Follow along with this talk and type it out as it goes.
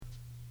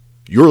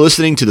You're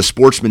listening to the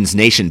Sportsman's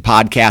Nation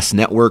Podcast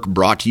Network,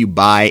 brought to you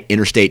by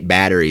Interstate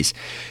Batteries.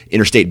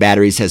 Interstate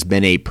Batteries has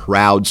been a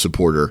proud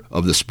supporter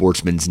of the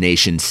Sportsman's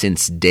Nation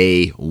since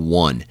day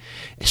one.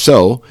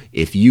 So,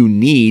 if you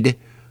need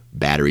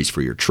batteries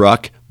for your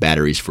truck,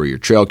 batteries for your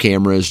trail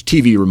cameras,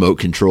 TV remote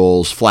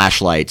controls,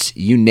 flashlights,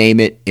 you name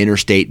it,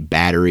 Interstate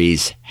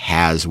Batteries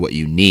has what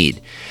you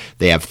need.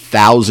 They have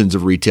thousands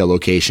of retail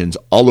locations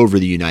all over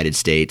the United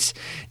States.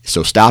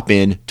 So stop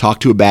in, talk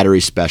to a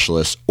battery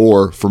specialist,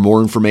 or for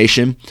more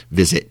information,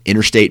 visit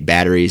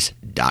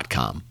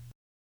interstatebatteries.com.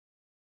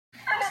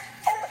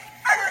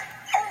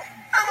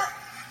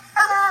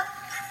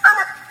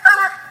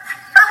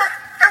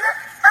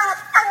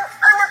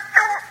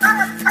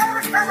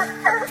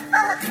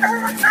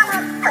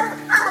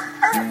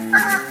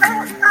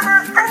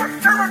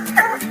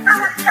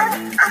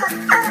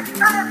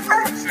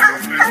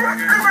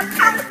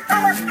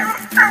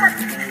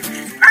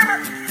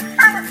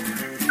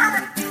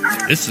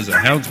 This is a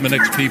Houndsman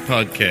XP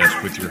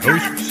podcast with your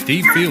host,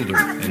 Steve Fielder,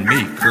 and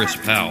me, Chris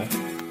Powell.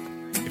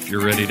 If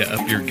you're ready to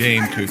up your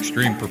game to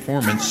extreme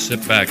performance,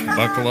 sit back,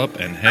 buckle up,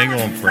 and hang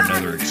on for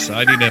another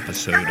exciting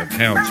episode of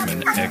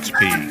Houndsman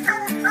XP.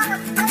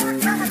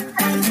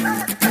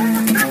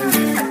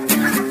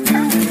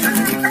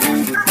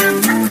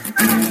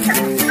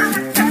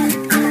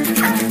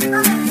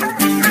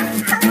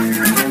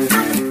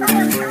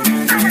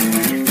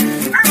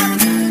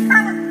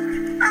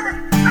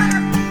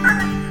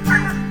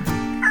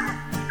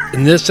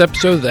 In this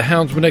episode of the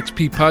Houndsman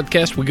XP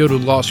podcast, we go to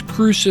Las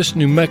Cruces,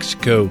 New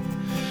Mexico,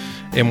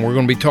 and we're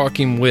going to be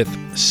talking with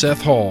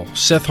Seth Hall.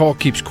 Seth Hall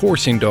keeps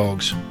coursing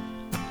dogs.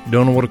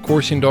 Don't know what a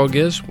coursing dog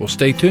is? Well,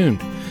 stay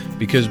tuned,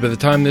 because by the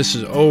time this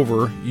is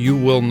over, you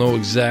will know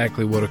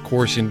exactly what a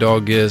coursing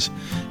dog is,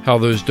 how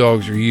those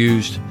dogs are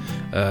used.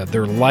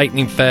 They're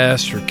lightning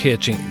fast, or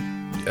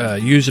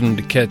using them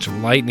to catch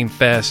lightning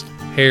fast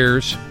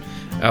hares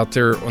out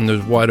there on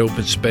those wide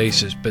open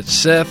spaces. But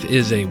Seth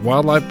is a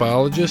wildlife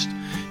biologist.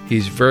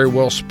 He's very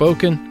well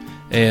spoken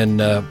and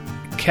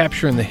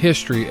capturing the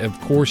history of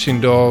coursing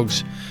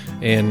dogs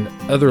and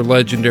other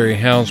legendary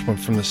houndsmen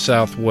from the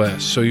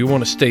Southwest. So you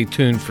want to stay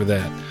tuned for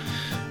that.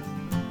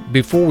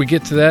 Before we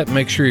get to that,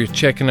 make sure you're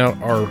checking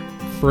out our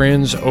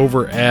friends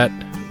over at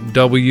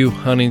W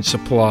Hunting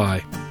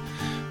Supply.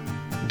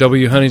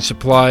 W Hunting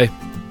Supply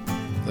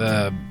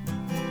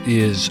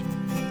is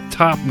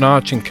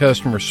top-notch in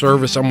customer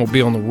service. I'm going to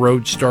be on the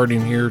road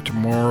starting here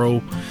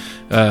tomorrow.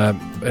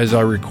 As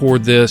I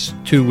record this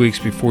 2 weeks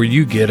before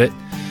you get it.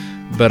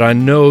 But I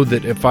know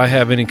that if I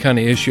have any kind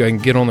of issue, I can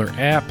get on their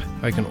app,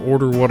 I can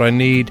order what I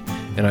need,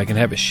 and I can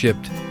have it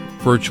shipped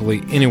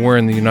virtually anywhere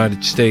in the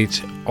United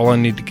States. All I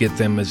need to get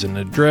them is an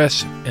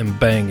address, and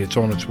bang, it's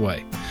on its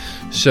way.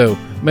 So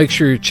make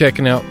sure you're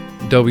checking out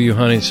W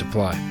Hunting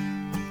Supply.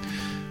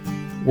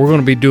 We're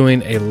going to be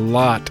doing a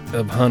lot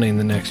of hunting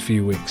the next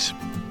few weeks.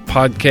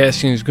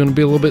 Podcasting is going to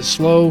be a little bit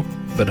slow,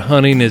 but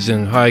hunting is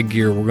in high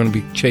gear. We're going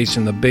to be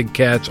chasing the big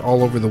cats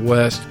all over the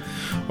West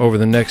over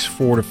the next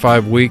 4 to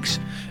 5 weeks,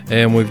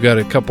 and we've got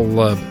a couple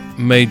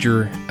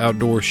major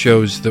outdoor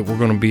shows that we're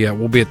going to be at.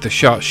 We'll be at the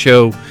SHOT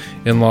Show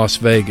in Las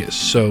Vegas,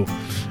 so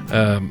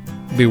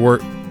be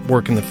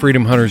working the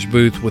Freedom Hunters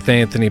booth with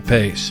Anthony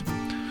Pace.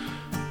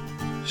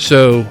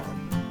 So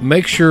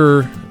make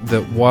sure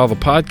that while the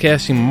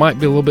podcasting might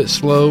be a little bit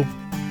slow,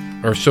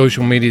 our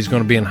social media is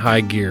going to be in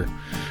high gear.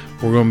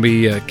 We're going to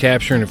be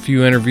capturing a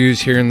few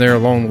interviews here and there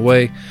along the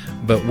way,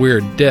 but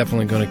we're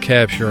definitely going to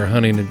capture our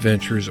hunting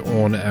adventures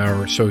on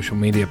our social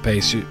media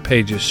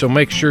pages. So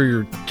make sure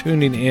you're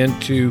tuning in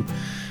to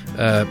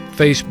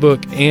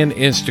Facebook and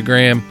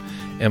Instagram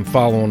and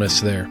following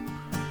us there.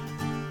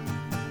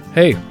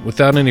 Hey,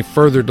 without any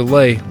further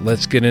delay,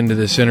 let's get into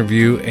this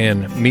interview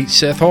and meet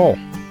Seth Hall.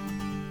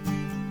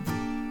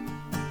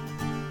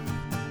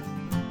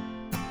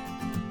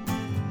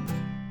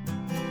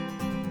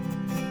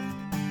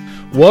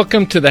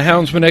 Welcome to the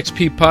Houndsman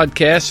XP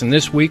podcast, and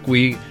this week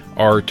we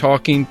are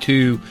talking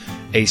to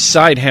a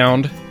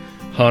sighthound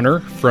hunter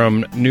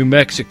from New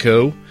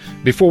Mexico.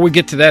 Before we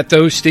get to that,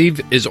 though,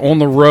 Steve is on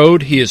the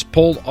road. He is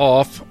pulled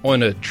off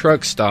on a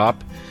truck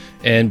stop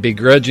and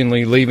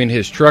begrudgingly leaving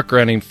his truck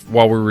running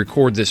while we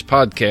record this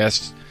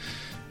podcast.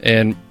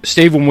 And,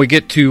 Steve, when we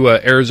get to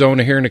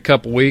Arizona here in a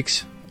couple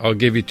weeks, I'll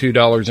give you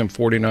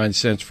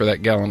 $2.49 for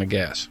that gallon of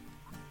gas.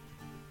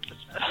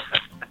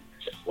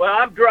 Well,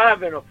 I'm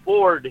driving a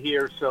Ford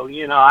here, so,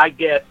 I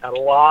get a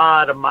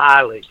lot of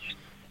mileage.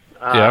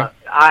 Yeah.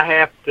 I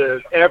have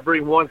to,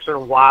 every once in a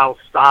while,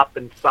 stop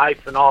and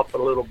siphon off a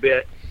little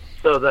bit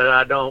so that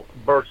I don't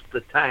burst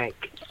the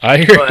tank. I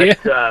hear you.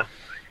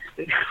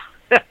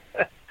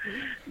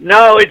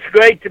 No, it's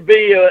great to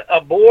be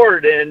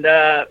aboard, and,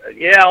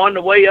 on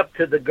the way up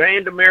to the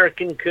Grand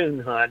American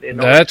Coon Hunt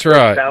in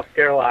South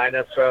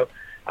Carolina. So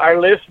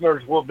our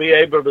listeners will be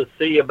able to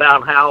see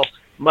about how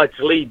much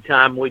lead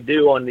time we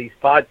do on these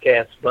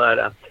podcasts,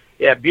 but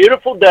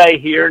beautiful day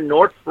here in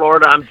North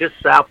Florida. I'm just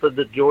south of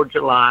the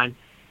Georgia line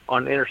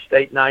on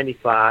Interstate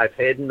 95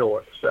 heading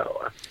north.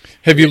 So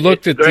have you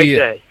looked at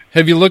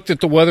Have you looked at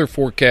the weather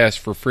forecast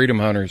for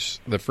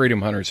the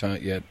Freedom Hunters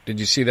hunt yet? Did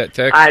you see that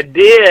text? I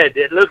did.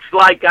 It looks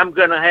like I'm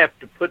going to have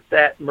to put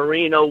that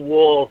merino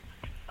wool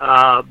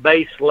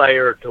base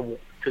layer to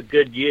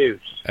good use.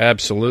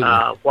 Absolutely.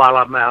 While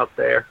I'm out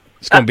there.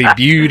 It's going to be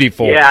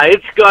beautiful. Yeah,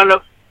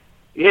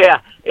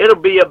 it'll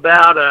be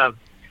about,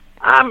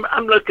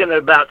 I'm looking at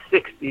about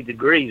 60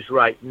 degrees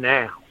right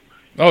now.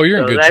 Oh, you're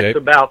in good shape. That's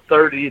about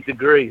 30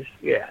 degrees.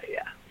 Yeah.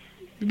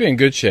 You'll be in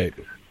good shape.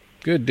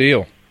 Good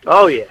deal.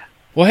 Oh, yeah.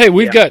 Well, hey,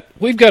 we've got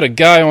a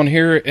guy on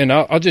here, and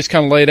I'll just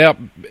kind of lay it out.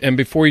 And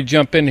before you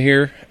jump in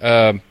here,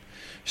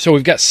 so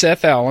we've got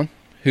Seth Allen,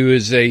 who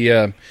is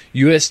a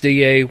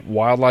USDA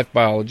wildlife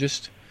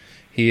biologist.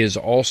 He is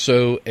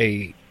also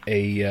a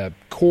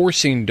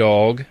coursing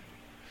dog,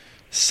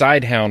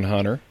 sighthound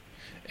hunter,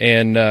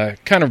 and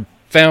kind of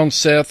found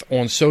Seth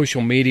on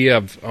social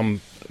media.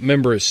 I'm a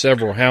member of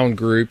several hound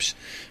groups,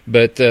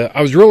 but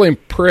I was really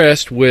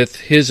impressed with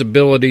his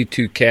ability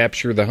to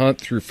capture the hunt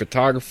through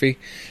photography,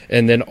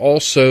 and then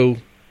also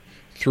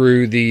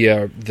through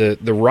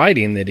the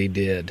writing that he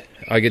did.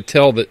 I could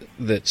tell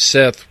that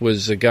Seth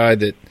was a guy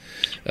that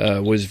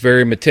was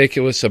very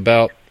meticulous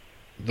about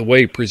the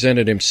way he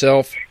presented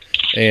himself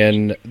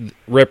and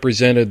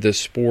represented the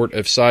sport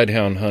of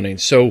sighthound hunting.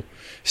 So,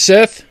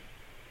 Seth,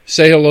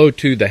 say hello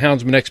to the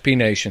Houndsman XP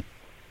Nation.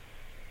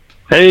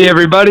 Hey,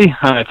 everybody.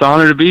 It's an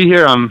honor to be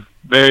here. I'm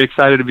very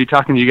excited to be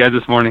talking to you guys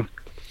this morning.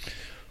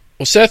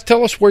 Well, Seth,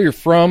 tell us where you're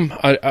from.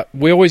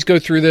 We always go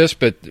through this,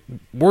 but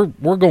we're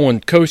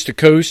going coast to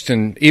coast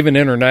and even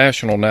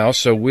international now,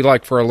 so we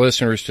like for our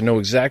listeners to know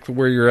exactly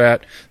where you're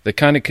at, the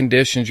kind of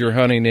conditions you're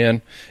hunting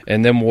in,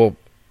 and then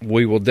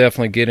we will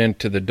definitely get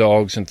into the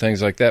dogs and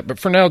things like that. But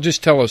for now,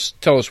 just tell us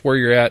where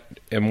you're at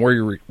and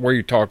where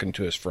you're talking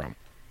to us from.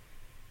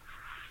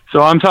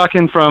 So I'm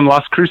talking from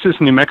Las Cruces,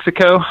 New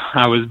Mexico.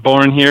 I was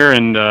born here,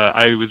 and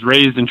I was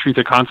raised in Truth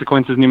or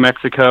Consequences, New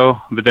Mexico.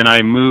 But then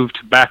I moved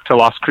back to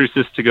Las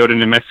Cruces to go to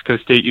New Mexico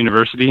State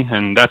University,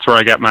 and that's where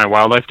I got my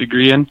wildlife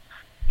degree in.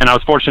 And I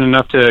was fortunate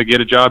enough to get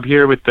a job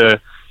here with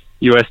the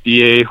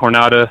USDA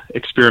Jornada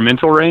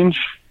Experimental Range,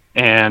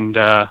 and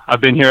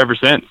I've been here ever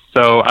since.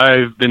 So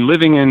I've been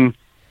living in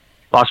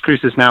Las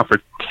Cruces now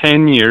for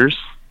 10 years.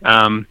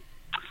 And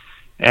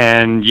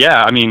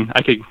yeah, I mean,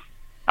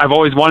 I've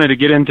always wanted to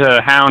get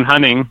into hound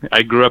hunting.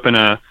 I grew up in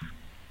a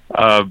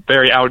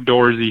very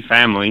outdoorsy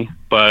family,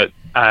 but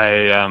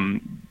I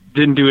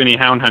didn't do any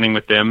hound hunting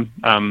with them.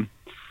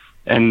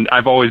 And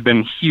I've always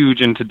been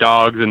huge into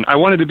dogs, and I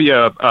wanted to be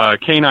a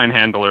canine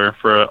handler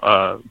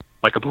for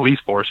like a police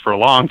force for a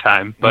long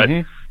time. But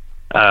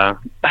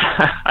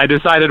I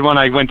decided when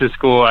I went to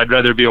school I'd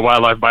rather be a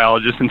wildlife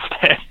biologist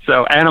instead.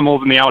 So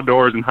animals and the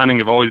outdoors and hunting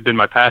have always been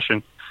my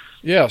passion.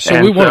 Yeah,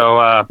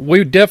 so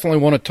we definitely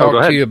want to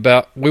talk to you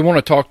about. We want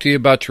to talk to you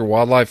about your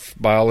wildlife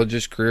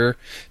biologist career.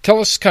 Tell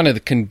us kind of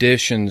the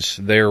conditions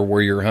there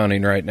where you're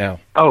hunting right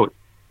now. Oh,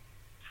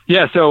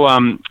 yeah. So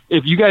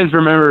if you guys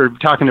remember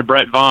talking to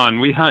Brett Vaughn,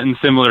 we hunt in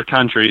similar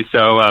country,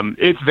 so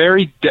it's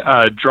very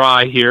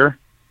dry here.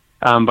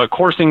 But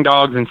coursing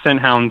dogs and scent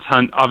hounds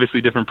hunt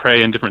obviously different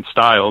prey and different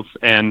styles,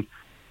 and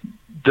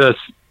the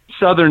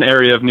southern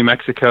area of New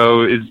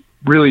Mexico is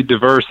really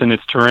diverse in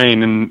its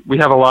terrain, and we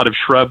have a lot of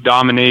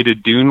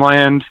shrub-dominated dune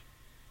land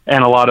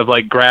and a lot of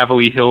like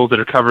gravelly hills that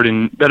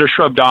are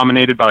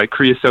shrub-dominated by like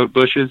creosote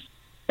bushes.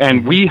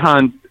 And we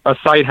hunt, a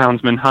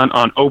sighthoundsman hunt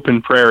on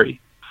open prairie.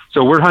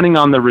 So we're hunting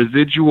on the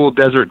residual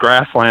desert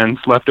grasslands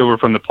left over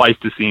from the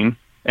Pleistocene.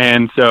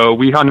 And so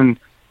we hunt in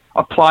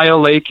a playa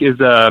lake is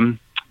an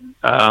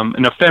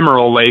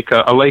ephemeral lake,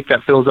 a lake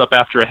that fills up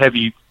after a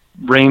heavy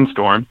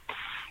rainstorm.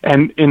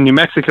 And in New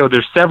Mexico,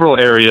 there's several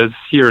areas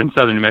here in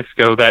southern New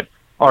Mexico that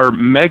are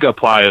mega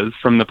playas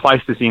from the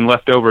Pleistocene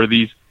left over.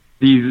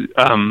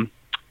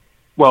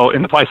 Well,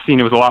 in the Pleistocene,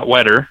 it was a lot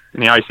wetter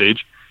in the Ice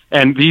Age.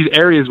 And these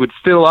areas would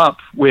fill up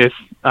with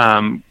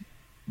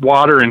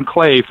water and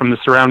clay from the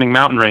surrounding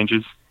mountain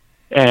ranges.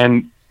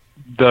 And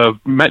the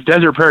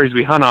desert prairies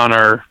we hunt on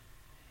are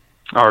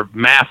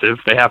massive.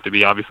 They have to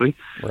be, obviously.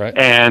 Right.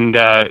 And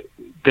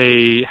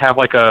they have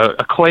like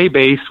a clay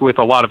base with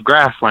a lot of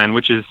grassland,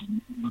 which is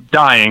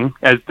dying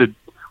as the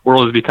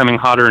world is becoming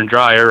hotter and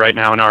drier right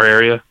now in our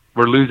area.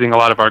 We're losing a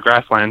lot of our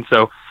grassland.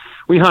 So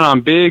we hunt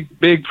on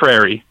big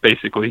prairie,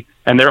 basically.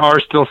 And there are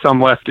still some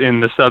left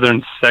in the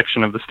southern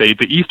section of the state.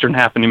 The eastern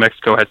half of New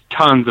Mexico has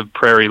tons of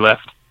prairie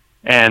left.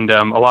 And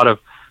a lot of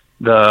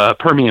the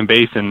Permian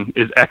Basin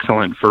is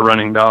excellent for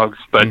running dogs.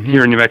 But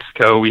here in New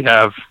Mexico, we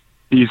have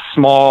these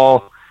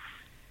small,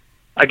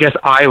 I guess,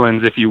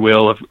 islands, if you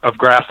will, of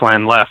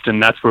grassland left.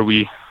 And that's where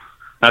we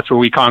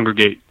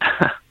congregate.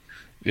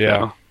 Yeah.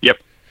 So, yep.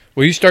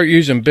 Well, you start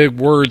using big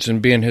words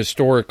and being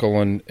historical,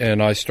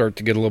 and I start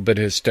to get a little bit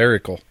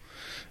hysterical.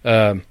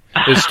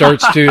 It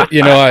starts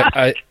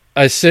to,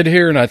 I sit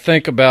here and I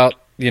think about,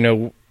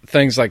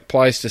 things like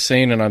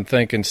Pleistocene, and I'm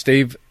thinking,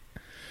 Steve,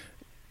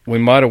 we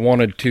might have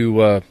wanted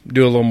to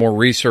do a little more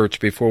research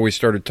before we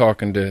started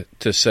talking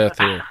to Seth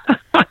here.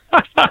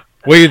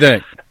 What do you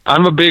think?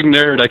 I'm a big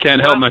nerd. I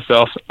can't help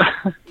myself.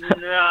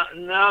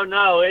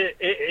 No.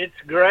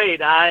 It's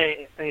great.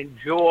 I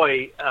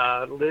enjoy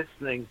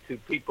listening to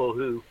people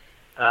who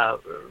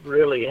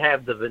really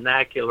have the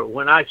vernacular.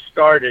 When I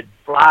started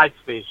fly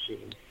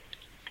fishing,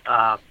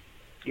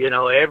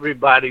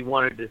 everybody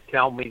wanted to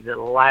tell me the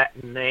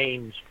Latin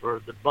names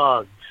for the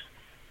bugs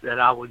that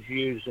I was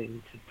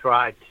using to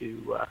try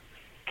to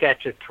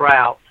catch a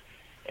trout.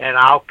 And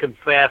I'll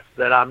confess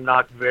that I'm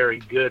not very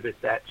good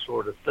at that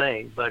sort of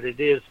thing, but it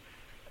is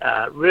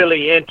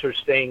really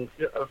interesting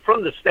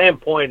from the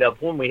standpoint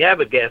of when we have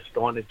a guest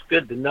on, it's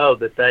good to know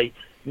that they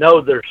know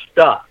their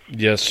stuff.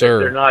 Yes, sir.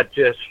 They're not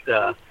just,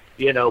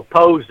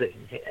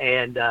 posing.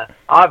 And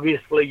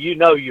obviously, you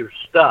know your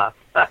stuff.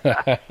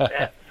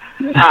 I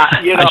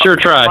sure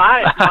try.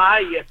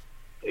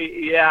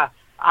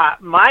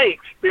 My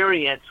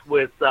experience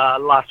with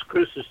Las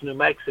Cruces, New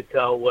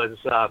Mexico was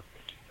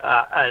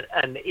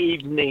an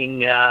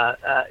evening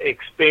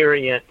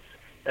experience,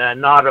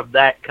 not of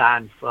that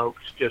kind,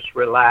 folks. Just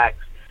relax.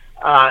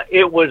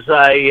 It was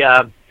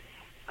a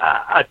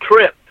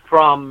trip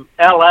from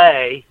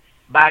L.A.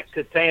 back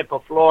to Tampa,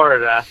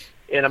 Florida,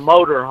 in a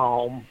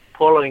motorhome,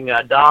 pulling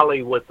a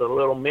dolly with a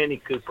little Mini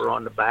Cooper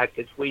on the back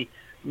as we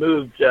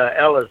moved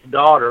Ella's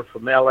daughter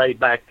from L.A.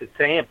 back to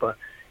Tampa,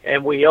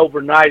 and we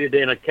overnighted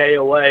in a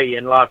KOA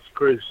in Las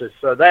Cruces.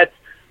 So that's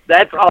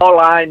all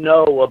I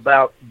know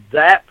about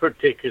that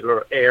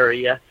particular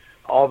area.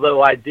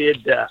 Although I do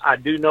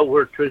know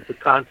where Truth or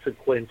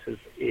Consequences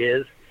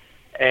is,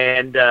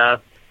 and I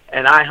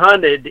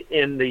hunted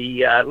in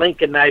the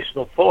Lincoln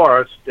National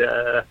Forest,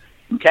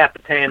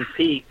 Capitan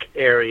Peak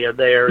area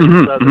there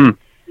in southern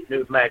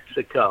New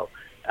Mexico,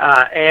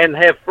 and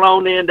have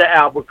flown into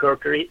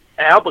Albuquerque,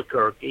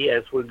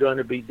 as we're going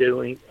to be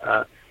doing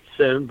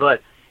soon.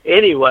 But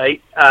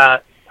anyway,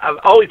 I've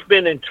always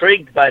been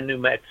intrigued by New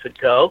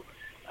Mexico.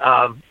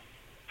 A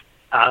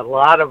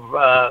lot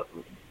of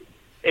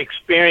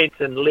experience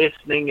in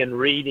listening and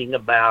reading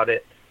about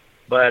it,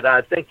 but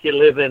I think you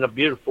live in a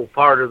beautiful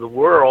part of the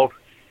world,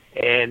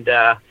 and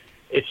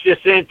it's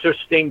just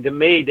interesting to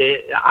me.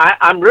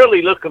 I'm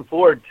really looking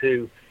forward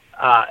to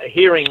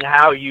hearing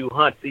how you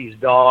hunt these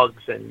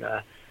dogs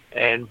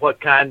and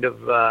what kind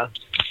of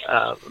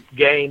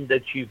game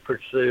that you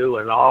pursue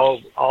and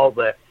all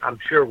that. I'm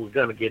sure we're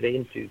going to get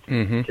into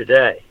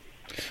today.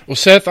 Well,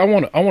 Seth, I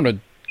want to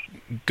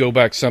go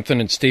back something,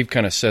 and Steve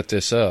kind of set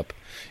this up.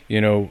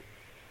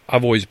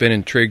 I've always been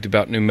intrigued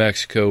about New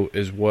Mexico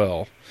as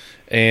well.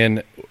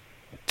 And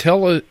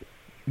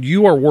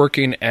you are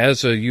working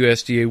as a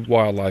USDA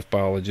wildlife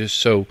biologist,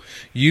 so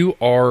you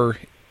are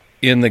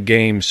in the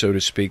game, so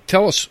to speak.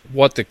 Tell us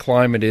what the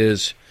climate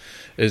is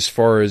as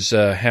far as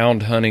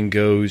hound hunting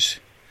goes.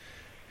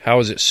 How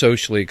is it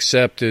socially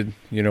accepted?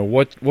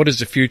 What does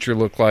the future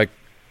look like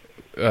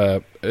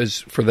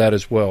as for that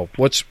as well?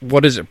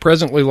 What is it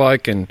presently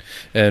like, and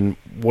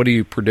what do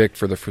you predict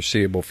for the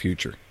foreseeable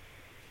future?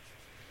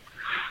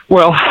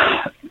 Well,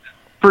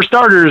 for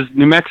starters,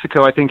 New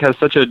Mexico, I think, has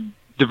such a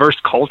diverse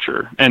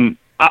culture. And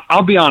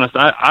I'll be honest,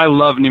 I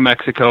love New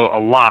Mexico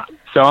a lot.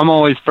 So I'm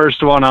always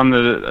first one on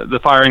the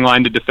firing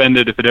line to defend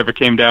it if it ever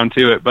came down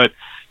to it. But,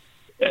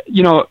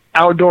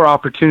 outdoor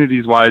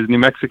opportunities-wise, New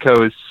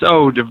Mexico is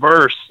so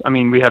diverse. I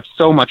mean, we have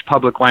so much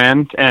public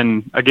land.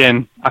 And,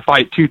 again, I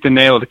fight tooth and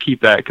nail to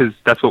keep that because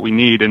that's what we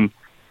need. And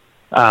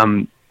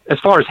as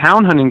far as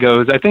hound hunting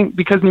goes, I think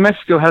because New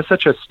Mexico has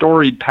such a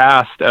storied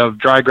past of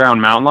dry ground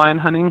mountain lion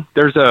hunting,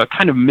 there's a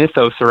kind of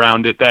mythos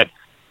around it that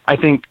I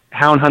think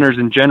hound hunters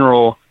in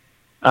general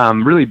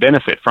really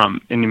benefit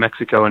from in New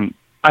Mexico. And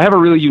I have a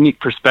really unique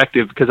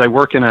perspective because I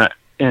work in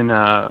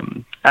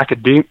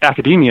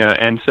academia,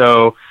 and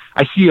so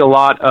I see a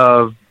lot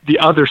of the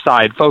other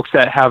side, folks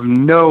that have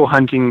no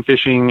hunting,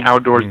 fishing,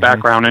 outdoors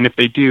background, and if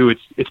they do,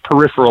 it's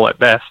peripheral at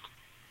best.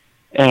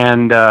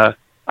 And I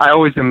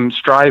always am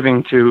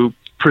striving to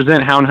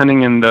present hound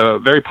hunting in the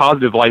very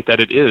positive light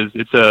that it is.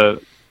 It's as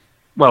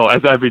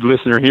every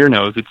listener here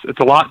knows, it's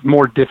a lot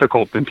more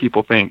difficult than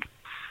people think.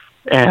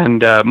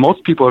 And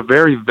most people are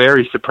very,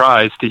 very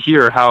surprised to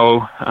hear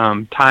how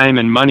time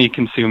and money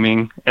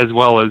consuming, as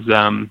well as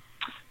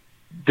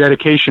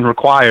dedication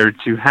required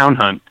to hound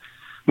hunt.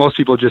 Most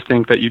people just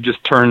think that you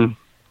just turn,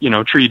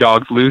 tree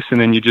dogs loose and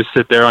then you just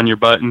sit there on your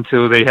butt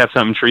until they have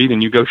something treed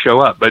and you go show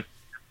up. But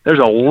there's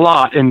a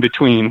lot in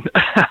between.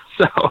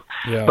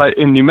 But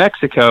in New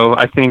Mexico,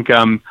 I think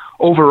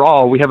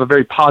overall we have a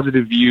very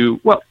positive view.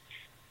 Well,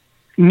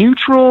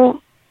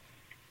 neutral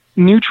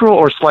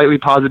or slightly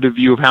positive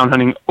view of hound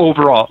hunting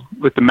overall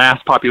with the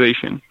mass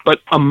population. But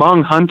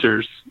among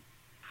hunters,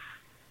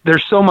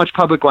 there's so much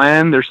public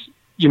land.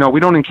 We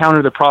don't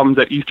encounter the problems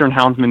that Eastern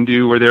houndsmen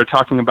do, where they're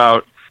talking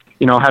about,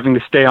 having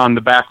to stay on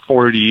the back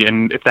 40,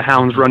 and if the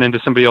hounds run into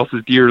somebody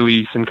else's deer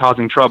lease and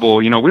causing trouble,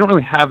 we don't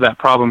really have that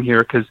problem here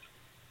because,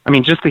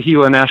 just the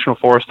Gila National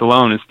Forest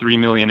alone is 3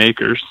 million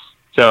acres.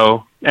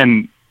 So,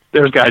 and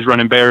there's guys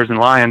running bears and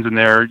lions in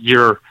there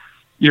year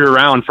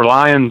round for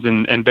lions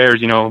and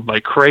bears,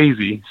 like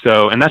crazy.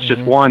 So, and that's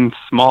just one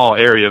small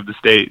area of the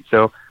state.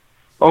 So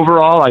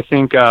overall, I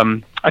think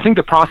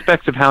the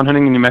prospects of hound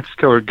hunting in New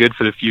Mexico are good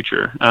for the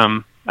future.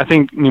 I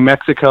think New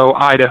Mexico,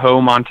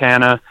 Idaho,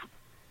 Montana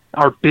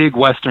are big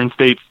western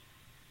states.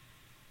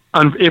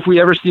 If we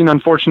ever see an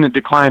unfortunate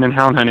decline in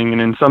hound hunting,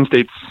 and in some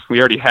states we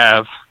already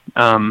have,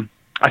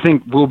 I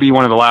think we'll be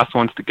one of the last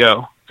ones to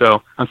go.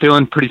 So I'm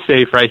feeling pretty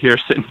safe right here,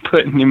 sitting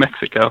put in New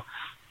Mexico.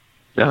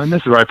 So, and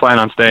this is where I plan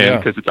on staying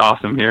because it's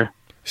awesome here.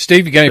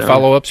 Steve, you got any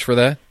follow-ups for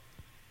that?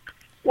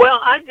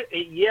 Well,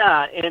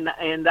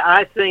 and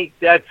I think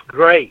that's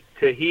great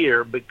to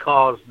hear,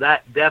 because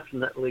that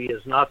definitely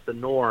is not the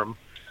norm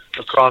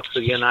across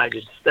the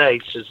United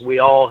States, as we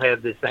all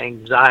have this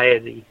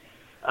anxiety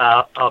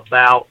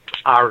about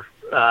our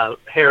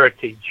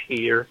heritage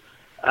here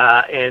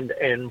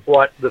and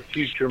what the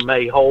future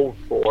may hold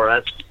for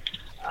us,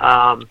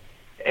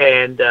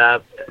 and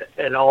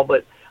all.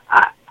 But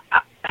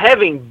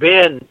having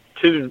been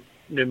to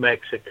New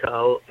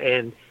Mexico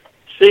and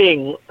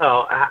seeing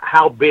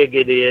how big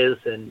it is,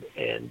 and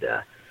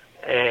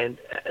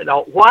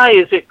why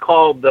is it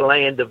called the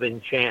Land of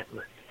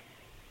Enchantment?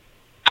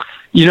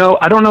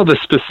 I don't know the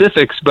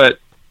specifics, but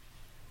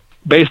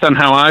based on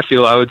how I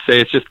feel, I would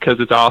say it's just because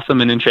it's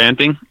awesome and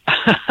enchanting.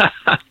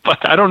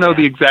 But I don't know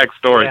the exact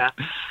story. Yeah.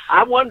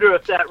 I wonder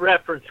if that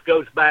reference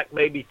goes back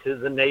maybe to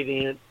the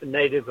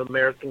Native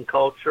American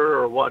culture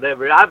or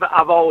whatever.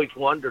 I've always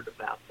wondered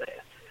about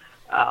that.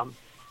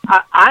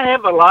 I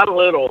have a lot of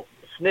little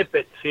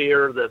snippets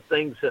here, the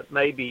things that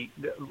maybe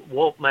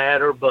won't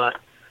matter, but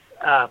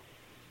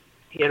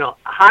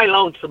High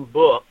Lonesome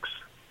Books,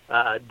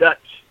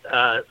 Dutch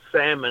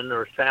salmon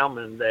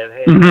that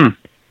had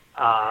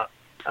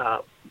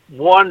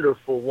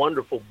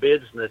wonderful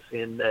business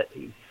in that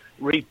he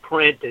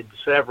reprinted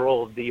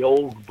several of the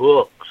old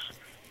books,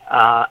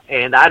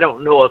 and I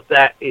don't know if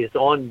that is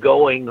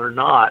ongoing or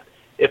not.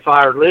 If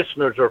our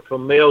listeners are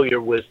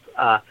familiar with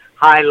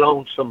High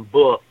Lonesome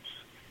Books,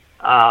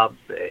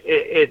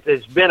 it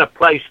has been a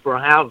place for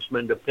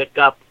houndsmen to pick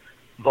up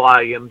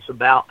volumes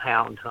about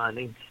hound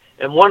hunting.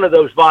 And one of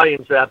those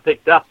volumes that I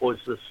picked up was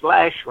the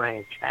Slash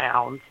Ranch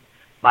Hounds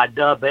by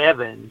Dub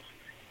Evans,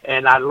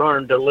 and I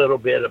learned a little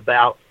bit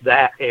about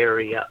that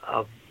area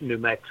of New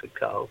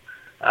Mexico,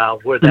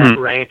 where that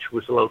ranch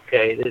was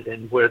located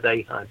and where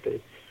they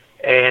hunted.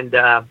 And,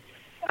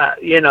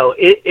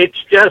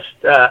 it's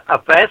just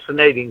a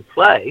fascinating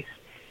place,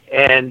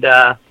 and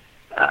I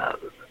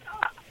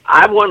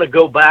want to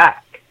go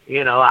back.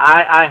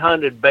 I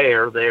hunted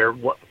bear there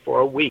for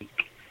a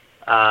week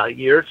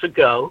years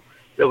ago.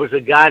 There was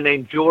a guy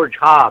named George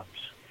Hobbs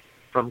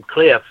from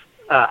Cliff.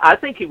 I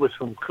think he was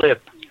from Cliff,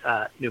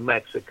 New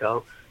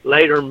Mexico.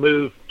 Later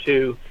moved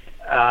to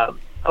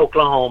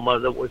Oklahoma.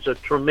 That was a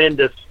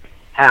tremendous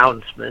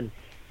houndsman,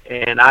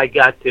 and I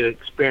got to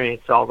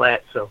experience all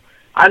that. So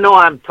I know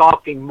I'm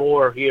talking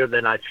more here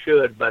than I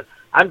should, but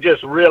I'm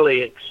just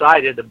really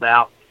excited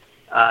about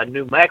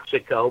New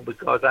Mexico,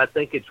 because I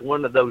think it's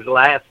one of those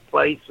last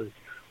places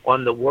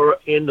in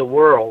the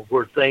world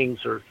where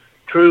things are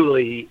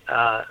truly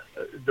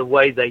the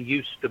way they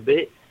used to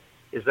be.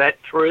 Is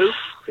that true?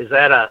 Is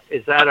that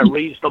a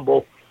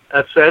reasonable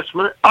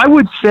assessment? I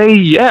would say,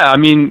 yeah. I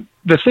mean,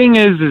 the thing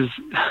is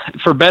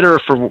for better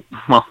or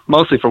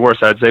mostly for worse,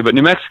 I'd say, but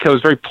New Mexico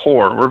is very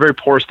poor. We're a very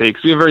poor state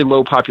because we have a very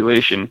low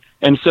population.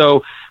 And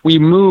so we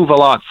move a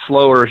lot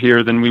slower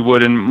here than we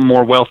would in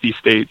more wealthy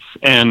states.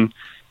 And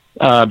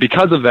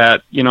because of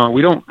that, we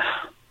don't,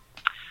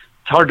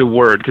 it's hard to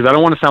word because I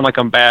don't want to sound like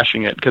I'm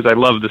bashing it, because I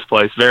love this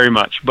place very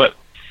much, but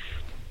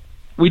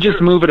we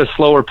just move at a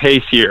slower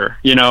pace here,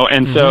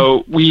 and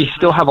so we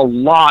still have a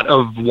lot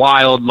of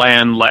wild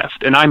land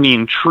left. And I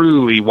mean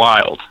truly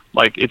wild.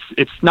 Like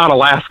it's not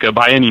Alaska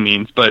by any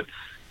means, but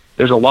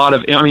there's a lot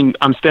of,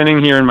 I'm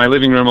standing here in my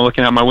living room, I'm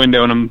looking out my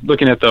window, and I'm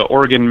looking at the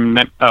Oregon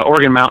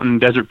Mountain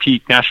Desert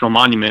Peak National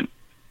Monument,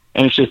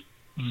 and it's just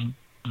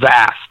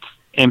vast,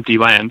 empty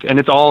land, and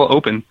it's all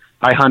open.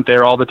 I hunt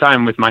there all the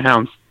time with my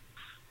hounds.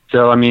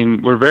 So,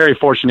 we're very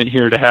fortunate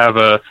here to have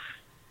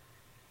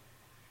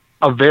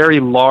a very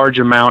large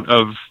amount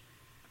of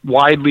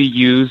widely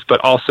used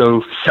but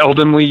also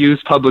seldomly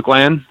used public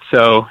land.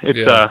 So it's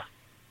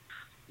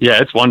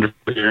it's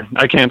wonderful here.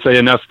 I can't say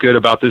enough good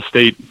about this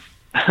state.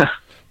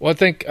 Well, I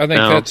think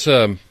that's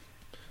the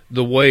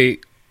way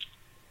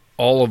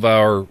all of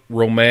our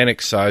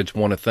romantic sides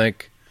want to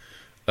think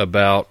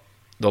about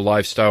the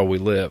lifestyle we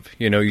live.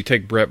 You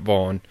take Brett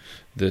Vaughn,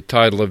 the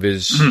title of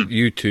his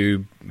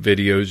YouTube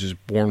videos is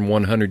Born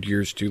 100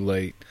 Years Too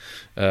Late.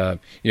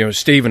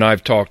 Steve and I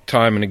have talked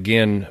time and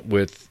again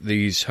with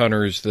these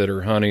hunters that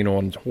are hunting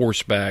on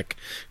horseback,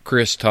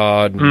 Chris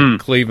Todd and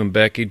Cleveland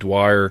Becky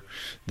Dwyer,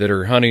 that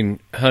are hunting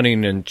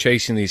and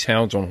chasing these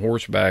hounds on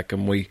horseback,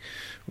 and we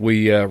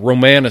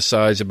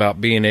romanticize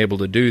about being able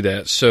to do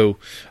that. So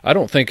I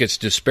don't think it's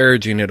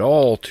disparaging at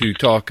all to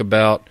talk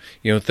about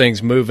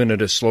things moving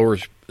at a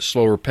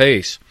slower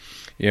pace.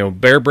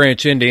 Bear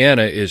Branch,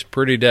 Indiana is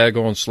pretty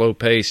daggone slow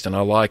paced, and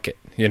I like it.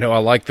 You know, I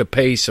like the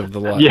pace of the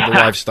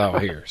lifestyle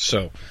here.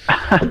 So,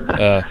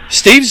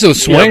 Steve's the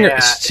swinger. Yeah.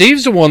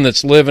 Steve's the one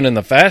that's living in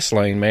the fast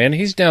lane, man.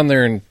 He's down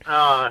there in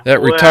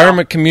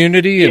retirement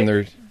community, and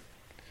there's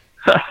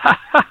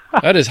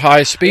that is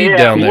high speed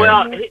down there.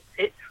 Well,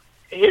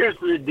 here's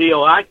the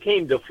deal. I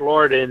came to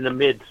Florida in the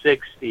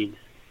mid-'60s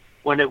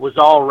when it was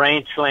all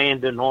ranch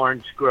land and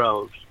orange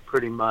groves,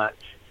 pretty much,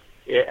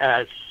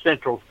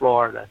 central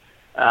Florida.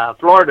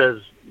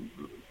 Florida's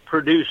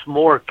produced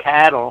more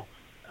cattle,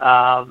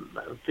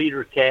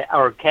 feeder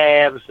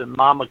calves and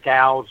mama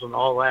cows and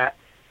all that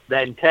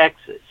than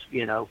Texas,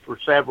 you know, for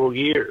several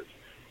years.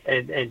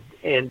 And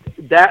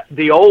that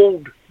the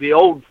old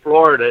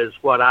Florida is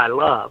what I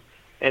love.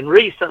 And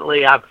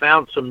recently I've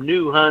found some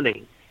new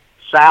hunting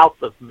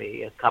south of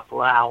me, a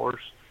couple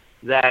hours,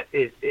 that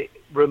it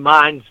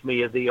reminds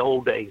me of the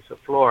old days of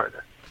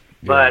Florida.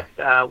 Yeah.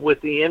 But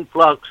with the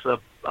influx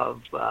of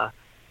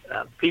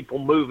people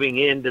moving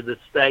into the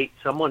state,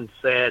 someone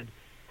said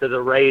to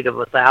the rate of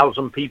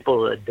 1,000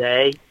 people a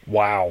day.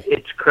 Wow.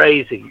 It's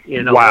crazy,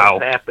 you know,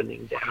 what's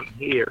happening down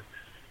here.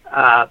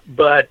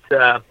 But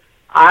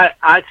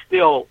I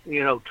still,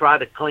 you know, try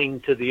to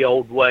cling to the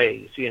old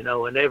ways, you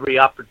know, and every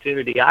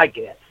opportunity I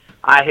get,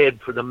 I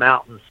head for the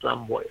mountains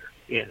somewhere,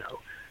 you know,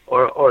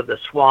 or the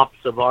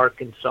swamps of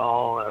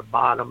Arkansas or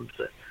bottoms,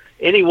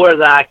 anywhere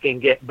that I can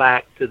get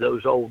back to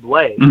those old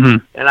ways.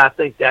 Mm-hmm. And I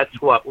think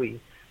that's what we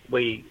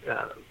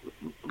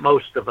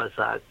most of us,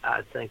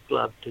 I think,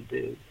 love to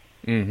do.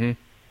 Mm-hmm.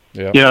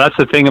 Yeah. You know, that's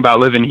the thing about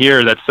living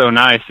here that's so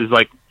nice is,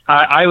 like,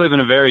 I live in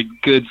a very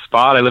good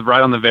spot. I live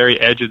right on the very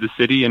edge of the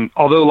city, and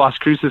although Las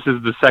Cruces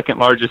is the second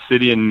largest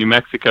city in New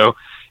Mexico,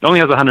 it only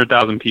has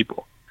 100,000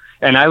 people.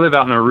 And I live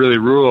out in a really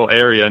rural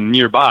area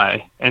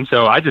nearby, and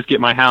so I just get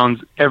my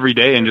hounds every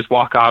day and just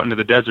walk out into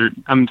the desert.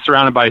 I'm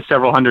surrounded by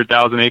several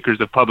 100,000 acres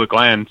of public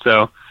land,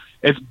 so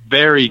it's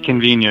very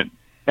convenient.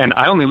 And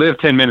I only live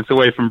 10 minutes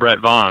away from Brett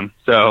Vaughn,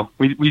 so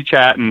we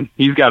chat, and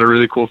he's got a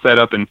really cool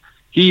setup, and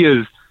he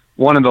is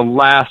one of the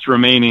last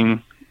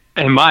remaining,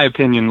 in my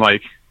opinion,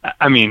 like,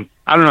 I mean,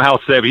 I don't know how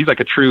to say it, but he's like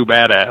a true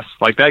badass.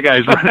 Like, that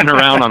guy's running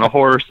around on a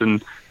horse,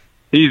 and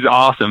he's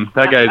awesome.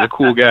 That guy's a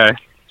cool guy.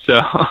 So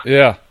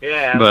yeah.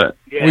 But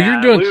well,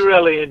 you're doing. We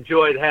really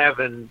enjoyed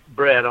having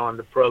Brett on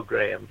the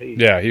program. He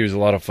was a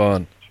lot of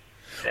fun.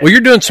 Well,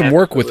 you're doing some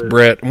work with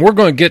Brett, and we're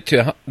going to get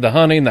to the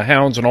hunting, the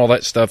hounds, and all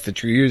that stuff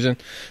that you're using.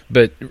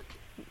 But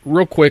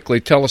real quickly,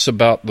 tell us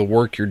about the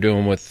work you're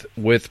doing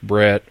with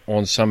Brett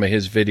on some of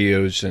his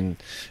videos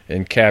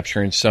and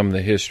capturing some of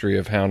the history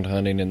of hound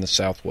hunting in the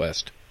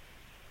Southwest.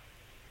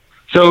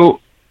 So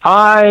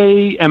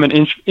I am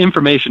an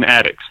information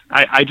addict.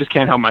 I just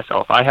can't help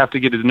myself. I have to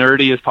get as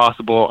nerdy as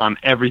possible on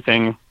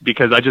everything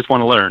because I just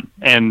want to learn.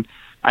 And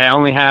I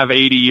only have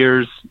 80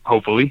 years,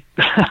 hopefully,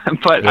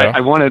 but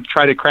I want to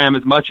try to cram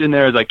as much in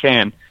there as I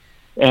can.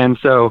 And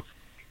so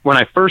when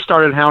I first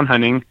started hound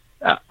hunting,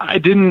 I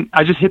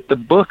just hit the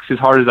books as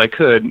hard as I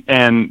could,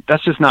 and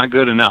that's just not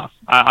good enough.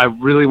 I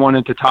really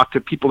wanted to talk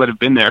to people that have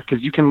been there,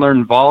 because you can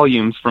learn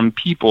volumes from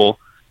people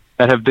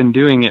that have been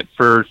doing it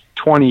for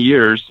 20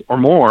 years or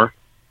more.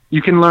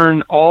 You can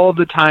learn all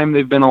the time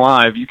they've been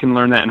alive. You can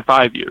learn that in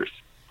 5 years.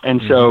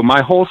 And so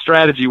my whole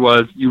strategy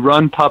was you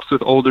run pups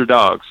with older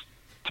dogs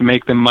to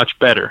make them much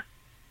better.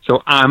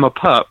 So I'm a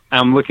pup.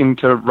 I'm looking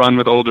to run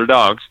with older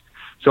dogs.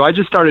 So I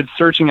just started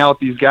searching out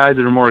these guys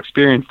that are more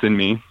experienced than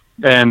me.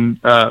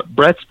 And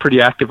Brett's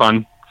pretty active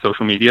on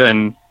social media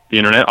and the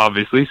internet,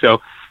 obviously.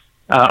 So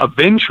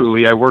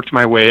eventually I worked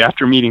my way,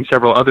 after meeting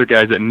several other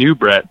guys that knew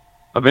Brett,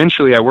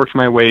 eventually I worked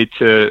my way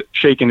to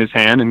shaking his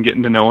hand and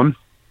getting to know him.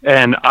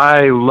 And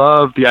I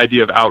love the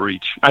idea of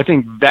outreach. I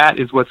think that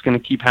is what's going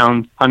to keep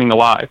hound hunting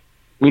alive.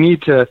 We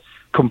need to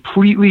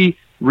completely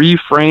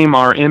reframe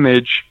our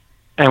image,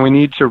 and we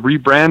need to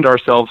rebrand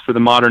ourselves for the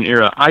modern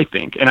era, I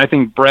think. And I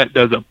think Brett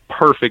does a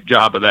perfect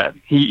job of that.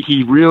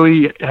 He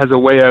really has a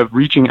way of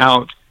reaching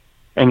out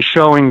and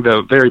showing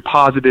the very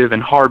positive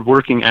and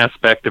hard-working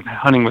aspect of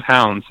hunting with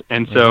hounds.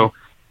 And so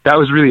that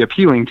was really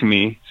appealing to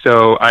me.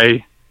 So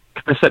I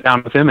kind of sat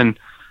down with him, and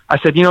I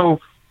said, you know,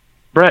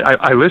 Brett,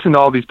 I listened to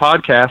all these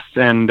podcasts,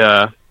 and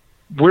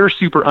we're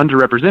super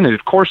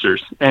underrepresented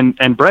coursers.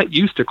 And Brett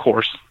used to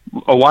course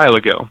a while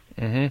ago.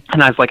 And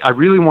I was like, I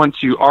really want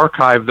to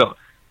archive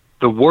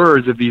the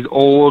words of these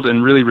old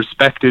and really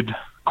respected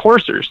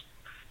coursers.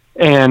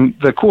 And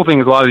the cool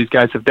thing is a lot of these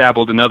guys have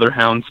dabbled in other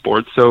hound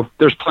sports, so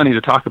there's plenty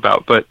to talk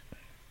about. But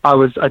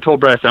I told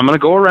Brett, I said, I'm going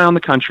to go around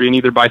the country, and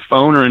either by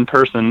phone or in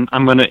person,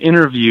 I'm going to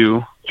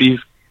interview these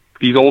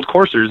old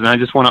coursers, and I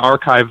just want to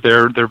archive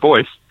their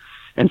voice.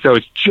 And so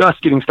it's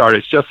just getting started.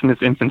 It's just in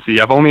its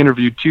infancy. I've only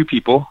interviewed 2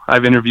 people.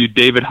 I've interviewed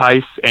David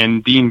Heiss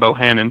and Dean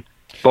Bohannon.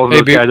 Both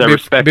of those guys I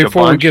respect a bunch.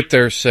 Before we get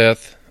there,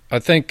 Seth, I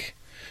think,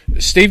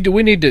 Steve, do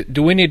we need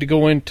to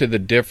go into the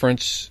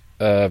difference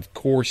of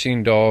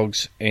coursing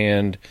dogs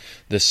and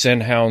the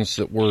scent hounds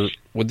that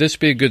would this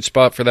be a good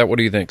spot for that? What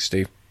do you think,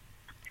 Steve?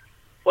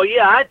 Well,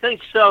 yeah, I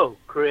think so,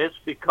 Chris,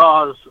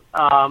 because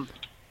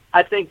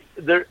I think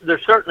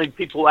there's certainly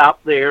people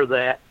out there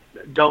that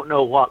don't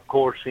know what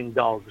coursing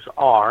dogs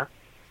are.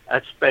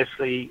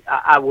 especially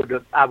I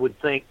would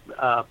think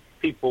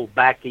people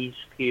back east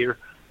here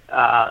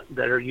that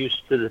are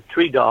used to the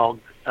tree dog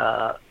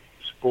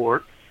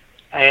sport.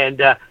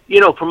 And,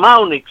 from my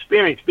own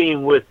experience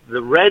being with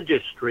the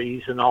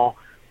registries and all,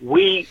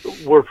 we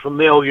were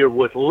familiar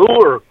with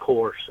lure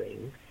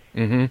coursing,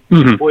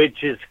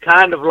 which is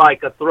kind of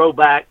like a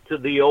throwback to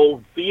the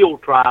old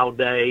field trial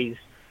days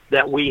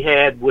that we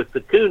had with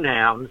the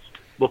coonhounds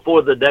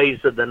before the days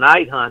of the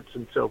night hunts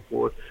and so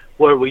forth,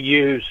 where we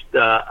used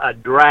a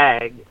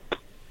drag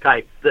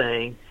type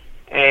thing.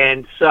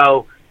 And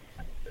so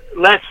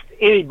lest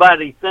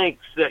anybody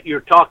thinks that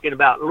you're talking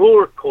about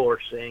lure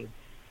coursing,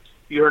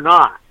 you're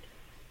not.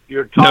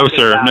 You're talking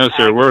No,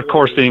 sir. We're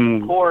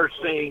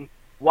coursing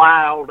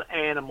wild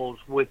animals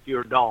with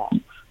your dogs,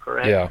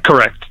 correct? Yeah.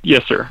 Correct.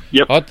 Yes, sir.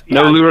 Yep.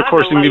 No lure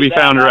coursing to be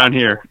found around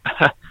here.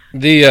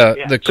 The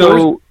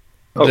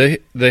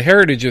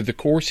heritage of the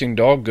coursing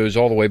dog goes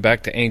all the way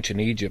back to ancient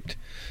Egypt.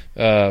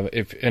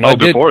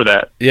 Before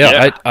that.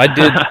 Yeah.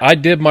 I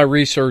did my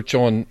research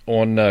on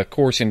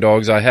coursing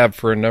dogs. I have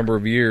for a number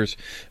of years,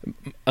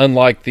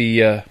 unlike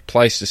the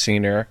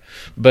Pleistocene era.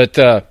 But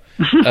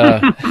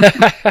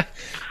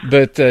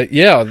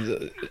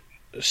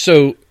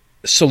so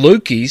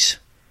Salukis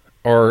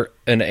are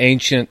an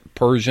ancient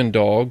Persian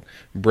dog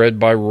bred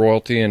by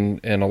royalty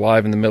and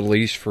alive in the Middle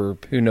East for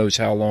who knows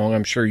how long.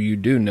 I'm sure you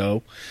do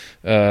know.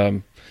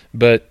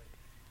 But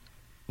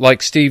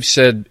like Steve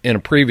said in a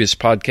previous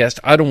podcast,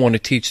 I don't want to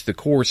teach the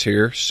course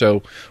here.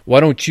 So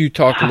why don't you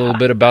talk a little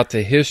bit about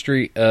the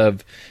history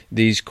of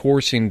these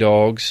coursing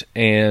dogs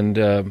and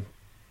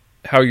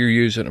how you're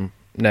using them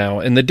now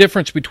and the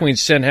difference between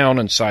scent hound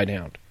and sight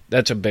hound.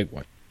 That's a big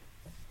one.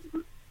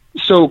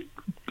 So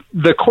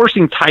the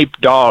coursing type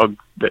dog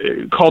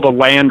called a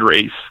land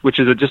race, which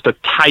is just a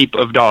type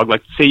of dog.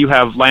 Like say you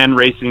have land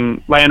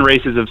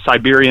races of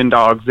Siberian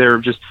dogs. They're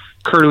just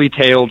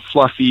curly-tailed,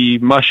 fluffy,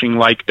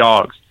 mushing-like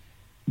dogs.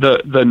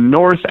 The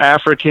North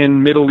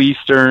African, Middle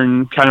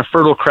Eastern, kind of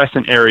Fertile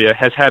Crescent area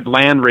has had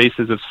land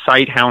races of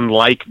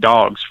sighthound-like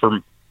dogs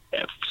for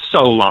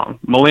so long,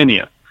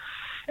 millennia.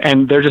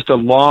 And they're just a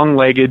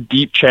long-legged,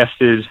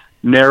 deep-chested,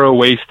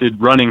 narrow-waisted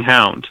running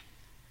hound.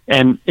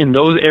 And in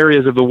those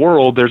areas of the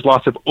world, there's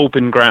lots of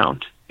open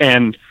ground.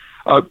 And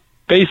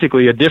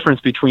basically a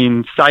difference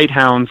between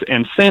sighthounds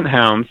and scent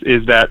hounds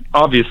is that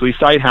obviously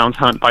sighthounds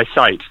hunt by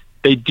sight.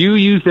 They do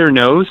use their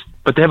nose,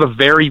 but they have a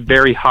very,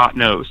 very hot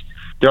nose.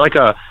 They're like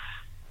a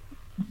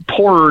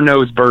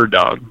poorer-nosed bird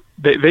dog.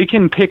 They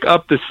can pick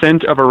up the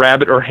scent of a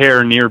rabbit or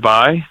hare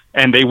nearby,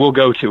 and they will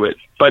go to it.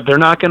 But they're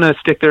not going to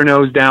stick their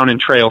nose down and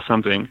trail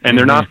something, and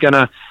they're not going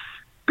to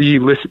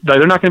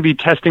be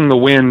testing the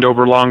wind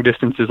over long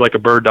distances like a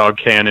bird dog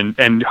can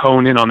and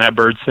hone in on that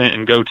bird's scent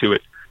and go to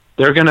it.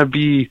 They're going to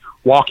be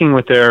walking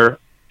with their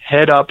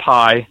head up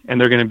high,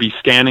 and they're going to be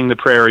scanning the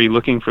prairie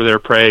looking for their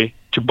prey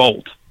to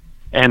bolt.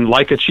 And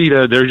like a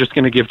cheetah, they're just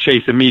going to give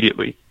chase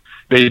immediately.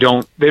 They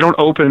don't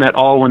open at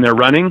all when they're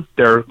running.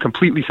 They're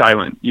completely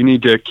silent. You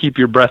need to keep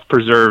your breath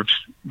preserved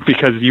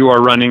because you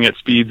are running at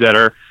speeds that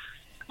are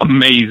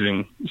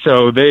amazing.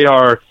 So they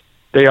are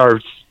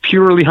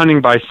purely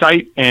hunting by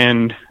sight,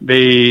 and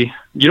you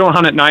don't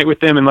hunt at night with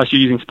them unless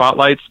you're using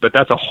spotlights, but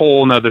that's a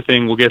whole nother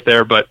thing. We'll get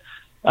there. But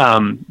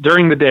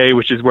during the day,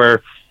 which is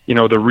where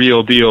the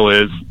real deal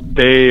is,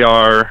 the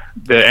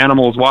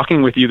animal is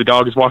walking with you, the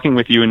dog is walking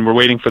with you, and we're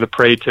waiting for the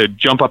prey to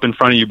jump up in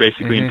front of you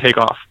basically and take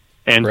off.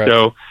 And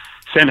so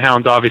scent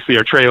hounds obviously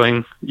are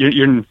trailing.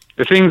 The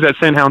things that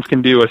scent hounds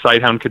can do, a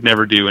sight hound could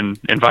never do, and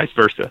vice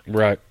versa.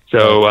 Right.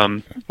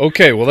 So,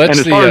 okay, well, that's and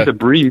as far as the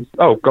breed,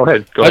 go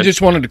ahead. I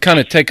just wanted to kind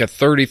of take a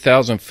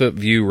 30,000-foot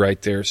view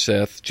right there,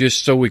 Seth,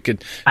 just so we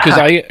could,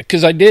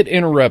 because I did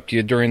interrupt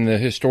you during the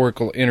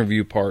historical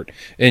interview part,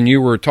 and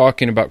you were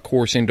talking about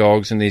coursing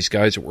dogs and these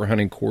guys that were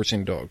hunting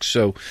coursing dogs.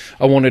 So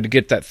I wanted to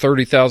get that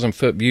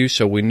 30,000-foot view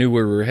so we knew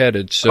where we were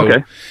headed.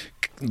 So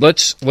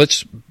let's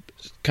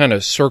kind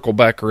of circle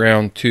back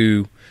around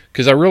to,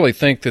 because I really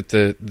think that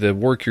the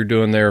work you're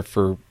doing there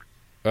for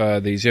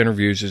these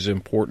interviews is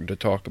important to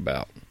talk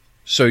about.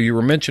 So you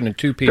were mentioning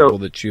two people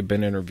that you've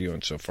been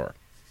interviewing so far.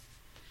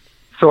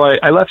 So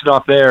I left it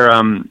off there.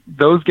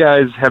 Those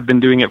guys have been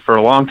doing it for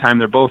a long time.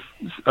 They're both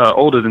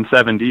older than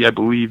 70. I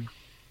believe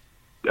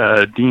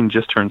Dean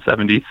just turned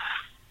 70.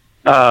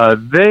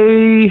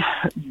 They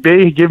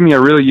give me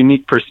a really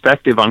unique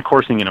perspective on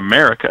coursing in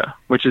America,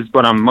 which is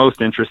what I'm most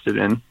interested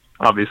in,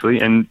 obviously.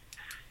 And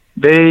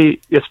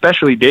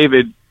especially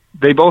David,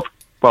 they both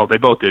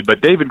did,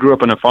 but David grew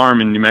up on a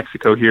farm in New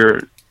Mexico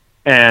here,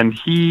 and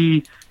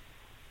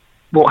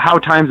how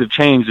times have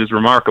changed is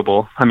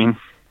remarkable. I mean,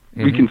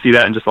 we can see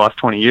that in just the last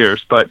 20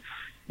 years, but,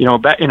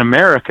 back in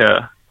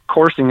America,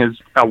 coursing has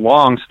a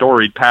long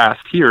storied past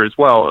here as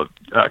well.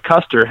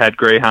 Custer had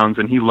greyhounds,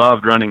 and he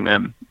loved running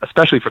them,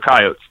 especially for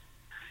coyotes.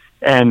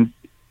 And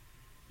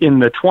in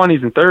the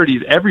 20s and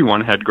 30s,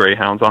 everyone had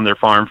greyhounds on their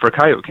farm for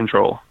coyote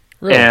control.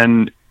 Really?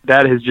 And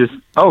that is just,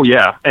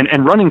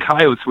 and running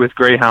coyotes with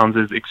greyhounds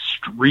is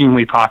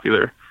extremely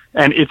popular.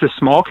 And it's a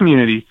small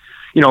community.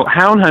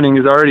 hound hunting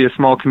is already a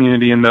small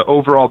community in the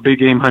overall big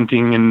game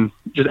hunting and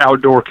just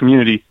outdoor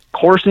community.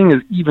 Coursing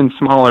is even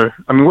smaller.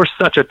 I mean, we're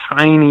such a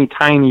tiny,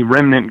 tiny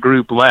remnant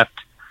group left.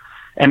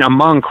 And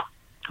among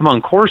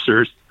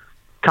coursers,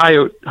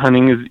 coyote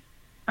hunting is,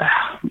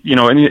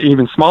 an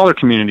even smaller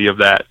community of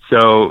that.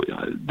 So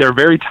they're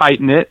very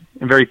tight-knit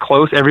and very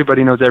close.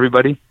 Everybody knows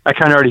everybody. I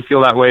kind of already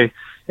feel that way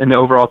in the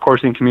overall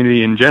coursing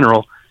community in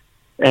general.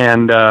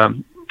 And,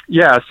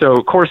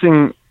 so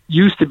coursing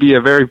used to be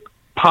a very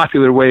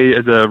popular way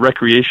as a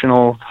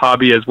recreational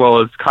hobby as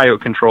well as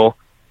coyote control.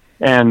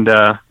 And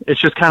it's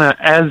just kind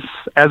of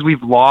as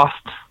we've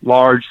lost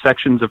large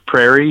sections of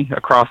prairie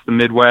across the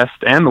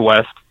Midwest and the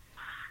West,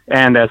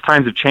 and as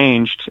times have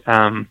changed,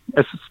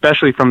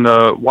 especially from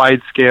the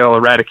wide-scale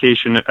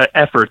eradication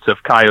efforts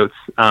of coyotes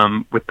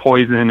with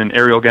poison and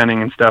aerial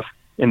gunning and stuff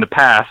in the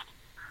past,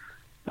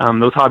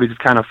 those hobbies have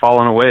kind of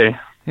fallen away.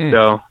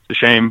 So it's a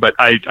shame, but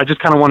I just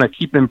kind of want to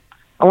keep them.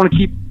 I want to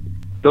keep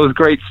those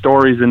great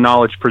stories and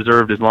knowledge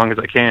preserved as long as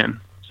I can.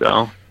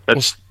 So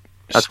that's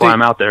Steve, why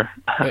I'm out there.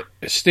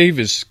 Steve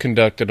has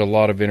conducted a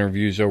lot of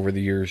interviews over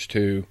the years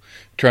too,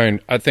 trying,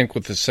 I think,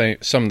 with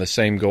some of the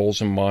same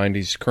goals in mind.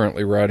 He's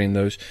currently writing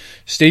those.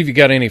 Steve, you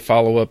got any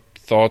follow-up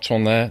thoughts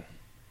on that?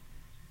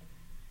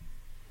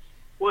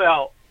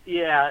 Well,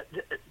 yeah,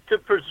 to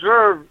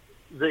preserve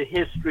the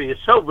history is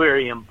so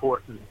very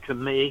important to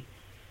me.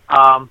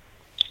 I'm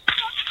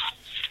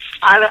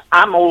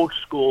old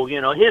school.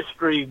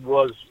 History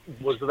was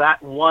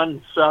that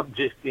one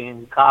subject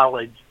in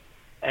college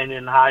and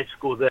in high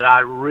school that I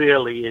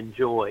really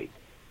enjoyed.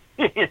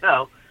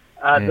 The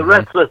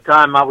rest of the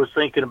time I was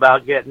thinking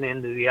about getting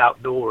into the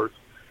outdoors.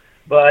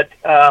 But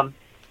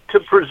to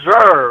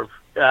preserve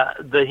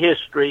the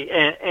history,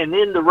 and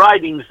in the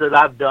writings that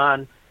I've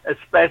done,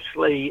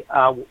 especially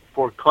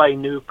for Clay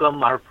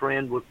Newcomb, our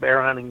friend with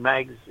Bear Hunting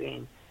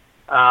Magazine,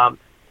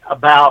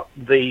 about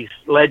these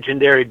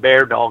legendary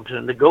bear dogs,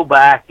 and to go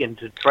back and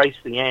to trace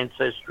the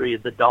ancestry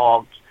of the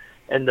dogs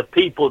and the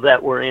people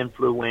that were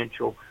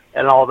influential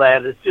and all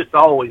that. It's just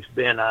always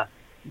been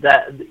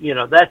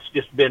that's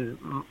just been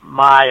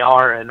my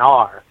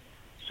R&R,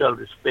 so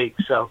to speak.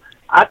 So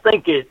I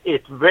think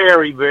it's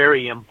very,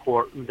 very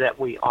important that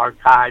we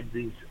archive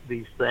these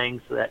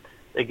things, that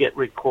they get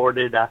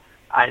recorded.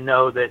 I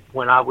know that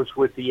when I was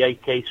with the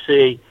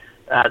AKC,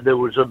 there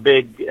was a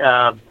big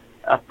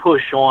a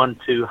push on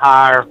to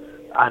hire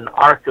an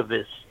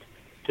archivist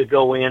to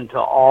go into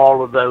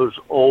all of those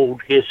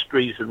old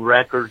histories and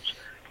records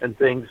and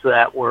things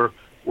that were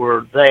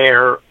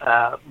there,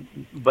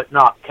 but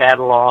not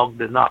cataloged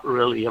and not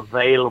really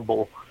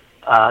available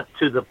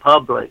to the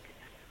public.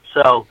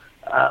 So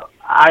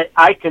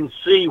I can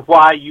see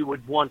why you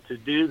would want to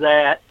do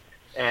that,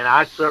 and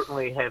I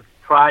certainly have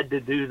tried to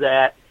do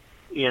that,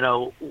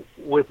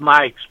 with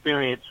my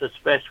experience,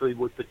 especially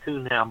with the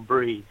coonhound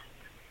breeds.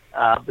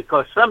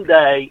 Because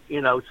someday,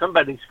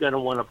 somebody's going to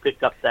want to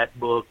pick up that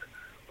book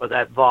or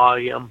that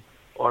volume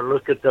or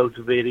look at those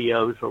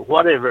videos or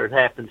whatever it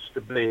happens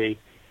to be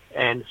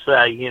and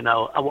say,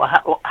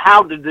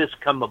 how did this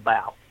come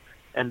about?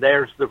 And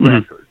there's the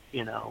record,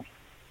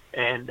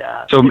 And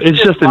so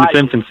it's just in its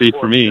infancy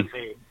for me.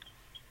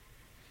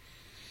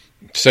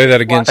 Say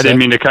that again. I didn't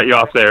mean to cut you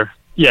off there.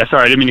 Yeah,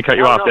 sorry, I didn't mean to cut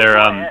you off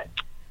there.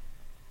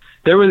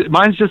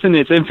 Mine's just in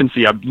its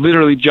infancy. I'm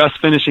literally just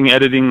finishing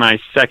editing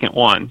my second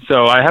one,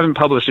 so I haven't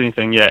published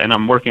anything yet, and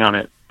I'm working on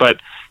it. But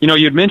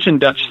you'd mentioned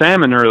Dutch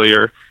Salmon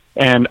earlier,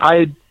 and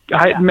I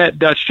had met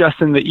Dutch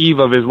just in the eve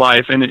of his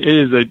life, and it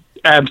is an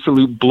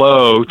absolute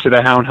blow to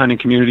the hound hunting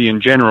community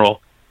in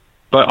general,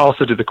 but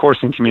also to the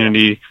coursing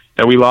community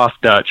that we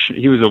lost Dutch.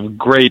 He was a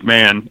great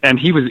man, and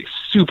he was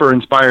super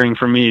inspiring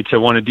for me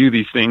to want to do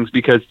these things,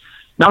 because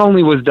not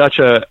only was Dutch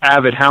an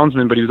avid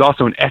houndsman, but he was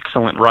also an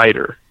excellent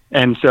writer.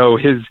 And so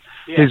his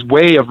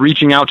way of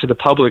reaching out to the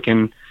public,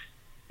 and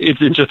it's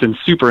just been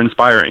super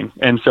inspiring.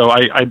 And so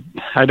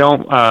I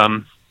don't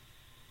want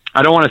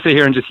to sit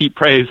here and just heap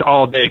praise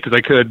all day, because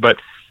I could, but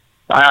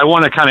I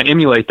want to kind of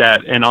emulate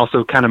that and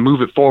also kind of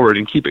move it forward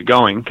and keep it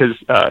going, because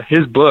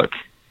his book,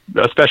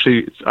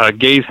 especially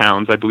Gaze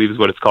Hounds, I believe is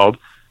what it's called.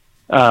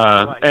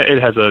 Right.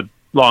 It has a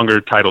longer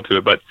title to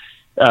it, but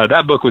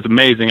that book was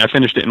amazing. I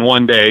finished it in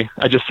one day.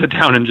 I just sat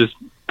down and just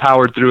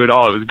powered through it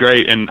all. It was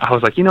great. And I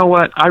was like, you know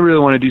what? I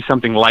really want to do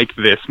something like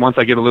this once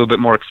I get a little bit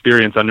more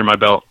experience under my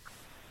belt.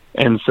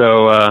 And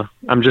so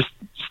I'm just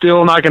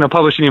still not going to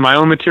publish any of my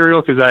own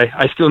material, because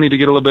I still need to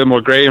get a little bit more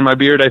gray in my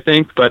beard, I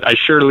think. But I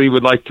surely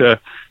would like to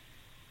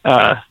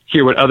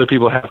hear what other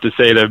people have to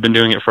say that have been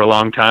doing it for a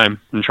long time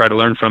and try to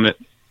learn from it.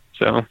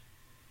 So,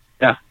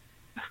 yeah.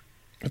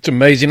 It's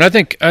amazing. I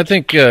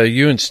think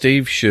you and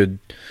Steve should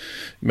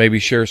maybe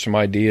share some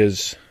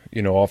ideas,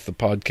 off the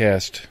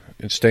podcast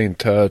and stay in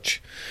touch.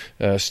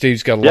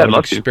 Steve's got a lot of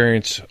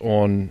experience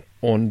on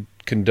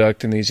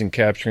conducting these and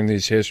capturing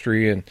these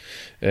histories,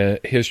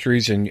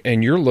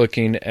 and you're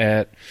looking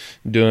at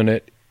doing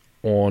it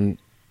on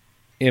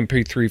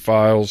MP3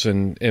 files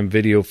and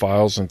video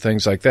files and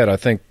things like that. I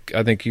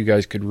think you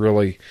guys could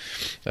really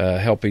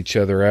help each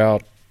other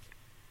out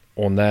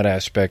on that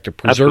aspect of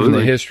preserving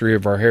Absolutely. the history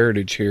of our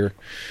heritage here.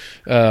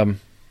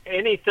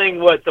 Anything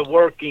with the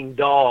working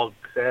dogs,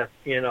 I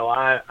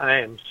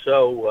am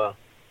so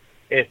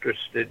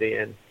interested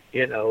in.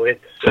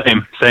 It's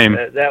same.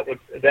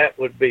 That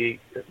would be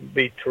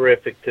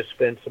terrific to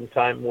spend some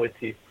time with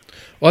you.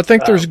 Well, I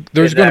think there's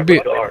going to be.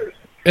 Regard.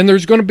 And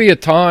there's going to be a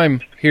time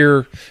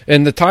here,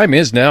 and the time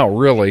is now,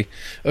 really.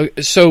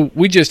 So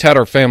we just had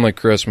our family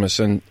Christmas,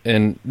 and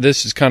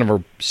this is kind of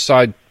a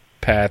side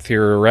path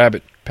here, a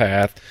rabbit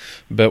path,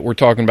 but we're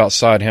talking about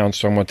side hounds,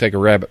 so I'm going to take a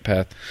rabbit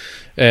path.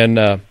 And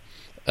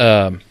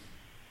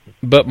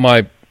but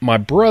my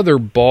brother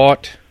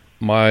bought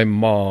my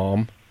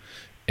mom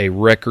a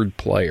record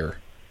player.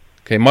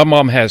 Okay, my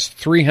mom has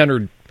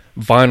 300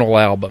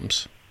 vinyl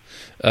albums,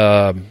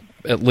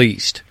 at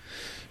least.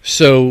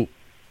 So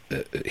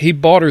he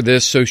bought her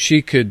this so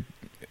she could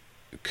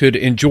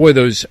enjoy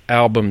those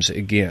albums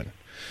again.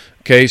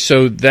 Okay,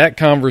 so that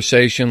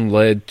conversation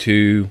led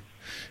to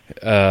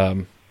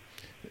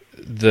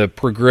the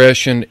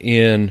progression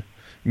in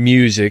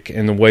music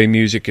and the way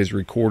music is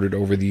recorded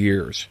over the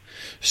years.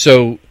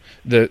 So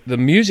the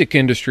music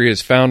industry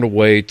has found a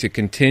way to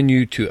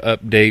continue to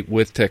update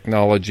with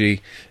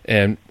technology,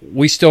 and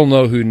we still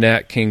know who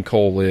Nat King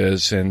Cole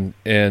is and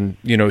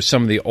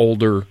some of the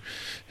older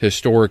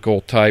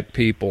historical type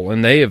people,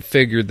 and they have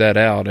figured that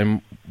out,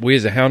 and we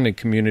as a hounding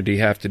community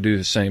have to do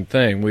the same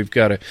thing. We've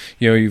got to,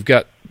 you've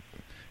got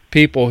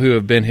people who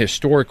have been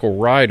historical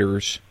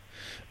writers,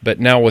 but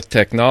now with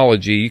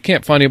technology, you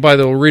can't find anybody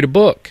that will read a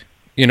book.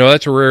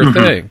 That's a rare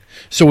thing.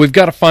 So we've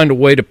got to find a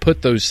way to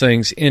put those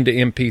things into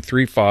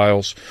MP3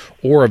 files,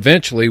 or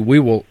eventually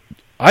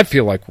I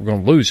feel like we're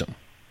going to lose them.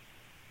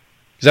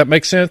 Does that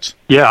make sense?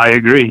 Yeah, I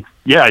agree.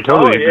 Yeah, I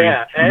totally agree.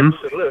 Yeah,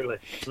 absolutely.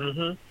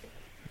 Mm-hmm.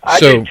 I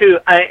do too.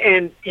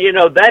 And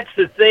that's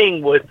the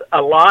thing with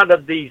a lot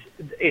of these.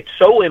 It's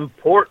so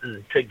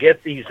important to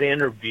get these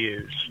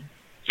interviews,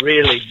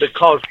 really,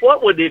 because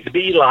what would it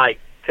be like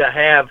to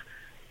have,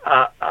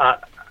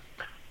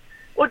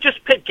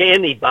 just pick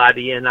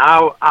anybody in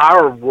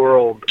our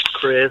world,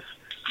 Chris,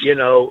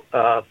 to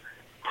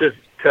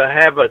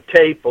have a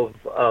tape of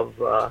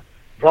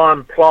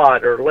Von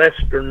Plott or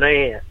Lester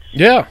Nance,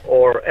 yeah,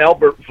 or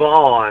Albert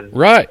Vaughn,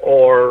 right,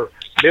 or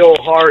Bill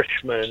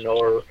Harshman,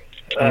 or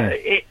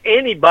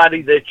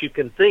anybody that you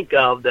can think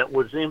of that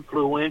was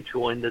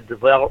influential in the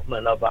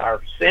development of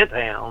our scent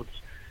hounds.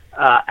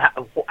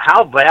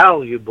 How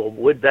valuable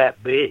would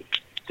that be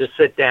to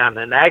sit down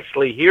and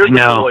actually hear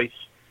the voice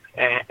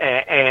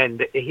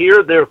and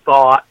hear their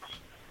thoughts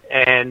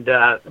and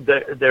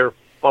their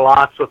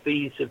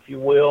philosophies, if you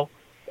will,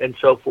 and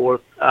so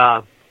forth.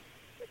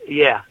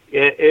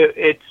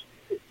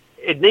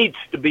 It needs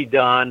to be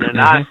done, and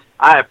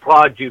I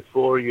applaud you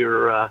for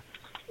your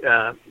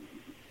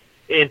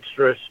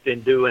interest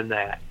in doing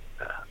that,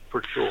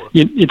 for sure.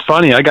 It's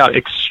funny. I got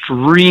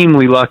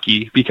extremely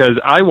lucky because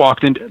I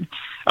walked into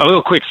a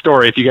little quick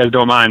story, if you guys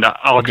don't mind.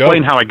 I'll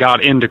explain how I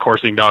got into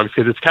coursing dogs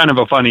because it's kind of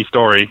a funny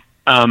story.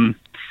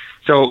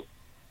 So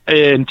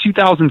in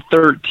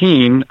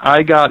 2013,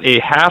 I got a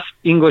half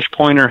English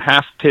pointer,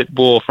 half pit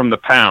bull from the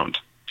pound.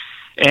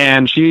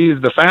 And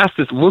she's the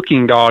fastest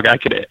looking dog I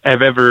could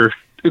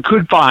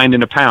find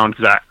in a pound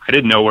because I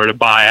didn't know where to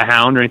buy a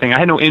hound or anything. I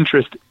had no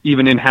interest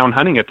even in hound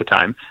hunting at the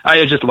time.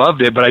 I just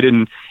loved it, but I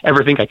didn't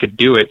ever think I could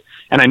do it.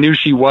 And I knew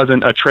she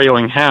wasn't a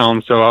trailing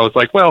hound, so I was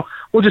like, well,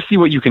 we'll just see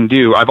what you can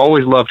do. I've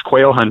always loved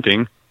quail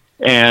hunting.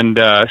 And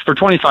for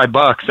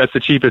 $25, that's the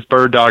cheapest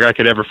bird dog I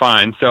could ever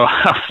find. So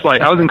I was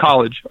like, I was in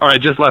college, or I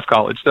just left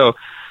college. So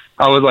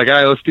I was like, all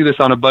right, let's do this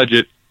on a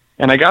budget.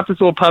 And I got this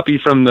little puppy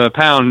from the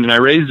pound, and I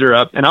raised her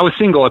up. And I was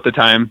single at the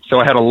time, so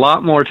I had a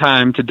lot more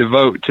time to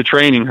devote to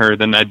training her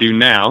than I do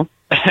now.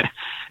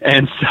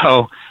 And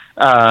so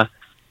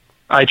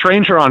I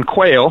trained her on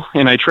quail,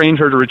 and I trained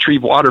her to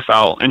retrieve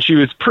waterfowl, and she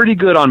was pretty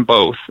good on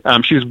both.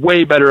 She was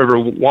way better of a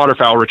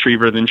waterfowl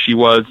retriever than she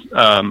was.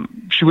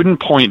 She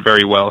wouldn't point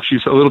very well. She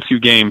was a little too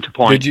game to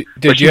point.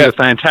 But she was a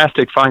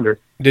fantastic finder.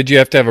 Did you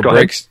have to have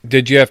a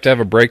Did you have to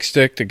have a break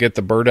stick to get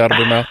the bird out of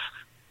her mouth?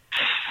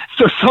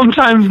 So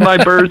sometimes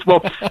my birds,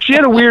 she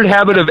had a weird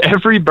habit of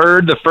every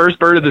bird, the first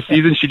bird of the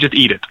season, she'd just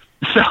eat it.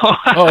 So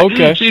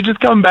okay. She'd just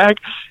come back.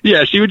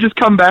 Yeah, she would just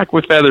come back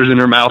with feathers in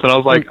her mouth. And I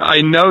was like,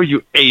 I know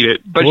you ate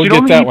it, but she'd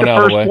only eat the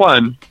first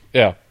one.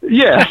 Yeah.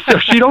 Yeah, so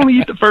she'd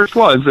only eat the first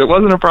one, so it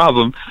wasn't a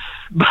problem.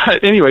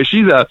 But anyway,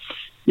 she's so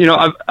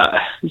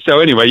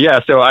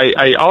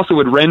I also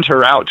would rent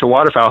her out to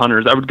waterfowl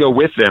hunters. I would go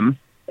with them.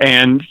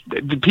 And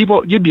the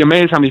people, you'd be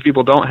amazed how many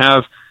people don't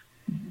have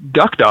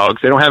duck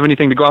dogs. They don't have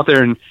anything to go out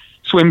there and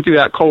swim through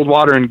that cold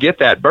water and get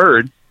that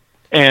bird.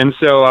 And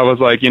so I was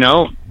like,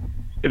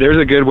 there's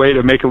a good way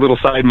to make a little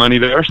side money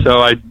there.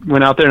 So I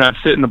went out there and I'd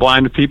sit in the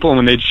blind with people, and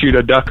when they'd shoot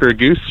a duck or a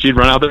goose, she'd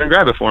run out there and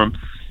grab it for them.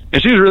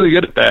 And she was really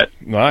good at that.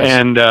 Nice.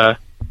 And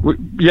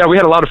we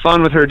had a lot of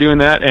fun with her doing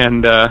that.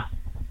 And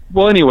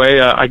anyway,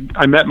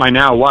 I met my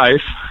now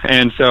wife,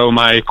 and so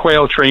my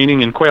quail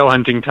training and quail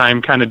hunting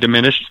time kind of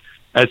diminished,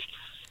 as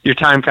your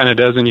time kind of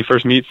does when you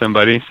first meet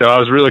somebody. So I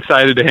was real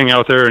excited to hang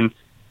out with her and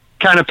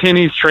kind of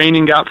Penny's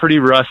training got pretty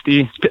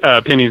rusty.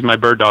 Penny's my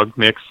bird dog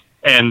mix.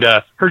 And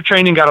her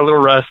training got a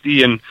little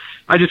rusty, and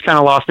I just kind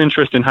of lost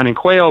interest in hunting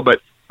quail,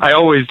 but I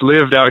always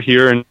lived out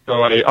here, and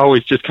so I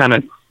always just kind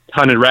of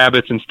hunted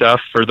rabbits and stuff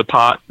for the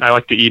pot. I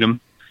like to eat them.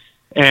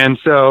 And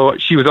so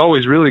she was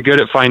always really good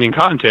at finding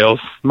cottontails,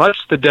 much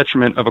to the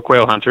detriment of a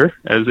quail hunter,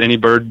 as any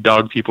bird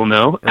dog people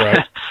know.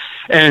 Right.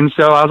 And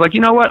so I was like,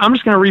 you know what? I'm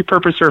just going to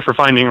repurpose her for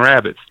finding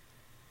rabbits.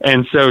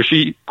 And so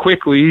she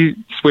quickly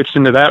switched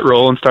into that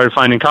role and started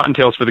finding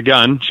cottontails for the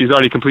gun. She's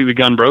already completely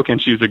gun broken.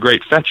 She was a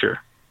great fetcher.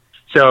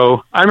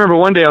 So I remember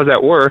one day I was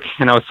at work,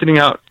 and I was sitting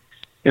out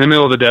in the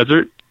middle of the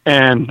desert,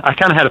 and I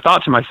kind of had a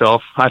thought to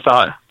myself. I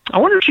thought, I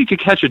wonder if she could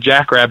catch a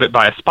jackrabbit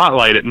by a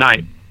spotlight at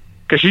night,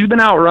 because she's been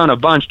outrun a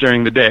bunch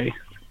during the day.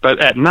 But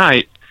at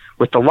night,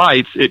 with the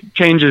lights, it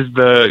changes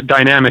the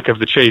dynamic of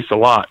the chase a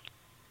lot.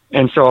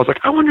 And so I was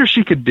like, I wonder if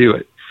she could do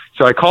it.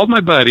 So I called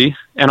my buddy,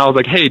 and I was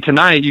like, hey,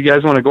 tonight you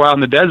guys want to go out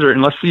in the desert,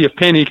 and let's see if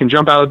Penny can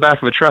jump out of the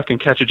back of a truck and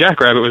catch a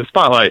jackrabbit with a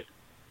spotlight.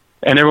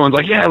 And everyone's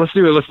like, yeah, let's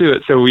do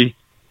it. So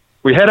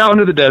we head out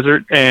into the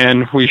desert,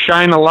 and we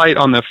shine a light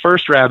on the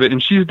first rabbit,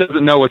 and she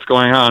doesn't know what's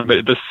going on.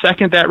 But the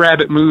second that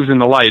rabbit moves in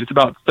the light, it's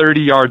about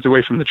 30 yards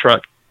away from the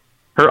truck,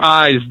 her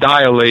eyes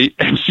dilate,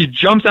 and she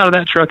jumps out of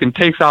that truck and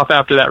takes off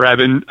after that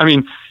rabbit. And, I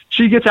mean,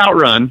 she gets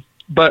outrun,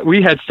 but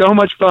we had so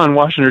much fun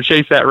watching her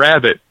chase that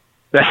rabbit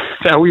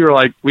that we were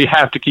like, we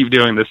have to keep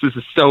doing this. This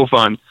is so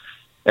fun.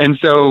 And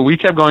so we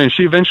kept going, and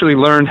she eventually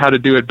learned how to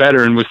do it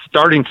better and was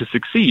starting to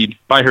succeed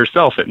by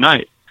herself at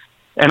night.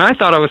 And I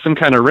thought I was some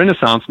kind of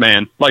Renaissance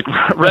man, like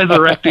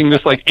resurrecting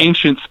this like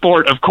ancient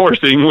sport of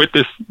coursing with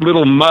this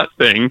little mutt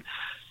thing.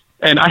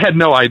 And I had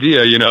no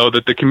idea,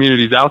 that the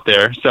community's out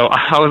there. So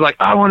I was like,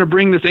 I want to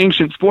bring this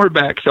ancient sport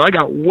back. So I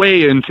got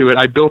way into it.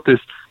 I built this,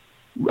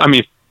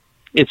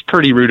 it's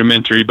pretty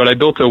rudimentary, but I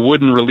built a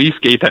wooden release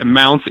gate that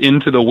mounts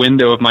into the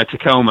window of my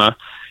Tacoma.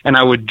 And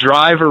I would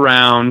drive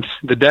around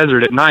the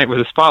desert at night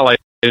with a spotlight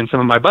and some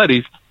of my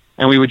buddies,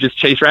 and we would just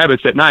chase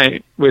rabbits at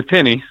night with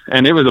Penny,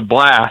 and it was a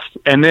blast.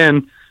 And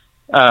then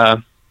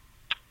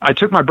I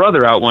took my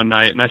brother out one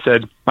night, and I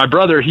said, my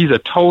brother, he's a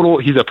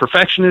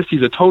perfectionist,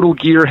 he's a total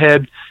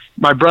gearhead.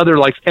 My brother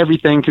likes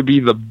everything to be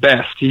the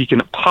best he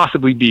can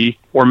possibly be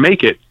or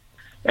make it.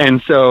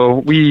 And so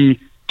we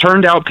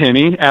turned out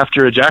Penny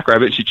after a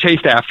jackrabbit. She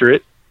chased after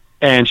it,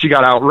 and she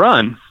got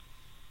outrun.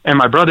 And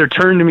my brother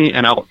turned to me,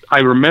 and I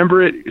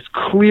remember it as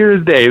clear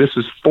as day. This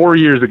was 4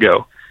 years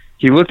ago.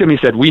 He looked at me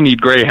and said, we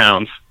need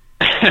greyhounds.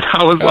 And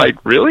I was like,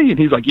 really? And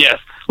he's like, yes,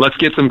 let's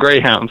get some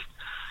greyhounds.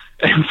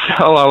 And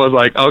so I was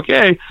like,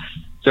 okay.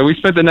 So we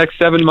spent the next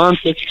 7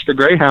 months looking for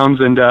greyhounds,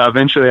 and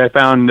eventually I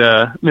found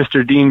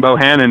Mr. Dean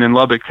Bohannon in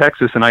Lubbock,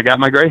 Texas, and I got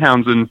my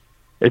greyhounds, and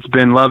it's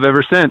been love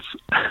ever since.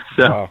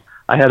 So wow.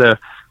 I had a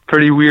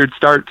pretty weird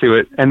start to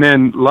it. And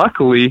then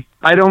luckily,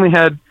 I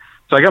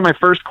got my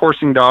first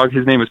coursing dog.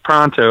 His name is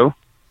Pronto,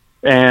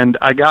 and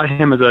I got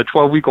him as a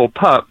 12-week-old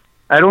pup.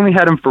 I'd only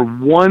had him for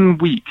 1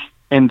 week,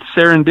 and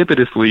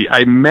serendipitously,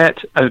 I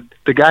met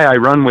the guy I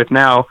run with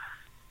now.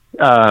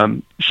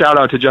 Shout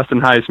out to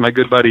Justin Heiss, my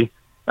good buddy.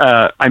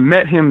 I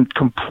met him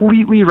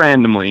completely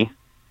randomly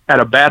at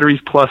a Batteries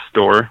Plus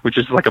store, which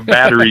is like a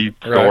battery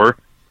store.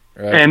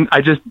 Right. And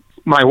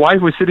my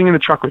wife was sitting in the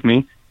truck with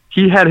me.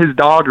 He had his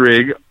dog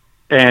rig,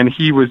 and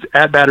he was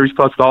at Batteries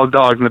Plus with all his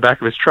dogs in the back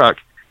of his truck.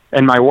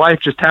 And my wife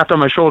just tapped on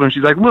my shoulder, and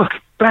she's like, look,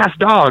 fast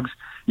dogs.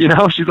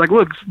 She's like,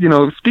 look,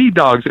 speed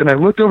dogs. And I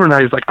looked over, and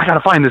I was like, I got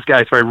to find this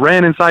guy. So I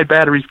ran inside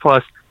Batteries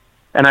Plus,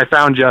 and I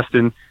found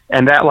Justin,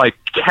 and that like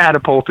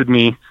catapulted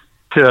me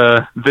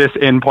to this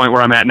end point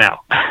where I'm at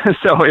now.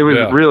 So it was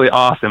really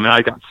awesome, and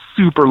I got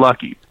super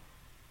lucky.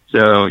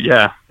 So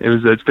yeah,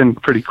 it's been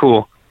pretty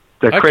cool.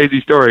 It's a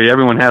crazy story.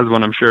 Everyone has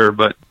one, I'm sure,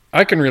 but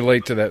I can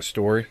relate to that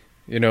story.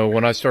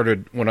 When I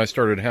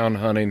started hound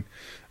hunting,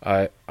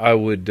 I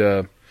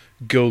would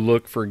go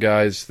look for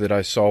guys that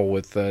I saw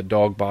with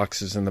dog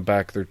boxes in the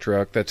back of their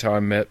truck. That's how I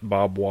met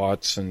Bob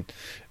Watts and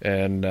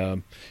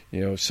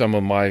some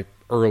of my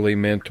early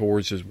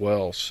mentors as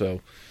well.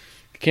 So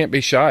can't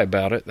be shy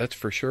about it, that's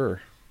for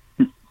sure.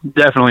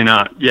 Definitely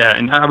not. Yeah,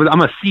 and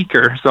I'm a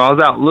seeker, so I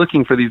was out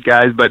looking for these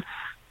guys, but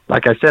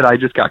like I said, I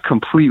just got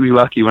completely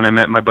lucky when I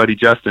met my buddy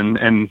Justin,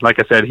 and like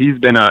I said, he's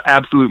been an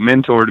absolute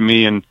mentor to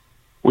me, and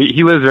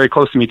he lives very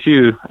close to me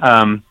too.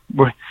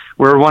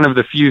 We're one of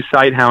the few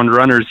sighthound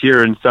runners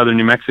here in southern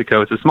New Mexico.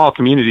 It's a small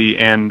community,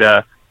 and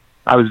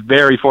I was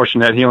very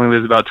fortunate. He only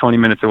lives about 20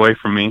 minutes away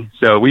from me,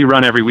 so we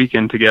run every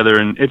weekend together,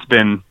 and it's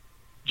been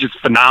just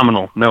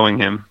phenomenal knowing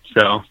him.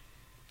 So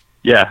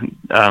yeah.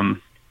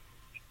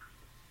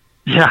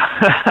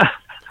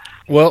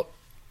 Well,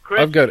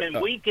 Chris,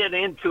 can we get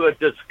into a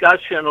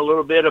discussion a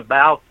little bit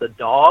about the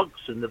dogs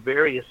and the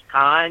various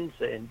kinds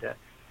and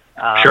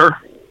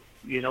sure.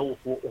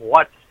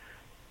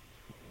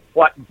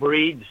 What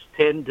breeds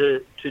tend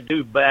to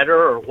do better,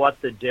 or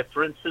what the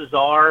differences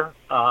are?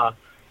 The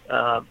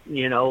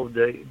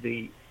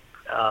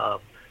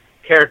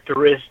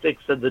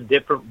characteristics of the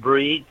different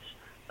breeds.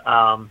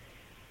 I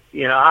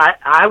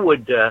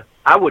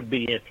would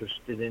be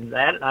interested in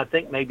that, and I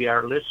think maybe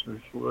our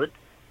listeners would.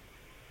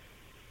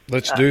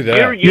 Let's do that.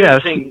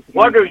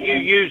 What are you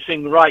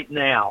using right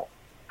now?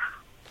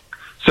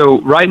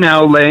 So right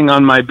now, laying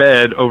on my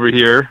bed over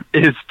here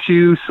is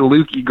 2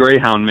 Saluki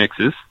Greyhound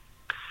mixes.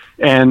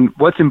 And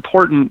what's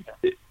important,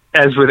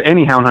 as with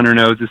any hound hunter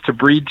knows, is to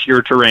breed to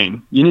your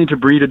terrain. You need to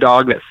breed a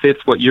dog that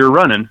fits what you're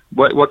running,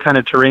 what kind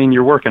of terrain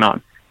you're working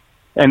on.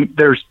 And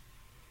there's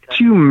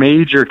 2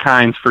 major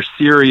kinds for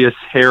serious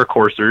hair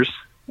coursers.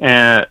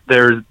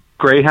 There's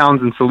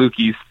Greyhounds and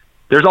Salukis.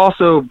 There's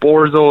also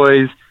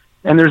Borzois,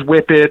 and there's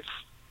Whippets.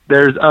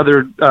 There's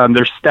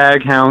there's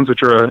Stag Hounds,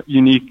 which are a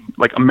unique,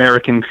 like,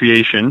 American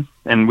creation,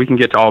 and we can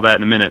get to all that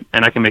in a minute,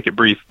 and I can make it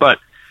brief. But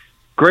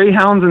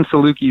Greyhounds and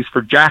Salukis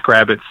for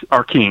jackrabbits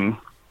are king,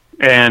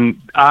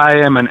 and I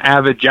am an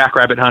avid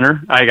jackrabbit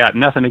hunter. I got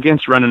nothing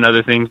against running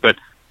other things, but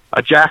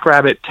a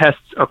jackrabbit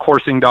tests a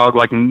coursing dog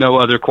like no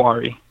other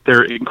quarry.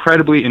 They're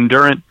incredibly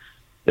endurant.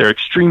 They're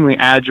extremely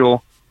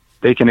agile.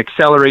 They can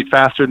accelerate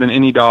faster than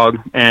any dog,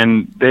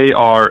 and they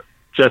are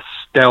just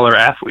stellar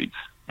athletes.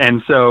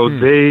 And so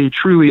they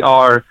truly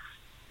are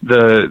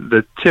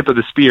the tip of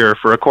the spear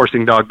for a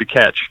coursing dog to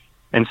catch.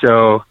 And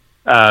so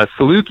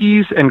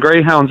Salukis and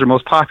Greyhounds are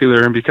most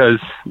popular because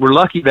we're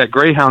lucky that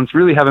Greyhounds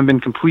really haven't been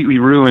completely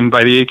ruined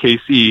by the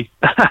AKC.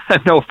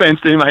 No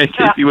offense to any of my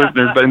AKC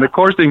listeners, but in the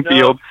coursing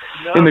field,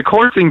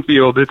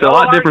 it's a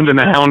lot different than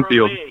the hound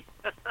field.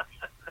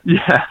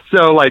 Yeah.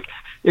 So, like,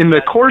 in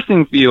the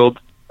coursing field,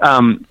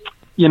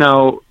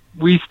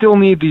 we still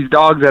need these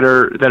dogs that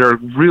are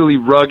really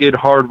rugged,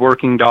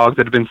 hard-working dogs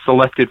that have been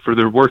selected for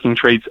their working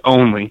traits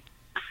only.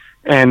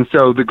 And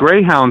so the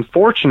Greyhound,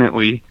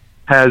 fortunately,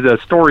 has a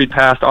storied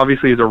past,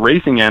 obviously, as a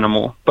racing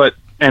animal,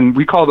 and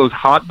we call those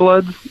hot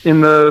bloods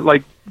in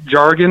the,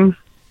 jargon.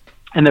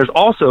 And there's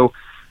also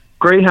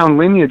Greyhound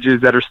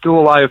lineages that are still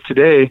alive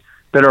today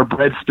that are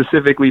bred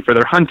specifically for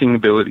their hunting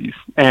abilities.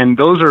 And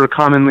those are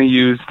commonly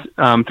used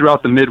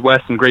throughout the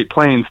Midwest and Great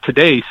Plains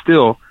today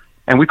still,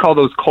 and we call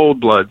those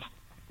cold bloods.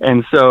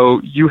 And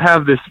so you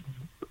have this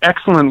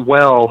excellent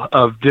well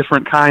of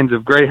different kinds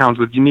of Greyhounds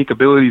with unique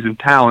abilities and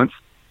talents.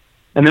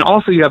 And then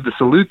also you have the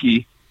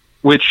Saluki,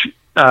 which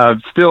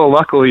still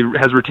luckily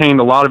has retained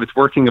a lot of its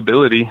working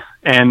ability.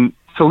 And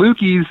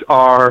Salukis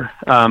are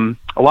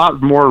a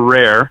lot more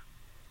rare,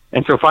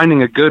 and so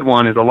finding a good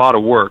one is a lot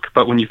of work.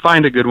 But when you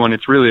find a good one,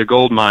 it's really a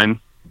gold mine.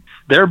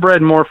 They're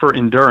bred more for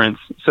endurance.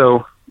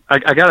 So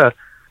I got to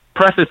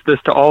preface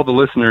this to all the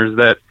listeners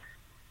that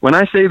when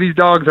I say these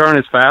dogs aren't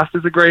as fast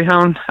as a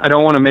Greyhound, I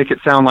don't want to make it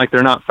sound like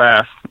they're not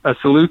fast. A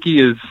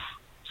Saluki is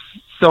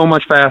so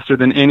much faster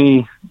than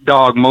any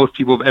dog most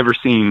people have ever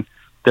seen.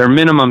 Their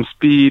minimum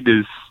speed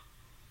is,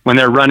 when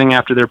they're running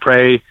after their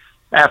prey,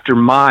 after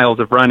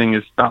miles of running,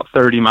 is about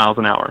 30 miles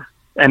an hour.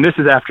 And this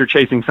is after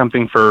chasing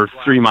something for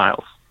 3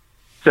 miles.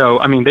 So,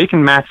 I mean, they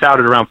can max out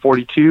at around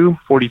 42,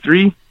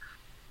 43,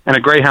 and a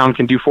Greyhound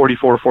can do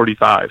 44,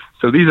 45.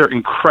 So these are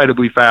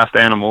incredibly fast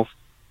animals.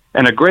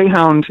 And a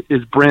Greyhound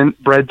is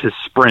bred to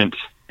sprint,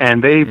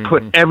 and they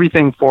put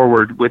everything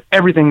forward with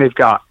everything they've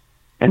got.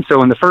 And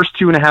so in the first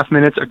 2.5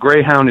 minutes, a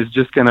Greyhound is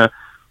just going to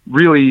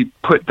really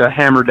put the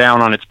hammer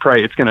down on its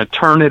prey. It's going to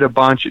turn it a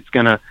bunch. It's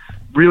going to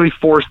really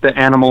force the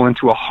animal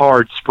into a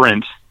hard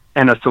sprint.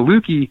 And a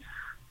Saluki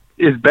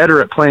is better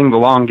at playing the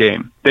long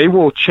game. They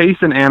will chase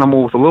an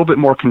animal with a little bit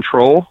more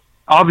control,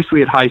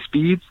 obviously at high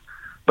speeds,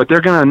 but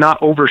they're going to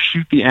not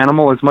overshoot the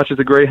animal as much as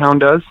a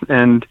Greyhound does,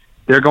 and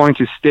they're going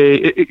to stay.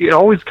 It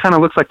always kind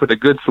of looks like with a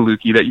good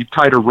Saluki that you've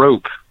tied a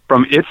rope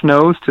from its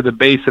nose to the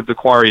base of the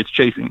quarry it's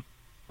chasing.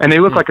 And they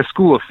look like a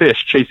school of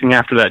fish chasing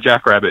after that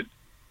jackrabbit.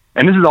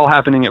 And this is all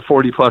happening at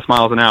 40-plus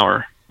miles an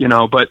hour,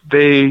 but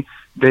they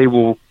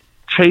will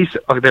chase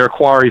their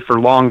quarry for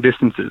long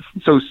distances.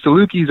 So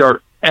Salukis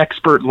are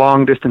expert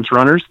long-distance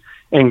runners,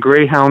 and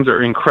Greyhounds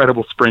are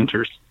incredible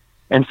sprinters.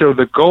 And so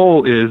the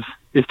goal is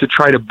to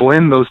try to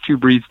blend those two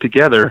breeds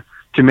together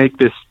to make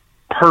this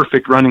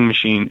perfect running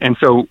machine. And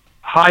so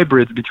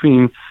hybrids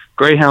between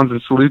Greyhounds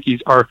and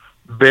Salukis are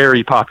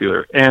very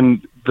popular.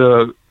 And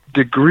the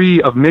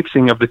degree of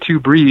mixing of the two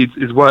breeds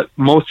is what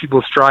most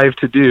people strive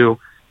to do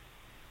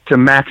to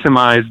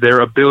maximize their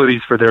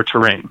abilities for their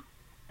terrain.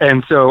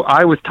 And so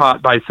I was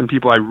taught by some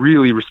people I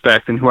really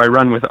respect and who I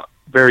run with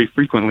very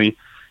frequently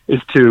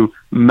is to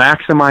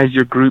maximize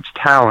your group's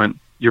talent,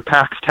 your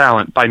pack's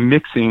talent, by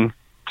mixing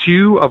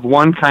 2 of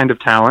one kind of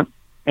talent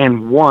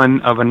and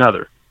 1 of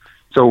another.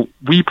 So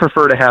we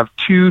prefer to have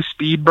 2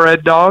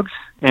 speed-bred dogs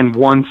and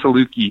 1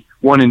 Saluki,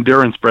 1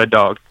 endurance-bred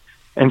dog.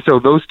 And so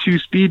those 2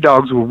 speed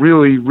dogs will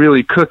really,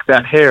 really cook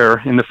that hare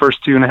in the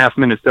first 2.5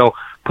 minutes. They'll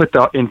put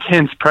the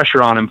intense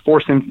pressure on him,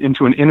 force him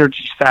into an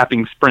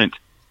energy-sapping sprint.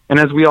 And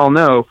as we all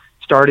know,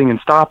 starting and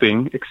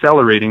stopping,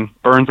 accelerating,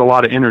 burns a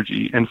lot of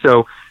energy. And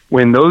so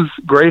when those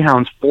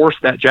Greyhounds force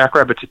that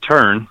jackrabbit to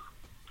turn,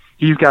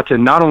 he's got to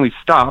not only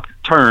stop,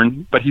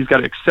 turn, but he's got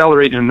to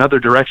accelerate in another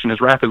direction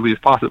as rapidly as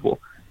possible.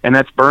 And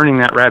that's burning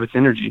that rabbit's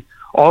energy.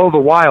 All the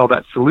while,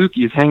 that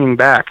Saluki is hanging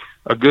back.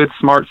 A good,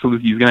 smart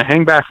Saluki is going to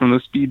hang back from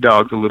those speed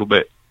dogs a little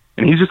bit.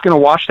 And he's just going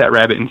to watch that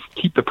rabbit and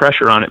keep the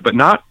pressure on it, but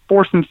not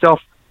force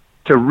himself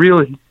to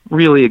really,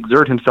 really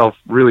exert himself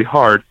really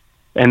hard.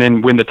 And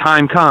then when the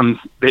time comes,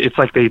 it's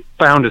like they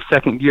found a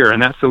second gear,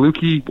 and that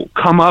Saluki will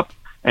come up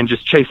and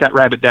just chase that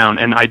rabbit down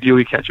and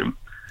ideally catch him.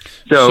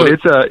 So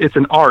it's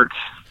an art.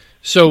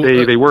 So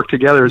they work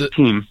together as a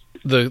team.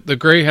 The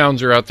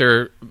greyhounds are out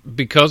there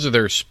because of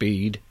their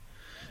speed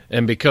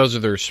and because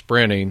of their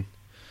sprinting.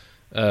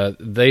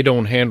 They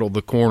don't handle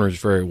the corners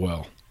very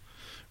well,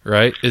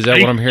 right? Is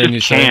that what I'm hearing you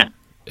say?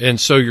 And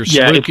so your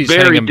Saluki's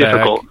hanging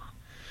back.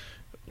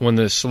 When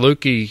the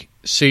Saluki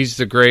sees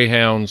the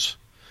greyhounds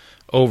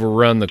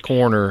overrun the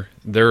corner,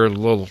 they're a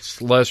little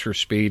lesser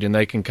speed, and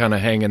they can kind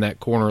of hang in that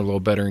corner a little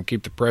better and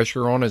keep the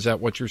pressure on. Is that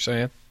what you're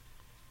saying?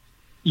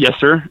 Yes,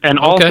 sir. And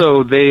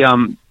also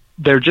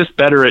they're just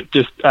better at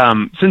just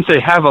since they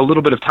have a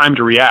little bit of time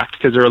to react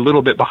because they're a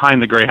little bit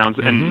behind the greyhounds,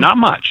 and not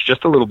much,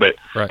 just a little bit.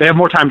 Right. They have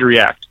more time to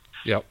react.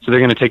 Yep. So they're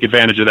going to take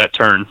advantage of that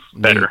turn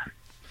better.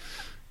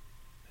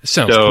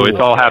 Sounds cool. It's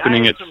all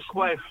happening at some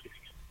questions.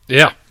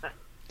 Yeah.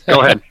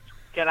 Go ahead.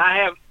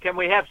 Can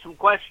we have some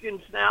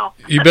questions now?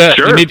 You bet.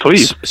 Sure, you need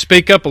please. to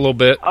speak up a little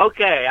bit.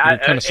 Okay. You're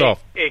kind of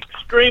soft.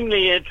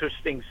 Extremely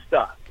interesting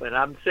stuff, and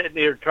I'm sitting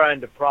here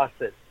trying to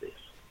process this.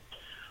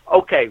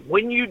 Okay,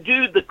 when you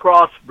do the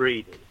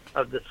crossbreeding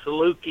of the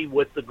Saluki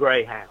with the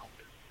greyhound,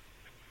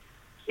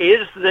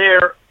 is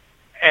there,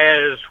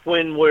 as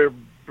when we're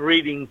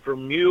breeding for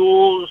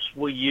mules,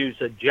 we use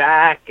a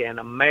jack and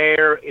a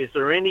mare, is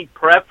there any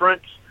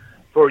preference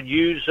for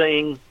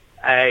using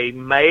a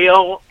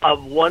male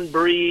of one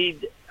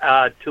breed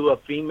to a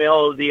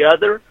female of the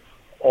other?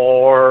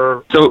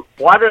 Or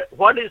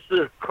what is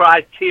the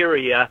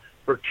criteria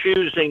for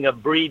choosing a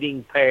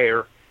breeding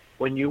pair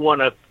when you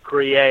want to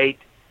create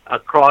a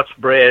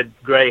crossbred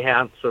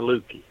greyhound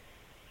Saluki?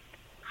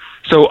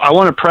 So I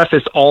want to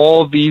preface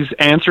all these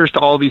answers to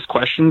all these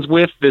questions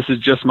with, this is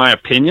just my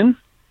opinion,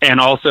 and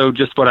also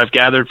just what I've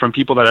gathered from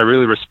people that I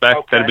really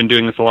respect that have been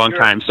doing this a long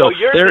time. So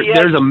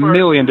there's a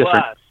million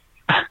different...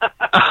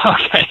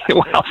 Okay,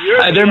 well,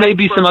 there may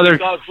be some other...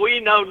 Because we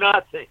know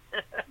nothing.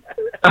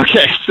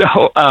 Okay,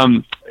 so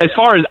as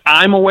far as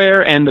I'm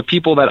aware and the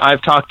people that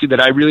I've talked to that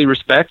I really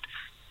respect,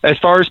 as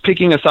far as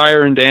picking a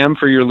sire and dam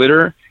for your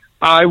litter,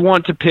 I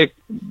want to pick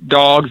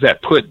dogs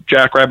that put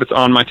jackrabbits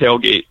on my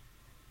tailgate.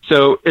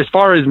 So as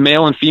far as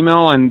male and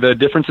female and the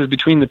differences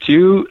between the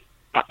two,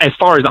 as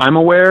far as I'm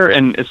aware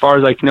and as far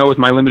as I know with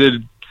my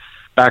limited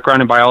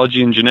background in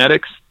biology and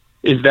genetics,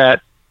 is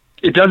that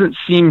it doesn't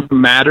seem to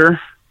matter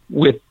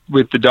with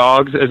the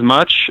dogs as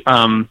much.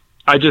 I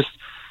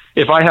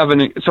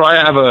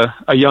have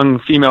a young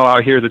female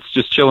out here that's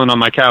just chilling on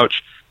my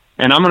couch,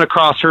 and I'm going to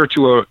cross her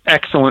to an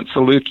excellent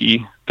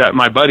Saluki that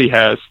my buddy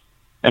has.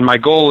 And my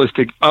goal is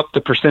to up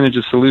the percentage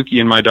of Saluki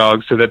in my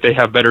dogs so that they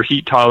have better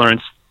heat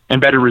tolerance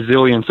and better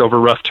resilience over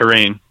rough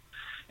terrain.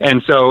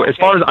 And so as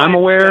far as I'm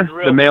aware,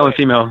 the male and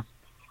female...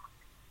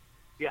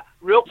 Yeah,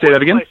 real quick. Say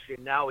that again?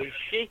 Question. Now, is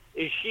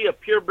she a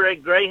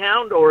purebred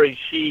greyhound or is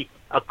she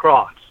a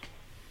cross?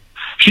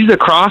 She's a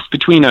cross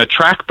between a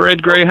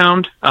track-bred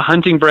greyhound, a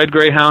hunting-bred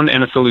greyhound,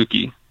 and a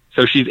Saluki.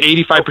 So she's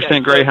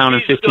 85% greyhound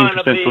and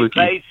 15%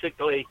 Saluki.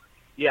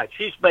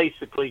 She's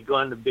basically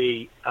going to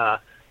be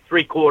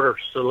three-quarter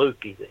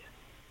Saluki then.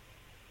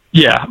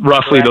 Yeah,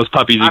 roughly. Correct. Those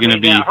puppies are going to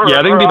be... they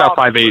can be about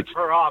 5/8.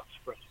 Her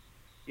offspring.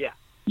 Yeah.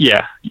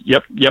 Yeah.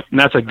 Yep. And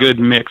that's a good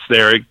mix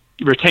there. It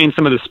retains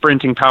some of the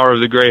sprinting power of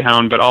the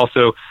greyhound, but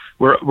also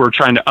we're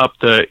trying to up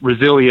the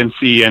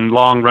resiliency and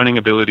long running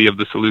ability of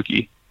the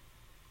Saluki.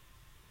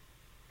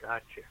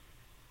 Gotcha.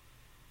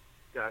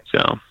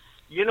 So,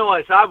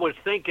 as I was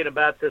thinking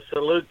about the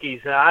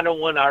Salukis, I don't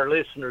want our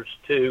listeners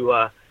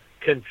to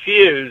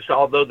confuse,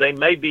 although they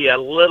may be a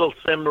little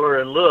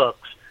similar in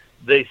looks,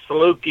 the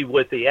Saluki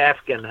with the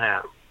Afghan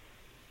hound.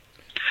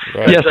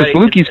 Right. Yes, the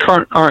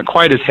Salukis aren't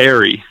quite as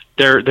hairy.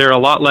 They're a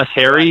lot less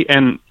hairy,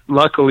 and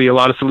luckily a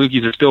lot of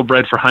Salukis are still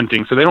bred for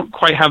hunting, so they don't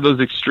quite have those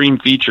extreme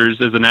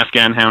features as an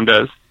Afghan hound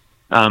does.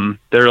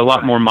 They're a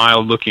lot more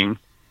mild looking.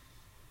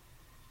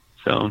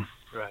 So.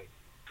 Right.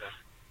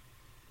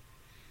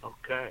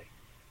 Okay.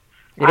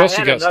 What else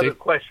you got, Steve? Another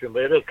question,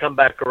 but it'll come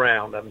back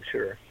around, I'm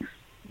sure.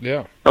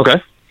 Yeah.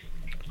 Okay.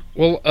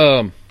 Well,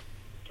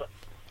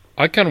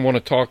 I kind of want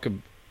to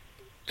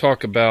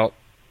talk about,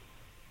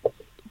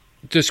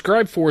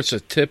 describe for us a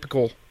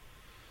typical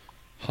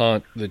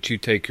hunt that you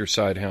take your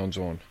side hounds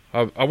on.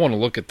 I want to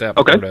look at that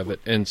part of it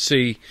and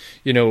see,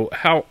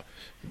 how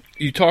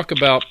you talk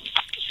about,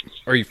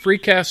 are you free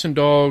casting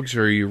dogs?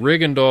 Are you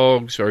rigging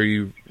dogs? Are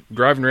you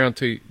driving around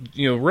to,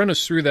 run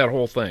us through that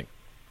whole thing.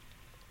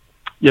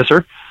 Yes,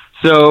 sir.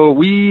 So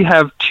we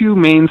have two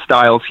main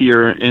styles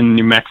here in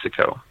New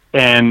Mexico.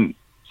 And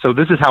so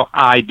this is how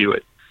I do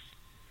it.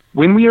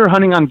 When we are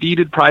hunting on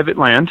deeded private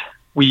land,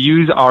 we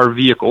use our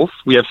vehicles.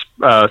 We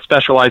have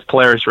specialized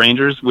Polaris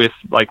Rangers with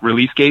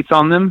release gates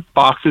on them,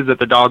 boxes that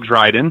the dogs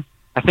ride in.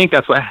 I think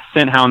that's what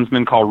scent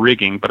houndsmen call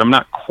rigging, but I'm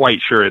not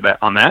quite sure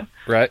on that.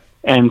 Right.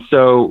 And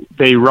so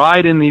they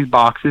ride in these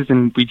boxes,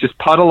 and we just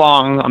putt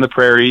along on the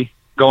prairie,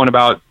 going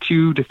about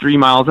 2 to 3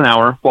 miles an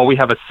hour, while we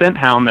have a scent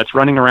hound that's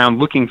running around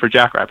looking for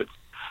jackrabbits.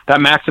 That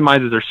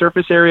maximizes their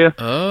surface area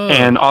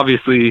and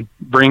obviously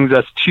brings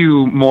us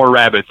 2 more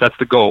rabbits. That's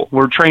the goal.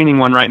 We're training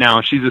one right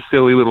now. She's a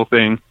silly little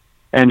thing,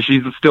 and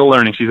she's still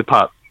learning. She's a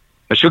pup,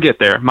 but she'll get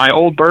there. My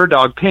old bird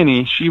dog,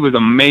 Penny, she was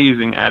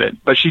amazing at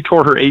it, but she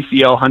tore her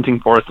ACL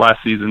hunting for us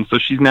last season, so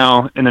she's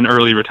now in an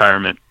early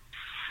retirement.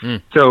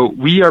 So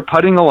we are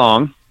putting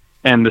along,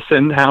 and the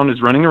scent hound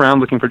is running around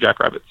looking for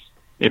jackrabbits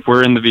if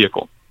we're in the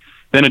vehicle.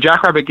 Then a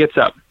jackrabbit gets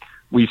up.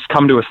 We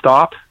come to a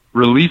stop,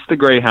 release the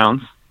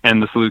greyhounds and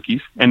the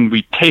Salukis, and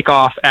we take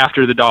off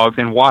after the dogs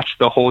and watch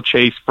the whole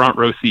chase front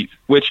row seats,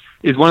 which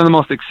is one of the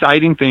most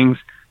exciting things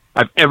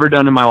I've ever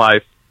done in my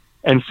life.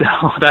 And so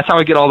that's how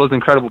I get all those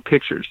incredible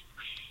pictures.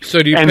 So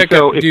do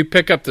you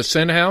pick up the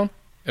scent hound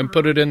and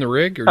put it in the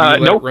rig, or do you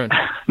let it run?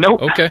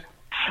 Nope. Okay.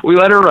 We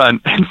let her run,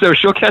 and so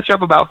she'll catch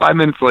up about 5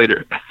 minutes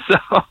later.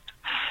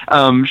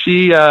 So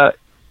she, to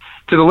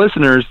the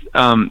listeners,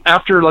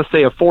 after, let's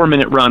say, a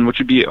 4-minute run, which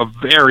would be a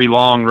very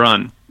long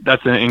run,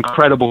 that's an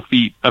incredible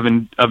feat of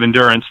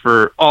endurance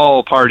for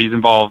all parties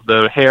involved,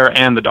 the hare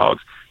and the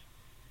dogs.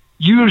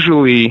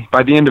 Usually,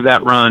 by the end of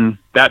that run,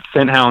 that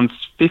scent hound's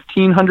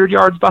 1,500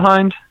 yards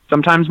behind,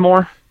 sometimes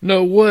more.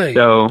 No way.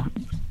 So,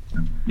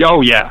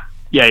 oh, yeah.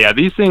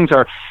 These things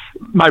are...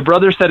 My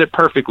brother said it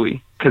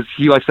perfectly, because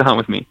he likes to hunt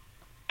with me.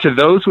 To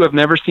those who have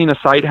never seen a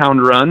sight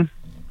hound run,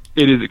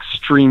 it is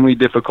extremely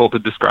difficult to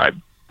describe.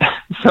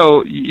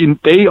 So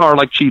they are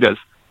like cheetahs.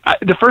 I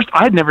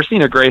had never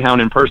seen a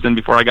greyhound in person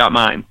before I got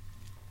mine.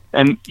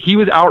 And he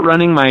was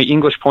outrunning my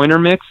English pointer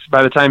mix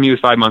by the time he was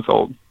 5 months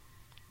old.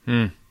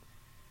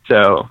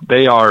 So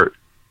they are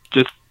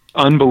just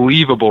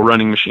unbelievable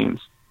running machines.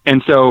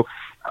 And so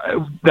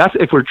that's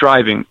if we're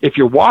driving. If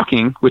you're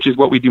walking, which is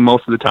what we do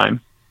most of the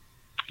time,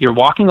 you're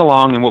walking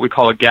along in what we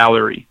call a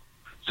gallery.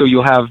 So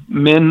you'll have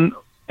men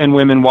and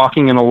women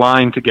walking in a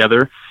line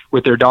together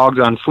with their dogs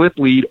on slip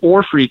lead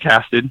or free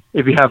casted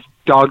if you have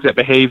dogs that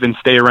behave and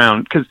stay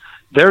around, because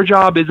their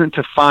job isn't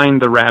to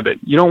find the rabbit.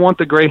 You don't want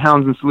the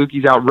greyhounds and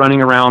Salukis out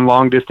running around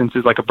long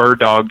distances like a bird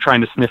dog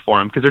trying to sniff for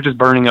them, because they're just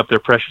burning up their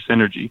precious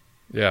energy.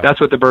 Yeah. That's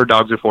what the bird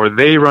dogs are for.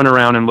 They run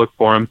around and look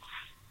for them.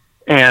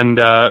 And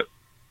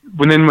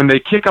when they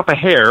kick up a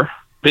hare,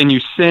 then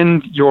you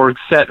send your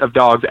set of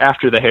dogs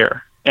after the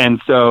hare.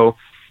 And so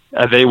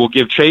they will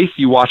give chase.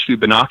 You watch through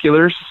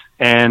binoculars,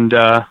 and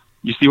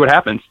you see what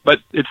happens. But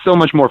it's so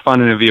much more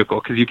fun in a vehicle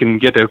because you can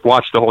get to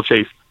watch the whole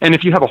chase. And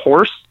if you have a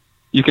horse,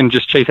 you can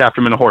just chase after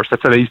them in a horse.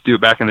 That's how they used to do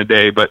it back in the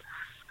day. But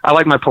I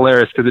like my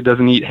Polaris because it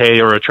doesn't eat hay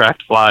or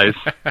attract flies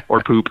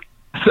or poop.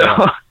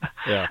 So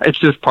it's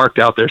just parked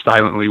out there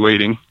silently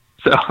waiting.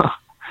 So,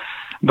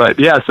 but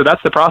yeah, so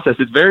that's the process.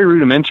 It's very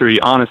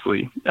rudimentary,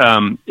 honestly.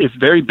 It's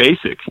very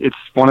basic. It's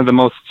one of the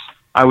most,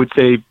 I would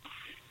say,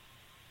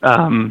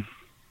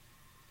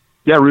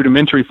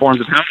 rudimentary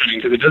forms of hound hunting,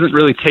 because it doesn't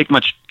really take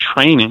much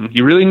training.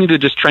 You really need to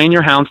just train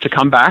your hounds to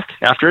come back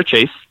after a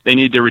chase. They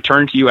need to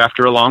return to you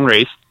after a long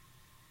race,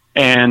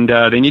 and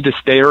they need to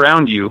stay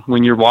around you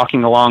when you're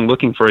walking along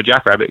looking for a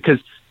jackrabbit, because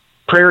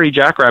prairie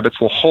jackrabbits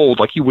will hold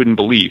like you wouldn't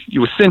believe.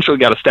 You essentially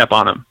got to step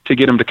on them to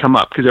get them to come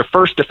up, because their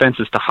first defense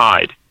is to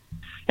hide.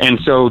 And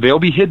so they'll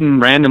be hidden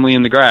randomly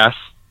in the grass,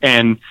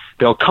 and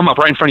they'll come up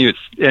right in front of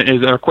you.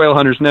 As our quail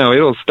hunters know,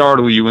 it'll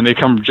startle you when they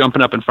come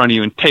jumping up in front of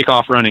you and take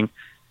off running.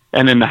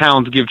 And then the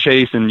hounds give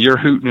chase, and you're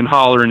hooting and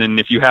hollering. And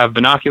if you have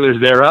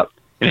binoculars, they're up.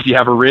 And if you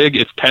have a rig,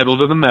 it's pedal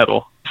to the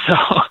metal. So,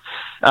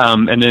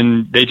 and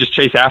then they just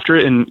chase after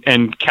it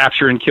and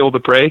capture and kill the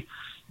prey.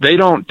 They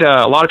don't,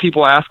 a lot of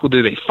people ask, well,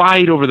 do they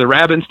fight over the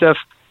rabbit and stuff?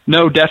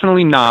 No,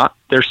 definitely not.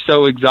 They're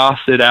so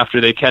exhausted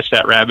after they catch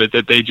that rabbit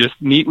that they just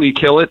neatly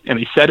kill it, and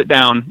they set it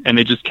down, and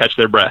they just catch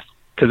their breath,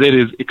 because it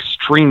is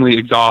extremely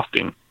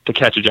exhausting to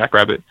catch a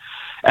jackrabbit.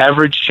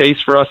 Average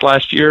chase for us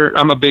last year,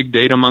 I'm a big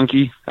data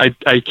monkey.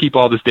 I keep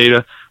all this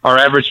data. Our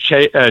average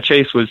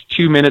chase was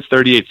 2 minutes,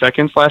 38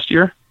 seconds last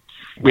year.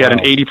 We had an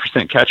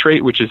 80% catch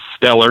rate, which is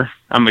stellar.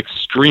 I'm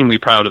extremely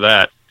proud of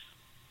that.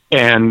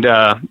 And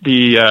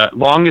the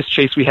longest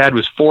chase we had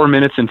was 4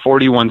 minutes and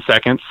 41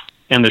 seconds,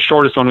 and the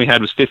shortest one we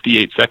had was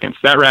 58 seconds.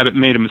 That rabbit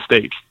made a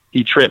mistake.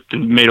 He tripped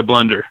and made a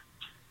blunder.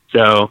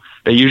 So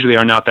they usually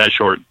are not that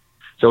short.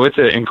 So it's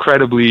an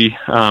incredibly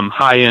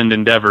high-end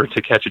endeavor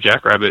to catch a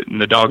jackrabbit, and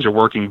the dogs are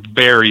working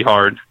very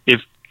hard.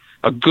 If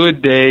a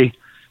good day,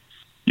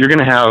 you're going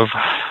to have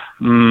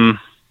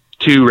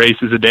 2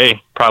 races a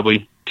day,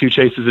 probably 2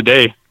 chases a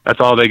day. That's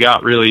all they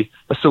got, really.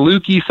 A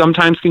Saluki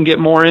sometimes can get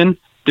more in,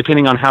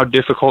 depending on how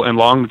difficult and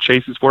long the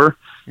chases were.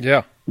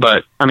 Yeah.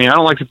 But I mean, I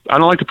don't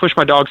like to push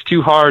my dogs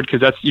too hard,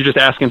 because you're just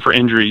asking for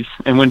injuries.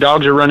 And when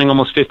dogs are running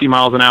almost 50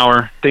 miles an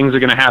hour, things are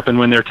going to happen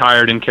when they're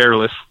tired and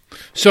careless.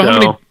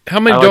 So how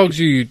many dogs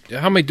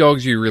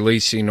are you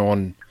releasing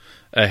on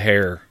a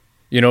hare?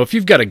 You know, if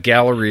you've got a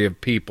gallery of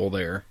people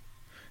there,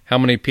 how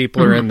many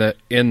people are in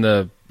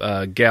the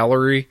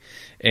gallery,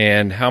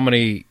 and how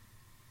many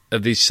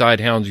of these side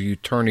hounds are you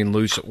turning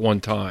loose at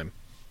one time?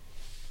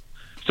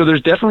 So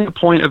there's definitely a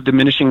point of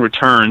diminishing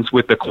returns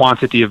with the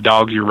quantity of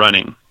dogs you're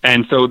running.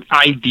 And so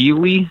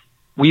ideally,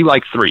 we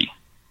like 3.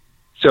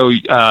 So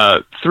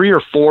 3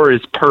 or 4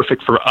 is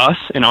perfect for us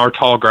in our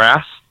tall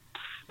grass.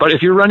 But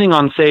if you're running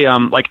on, say,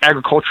 like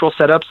agricultural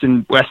setups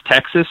in West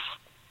Texas,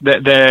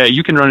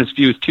 you can run as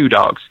few as 2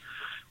 dogs.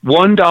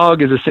 1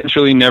 dog is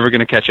essentially never going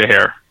to catch a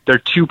hare. They're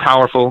too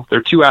powerful,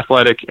 they're too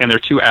athletic, and they're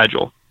too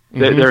agile.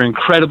 Mm-hmm. They're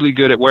incredibly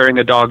good at wearing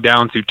a dog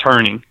down through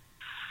turning.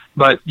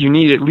 But you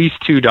need at least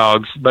 2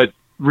 dogs. But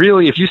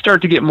really, if you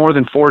start to get more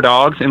than 4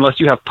 dogs, unless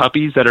you have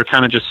puppies that are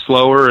kind of just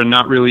slower and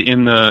not really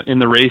in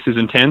the race as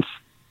intense,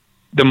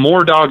 the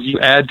more dogs you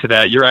add to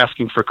that, you're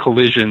asking for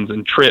collisions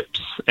and trips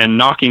and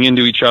knocking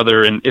into each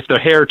other. And if the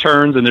hare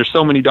turns and there's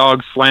so many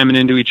dogs slamming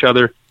into each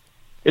other,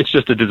 it's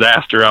just a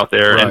disaster out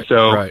there. Right, and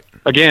so,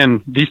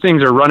 again, these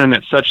things are running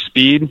at such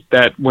speed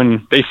that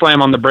when they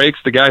slam on the brakes,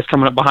 the guys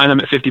coming up behind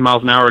them at 50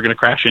 miles an hour are going to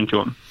crash into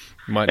them.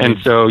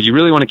 So you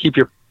really want to keep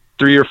your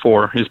 3 or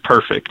 4 is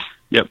perfect.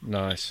 Yep.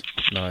 Nice.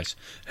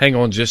 Hang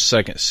on just a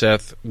second,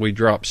 Seth. We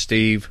dropped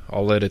Steve.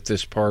 I'll edit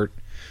this part,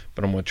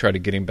 but I'm going to try to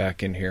get him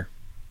back in here.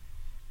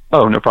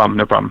 Oh, no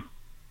problem.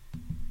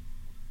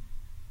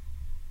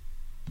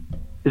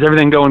 Is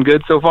everything going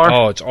good so far?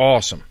 Oh, it's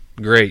awesome.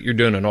 Great. You're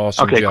doing an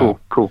awesome job. Okay,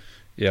 cool.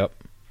 Yep.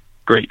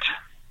 Great.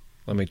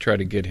 Let me try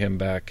to get him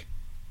back.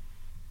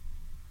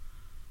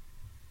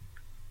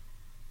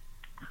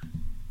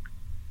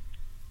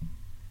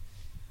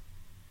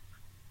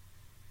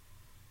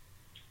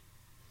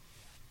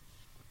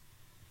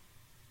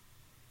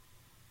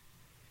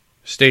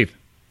 Steve.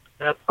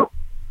 Yep.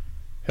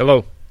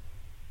 Hello.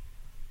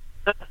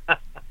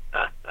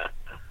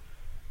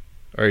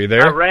 Are you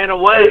there? I ran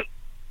away.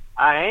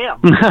 I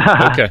am.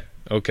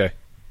 Okay.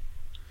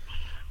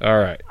 All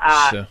right.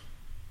 So.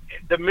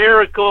 The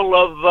miracle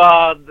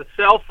of the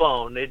cell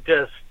phone. It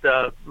just,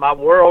 my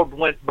world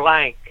went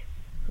blank.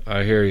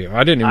 I hear you.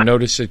 I didn't even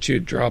notice that you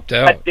had dropped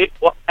out.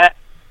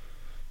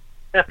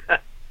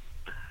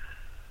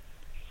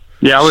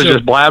 Yeah, I was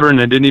just blabbering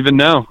and didn't even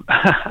know.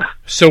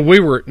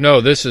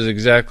 This is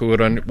exactly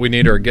what we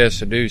need our guests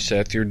to do,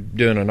 Seth. You're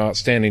doing an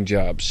outstanding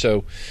job.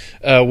 So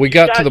we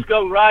got to the...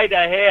 go right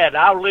ahead.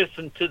 I'll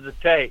listen to the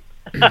tape.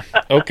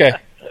 Okay.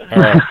 All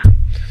right.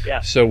 Yeah.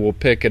 So we'll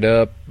pick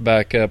it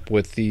back up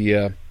with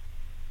the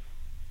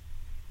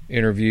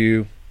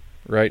interview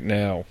right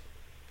now.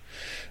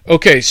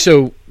 Okay,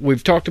 so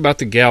we've talked about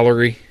the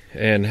gallery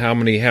and how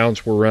many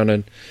hounds we're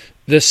running.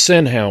 This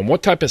Scent Hound,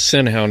 what type of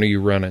Scent Hound are you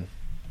running?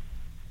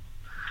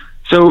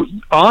 So,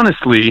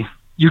 honestly,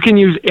 you can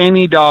use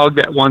any dog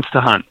that wants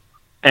to hunt.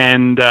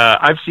 And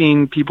I've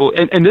seen people,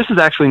 and this is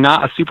actually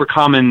not a super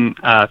common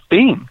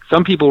thing.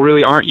 Some people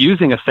really aren't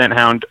using a scent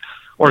hound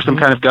or some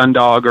kind of gun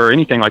dog or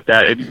anything like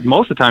that.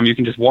 Most of the time, you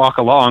can just walk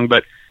along.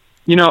 But,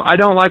 I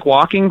don't like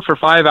walking for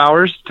 5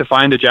 hours to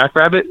find a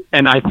jackrabbit,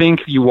 and I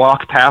think you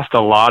walk past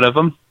a lot of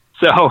them.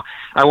 So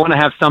I want to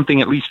have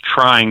something at least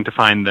trying to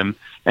find them.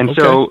 And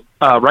so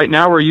right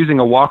now we're using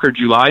a Walker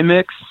July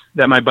mix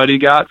that my buddy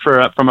got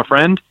from a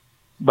friend.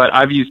 But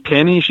I've used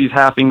Penny. She's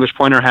half English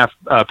Pointer, half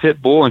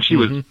Pit Bull, and she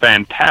was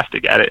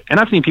fantastic at it. And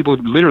I've seen people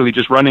literally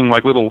just running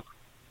like little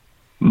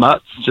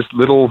mutts, just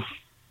little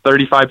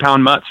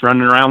 35-pound mutts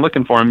running around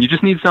looking for them. You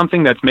just need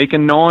something that's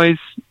making noise,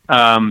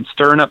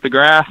 stirring up the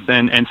grass,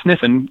 and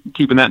sniffing,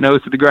 keeping that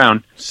nose to the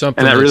ground.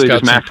 Something and that really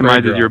just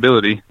maximizes your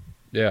ability.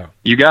 Yeah.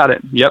 You got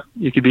it. Yep.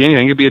 It could be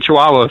anything. It could be a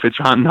Chihuahua. If it's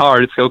hunting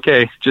hard, it's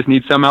okay. Just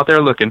need some out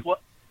there looking.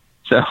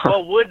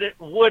 Well,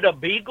 would a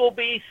beagle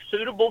be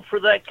suitable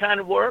for that kind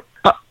of work?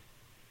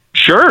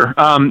 Sure.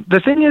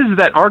 The thing is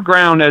that our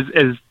ground,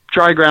 as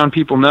dry ground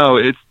people know,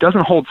 it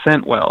doesn't hold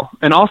scent well.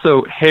 And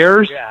also,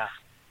 hares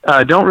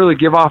don't really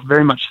give off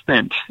very much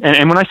scent.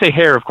 And when I say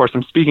hare, of course,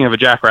 I'm speaking of a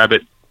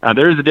jackrabbit.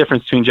 There is a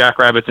difference between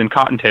jackrabbits and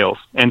cottontails.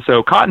 And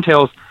so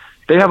cottontails,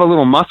 they have a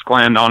little musk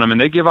gland on them,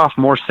 and they give off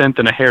more scent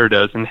than a hare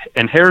does.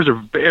 And hares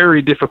are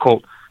very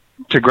difficult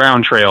to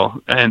ground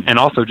trail and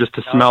also just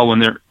to smell when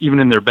they're even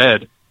in their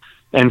bed.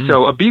 And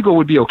so a beagle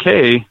would be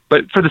okay,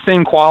 but for the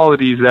same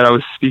qualities that I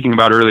was speaking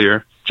about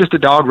earlier. Just a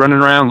dog running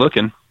around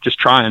looking, just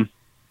trying.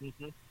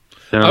 Mm-hmm.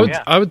 So,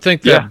 I would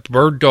think that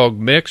bird dog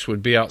mix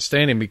would be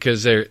outstanding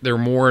because they're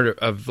more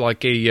of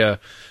like a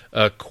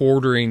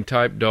quartering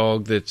type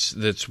dog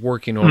that's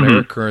working on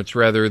air currents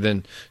rather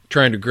than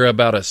trying to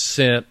grab out a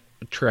scent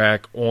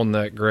track on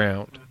that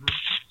ground.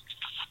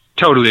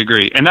 Totally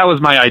agree, and that was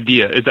my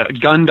idea. Is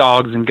that gun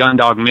dogs and gun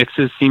dog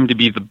mixes seem to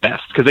be the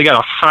best because they got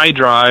a high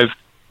drive,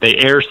 they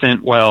air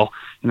scent well,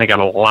 and they got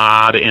a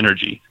lot of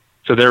energy.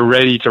 So they're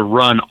ready to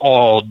run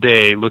all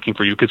day looking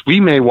for you because we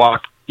may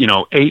walk,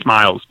 8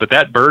 miles, but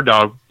that bird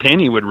dog,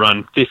 Penny, would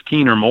run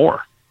 15 or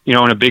more, in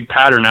a big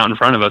pattern out in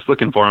front of us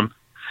looking for them.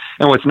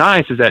 And what's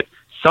nice is that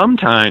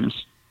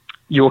sometimes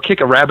you'll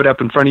kick a rabbit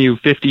up in front of you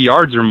 50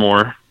 yards or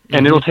more,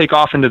 and it'll take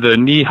off into the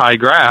knee-high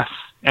grass,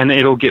 and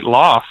it'll get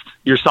lost.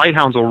 Your sight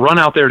hounds will run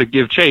out there to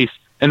give chase,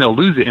 and they'll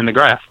lose it in the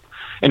grass.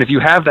 And if you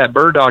have that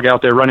bird dog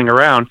out there running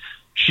around,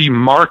 she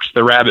marks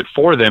the rabbit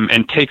for them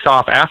and takes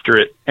off after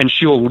it, and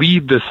she'll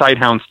lead the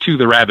sighthounds to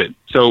the rabbit.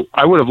 So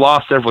I would have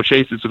lost several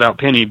chases without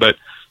Penny, but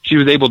she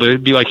was able to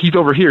be like, he's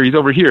over here,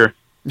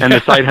 and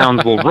the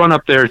sighthounds will run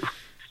up there,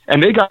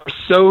 And they got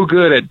so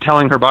good at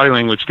telling her body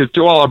language, because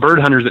to all our bird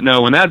hunters that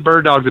know, when that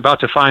bird dog's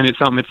about to find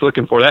something it's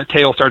looking for, that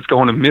tail starts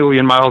going a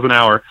million miles an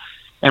hour.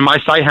 And my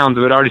sight hounds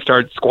would already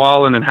start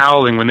squalling and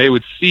howling when they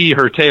would see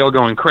her tail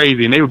going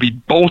crazy, and they would be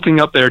bolting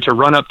up there to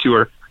run up to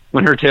her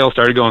when her tail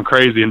started going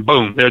crazy, and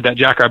boom, there'd that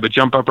jackrabbit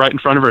jump up right in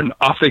front of her, and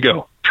off they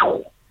go.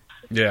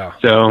 Yeah.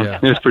 So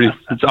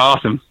it's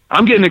awesome.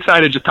 I'm getting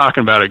excited just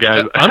talking about it,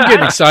 guys. I'm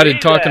getting excited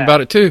talking about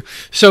it too.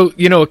 So,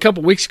 a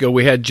couple of weeks ago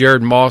we had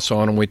Jared Moss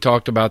on, and we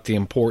talked about the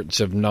importance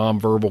of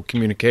nonverbal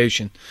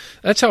communication.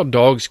 That's how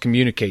dogs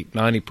communicate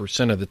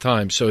 90% of the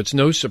time. So it's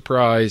no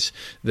surprise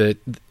that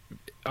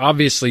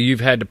obviously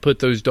you've had to put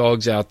those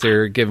dogs out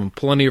there, give them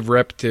plenty of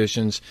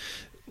repetitions,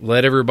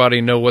 let everybody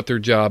know what their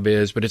job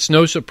is, but it's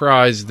no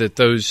surprise that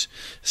those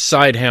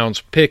sight hounds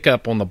pick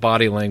up on the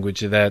body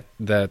language of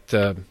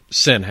that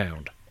scent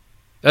hound.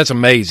 That's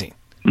amazing.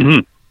 Mm-hmm.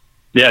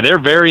 Yeah, they're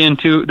very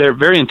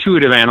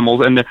intuitive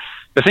animals, and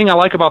the thing I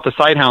like about the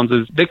sight hounds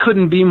is they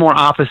couldn't be more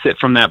opposite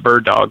from that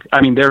bird dog. I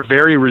mean, they're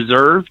very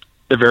reserved,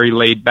 they're very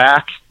laid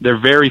back, they're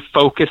very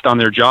focused on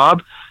their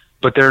job,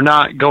 but they're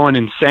not going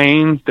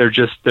insane. They're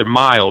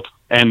mild,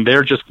 and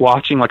they're just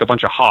watching like a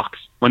bunch of hawks.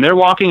 When they're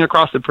walking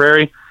across the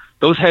prairie,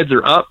 those heads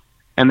are up,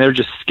 and they're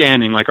just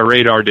scanning like a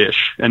radar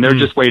dish, and they're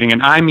just waiting.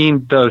 And I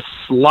mean the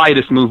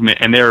slightest movement,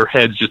 and their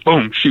heads just,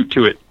 boom, shoot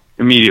to it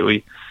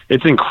immediately.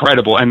 It's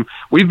incredible. And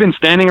we've been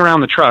standing around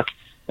the truck,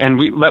 and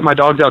we let my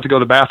dogs out to go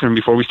to the bathroom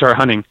before we start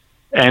hunting,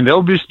 and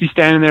they'll just be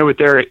standing there with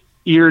their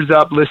ears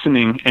up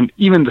listening, and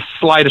even the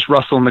slightest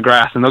rustle in the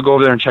grass, and they'll go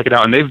over there and check it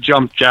out. And they've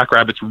jumped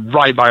jackrabbits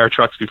right by our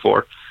trucks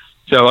before.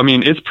 So, I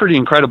mean, it's pretty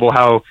incredible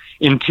how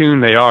in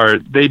tune they are.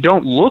 They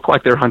don't look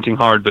like they're hunting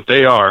hard, but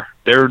they are.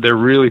 They're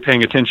really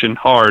paying attention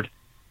hard.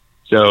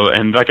 So,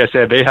 and like I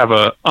said, they have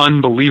a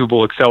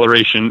unbelievable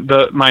acceleration.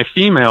 My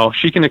female,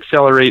 she can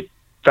accelerate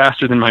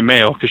faster than my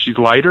male because she's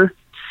lighter.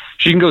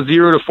 She can go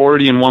 0 to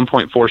 40 in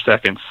 1.4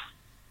 seconds.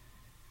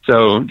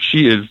 So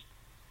she is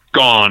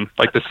gone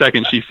like the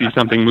second she sees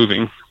something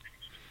moving.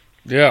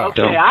 Yeah.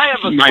 Okay, so, I have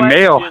a my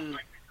question. Male.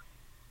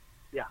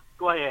 Yeah,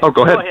 go ahead. Oh,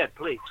 go ahead. Go ahead,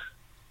 please.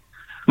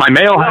 My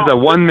male has a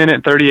 1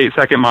 minute 38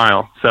 second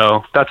mile.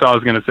 So that's what I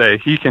was going to say.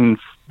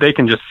 They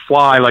can just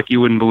fly like you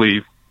wouldn't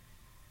believe.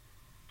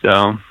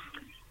 So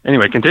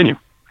anyway, continue.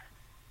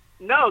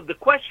 No, the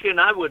question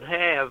I would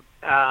have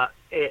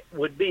it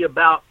would be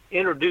about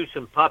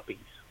introducing puppies.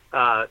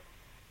 At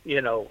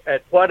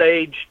what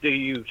age do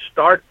you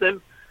start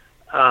them?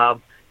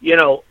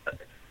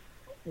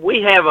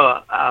 We have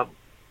a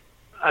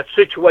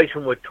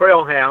situation with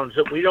trail hounds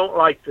that we don't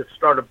like to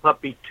start a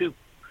puppy too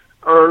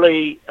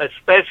early,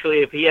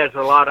 especially if he has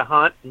a lot of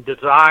hunt and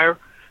desire,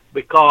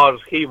 because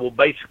he will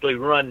basically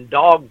run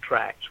dog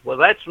tracks. Well,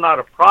 that's not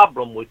a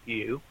problem with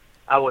you.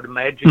 I would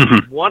imagine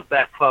you'd want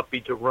that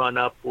puppy to run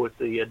up with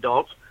the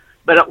adults.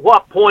 But at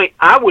what point,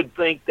 I would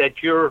think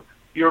that your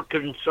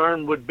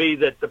concern would be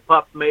that the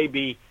pup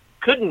maybe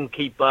couldn't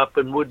keep up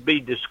and would be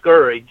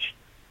discouraged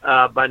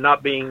by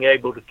not being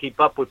able to keep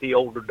up with the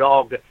older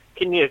dog.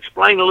 Can you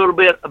explain a little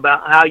bit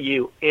about how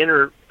you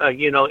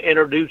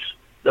introduce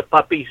the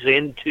puppies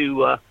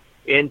into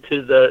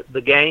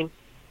the game?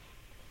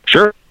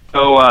 Sure.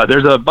 So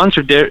there's a bunch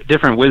of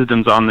different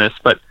wisdoms on this,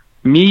 but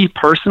me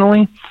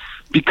personally,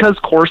 because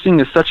coursing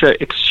is such an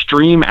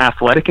extreme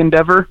athletic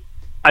endeavor,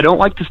 I don't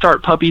like to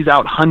start puppies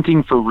out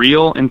hunting for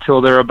real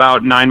until they're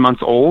about 9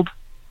 months old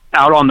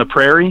out on the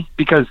prairie,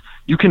 because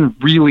you can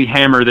really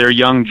hammer their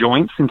young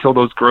joints until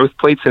those growth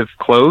plates have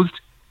closed.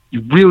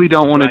 You really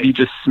don't want to be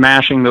just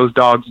smashing those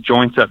dogs'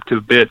 joints up to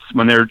bits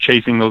when they're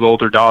chasing those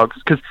older dogs,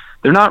 because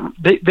they're not.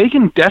 They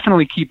can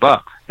definitely keep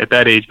up at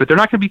that age, but they're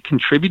not going to be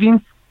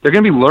contributing. They're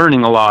going to be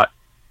learning a lot,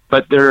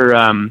 but they're.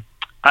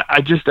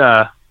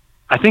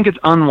 I think it's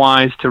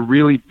unwise to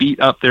really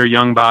beat up their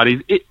young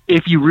bodies.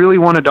 If you really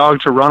want a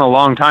dog to run a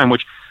long time,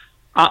 which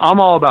I'm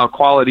all about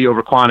quality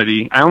over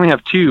quantity. I only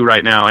have 2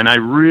 right now, and I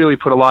really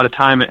put a lot of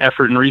time and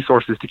effort and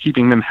resources to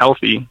keeping them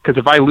healthy, because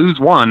if I lose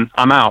one,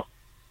 I'm out.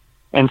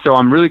 And so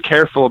I'm really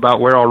careful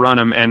about where I'll run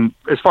them. And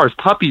as far as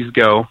puppies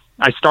go,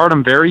 I start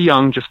them very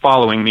young, just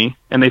following me,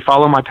 and they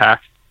follow my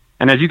pack.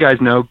 And as you guys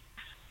know,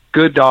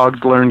 good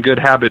dogs learn good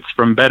habits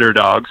from better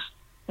dogs.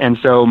 And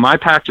so my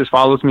pack just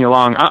follows me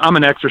along. I'm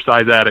an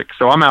exercise addict,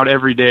 so I'm out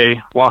every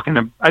day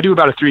walking. I do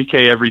about a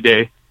 3K every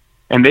day,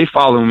 and they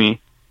follow me.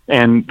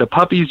 And the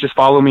puppies just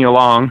follow me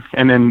along,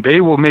 and then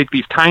they will make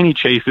these tiny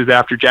chases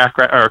after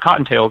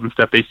cottontails and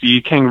stuff. They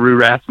see kangaroo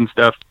rats and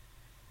stuff.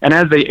 And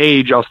as they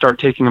age, I'll start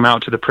taking them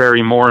out to the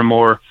prairie more and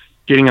more,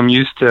 getting them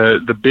used to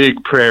the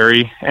big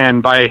prairie.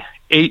 And by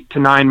 8 to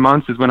 9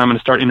 months is when I'm going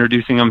to start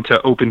introducing them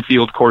to open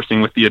field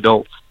coursing with the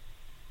adults.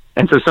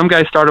 And so some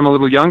guys start them a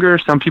little younger,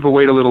 some people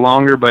wait a little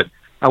longer, but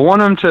I want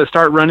them to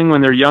start running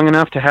when they're young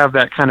enough to have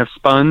that kind of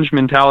sponge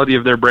mentality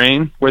of their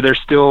brain, where they're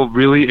still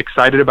really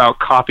excited about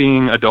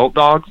copying adult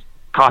dogs,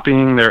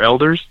 copying their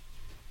elders,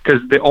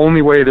 because the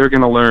only way they're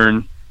going to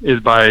learn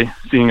is by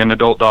seeing an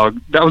adult dog.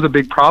 That was a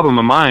big problem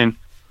of mine.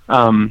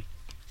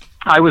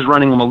 I was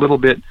running them a little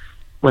bit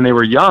when they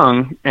were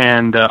young,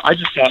 and I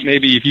just thought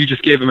maybe if you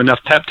just gave them enough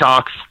pep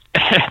talks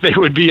they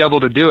would be able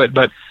to do it.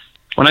 But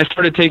when I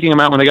started taking them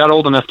out, when they got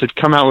old enough to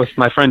come out with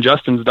my friend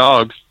Justin's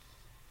dogs,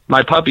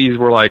 my puppies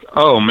were like,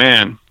 oh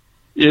man,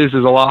 this is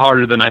a lot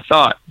harder than I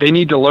thought. They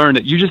need to learn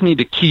that you just need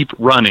to keep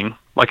running.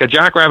 Like a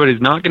jackrabbit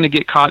is not going to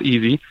get caught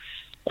easy.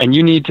 And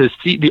you need to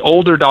see the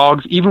older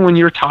dogs, even when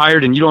you're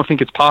tired and you don't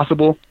think it's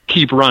possible,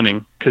 keep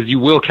running, because you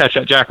will catch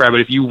that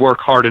jackrabbit if you work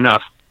hard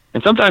enough.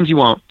 And sometimes you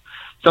won't.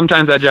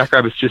 Sometimes that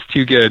jackrabbit's just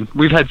too good.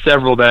 We've had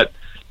several that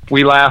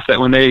we laugh that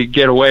when they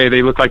get away,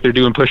 they look like they're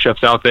doing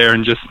push-ups out there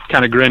and just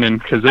kind of grinning,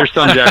 because there's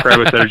some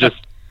jackrabbits that are just,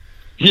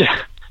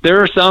 yeah.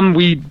 There are some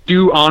we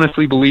do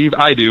honestly believe,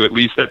 I do at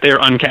least, that they're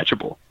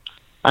uncatchable.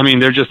 I mean,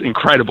 they're just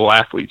incredible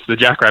athletes, the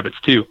jackrabbits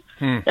too.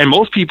 And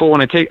most people,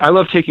 I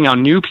love taking out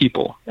new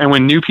people. And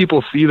when new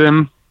people see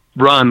them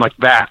run like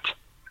that,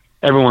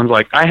 everyone's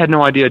like, I had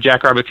no idea a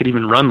jackrabbit could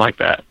even run like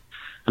that.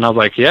 And I was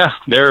like, yeah,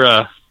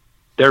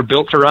 they're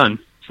built to run.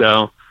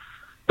 So,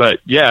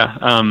 but yeah,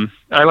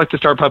 I like to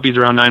start puppies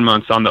around 9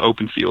 months on the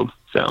open field.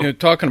 So,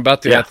 talking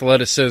about the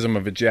athleticism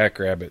of a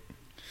jackrabbit,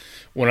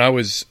 when I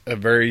was a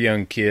very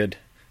young kid,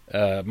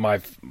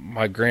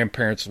 my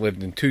grandparents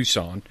lived in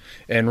Tucson,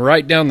 and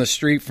right down the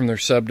street from their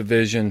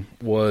subdivision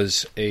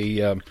was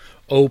a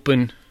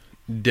open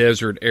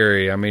desert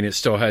area. I mean, it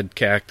still had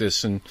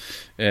cactus and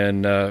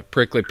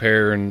prickly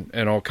pear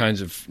and all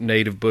kinds of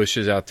native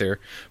bushes out there.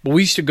 But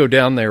we used to go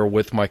down there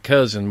with my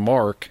cousin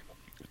Mark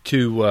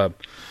to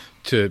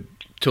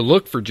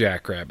look for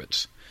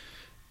jackrabbits.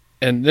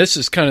 And this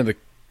is kind of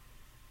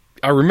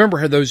I remember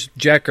how those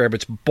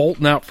jackrabbits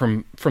bolting out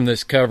from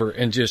this cover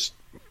and just,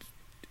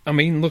 I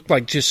mean, looked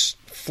like just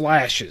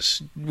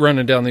flashes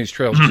running down these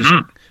trails.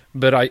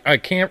 But I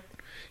can't,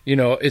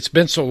 it's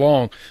been so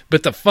long.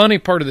 But the funny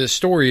part of this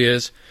story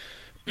is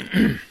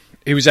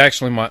he was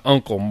actually my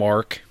uncle,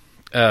 Mark,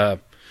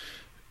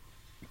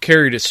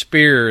 carried a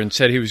spear and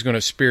said he was going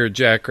to spear a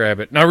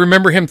jackrabbit. And I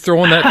remember him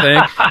throwing that thing.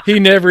 He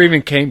never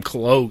even came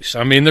close.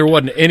 I mean, there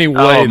wasn't any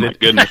way. Oh, my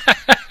goodness.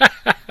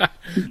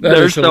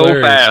 They're so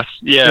fast.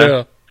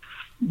 Yeah.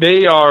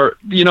 They are,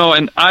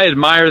 and I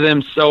admire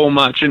them so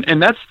much.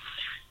 And that's,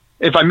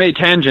 if I may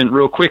tangent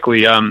real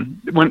quickly,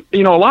 when,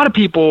 a lot of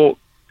people,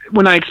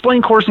 when I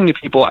explain coursing to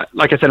people,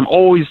 like I said, I'm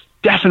always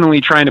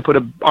definitely trying to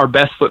put our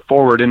best foot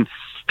forward. And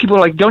people are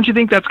like, don't you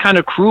think that's kind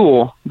of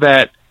cruel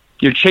that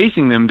you're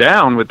chasing them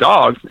down with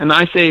dogs? And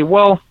I say,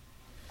 well,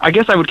 I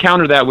guess I would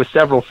counter that with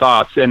several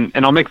thoughts, and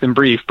I'll make them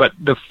brief. But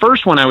the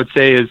first one I would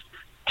say is,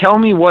 tell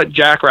me what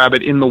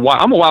jackrabbit in the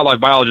wild, I'm a wildlife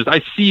biologist,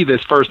 I see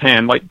this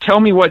firsthand. Like, tell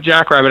me what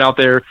jackrabbit out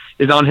there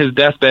is on his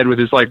deathbed with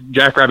his,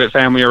 jackrabbit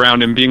family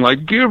around him being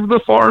like, give the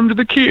farm to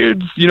the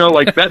kids.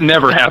 That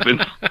never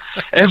happens.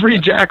 Every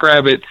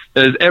jackrabbit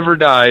that has ever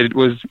died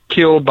was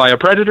killed by a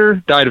predator,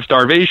 died of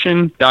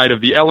starvation, died of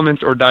the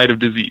elements, or died of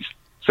disease.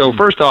 So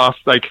first off,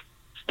 that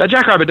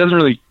jackrabbit doesn't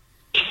really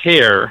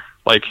care.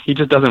 He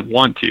just doesn't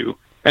want to.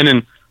 And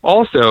then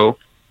also,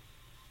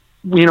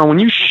 when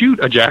you shoot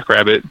a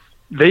jackrabbit,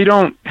 they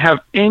don't have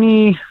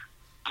any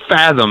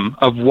fathom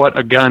of what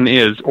a gun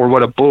is or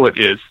what a bullet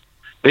is.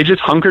 They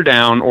just hunker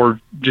down or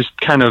just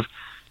kind of,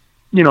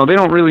 they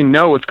don't really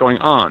know what's going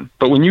on.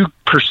 But when you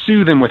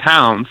pursue them with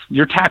hounds,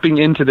 you're tapping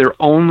into their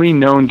only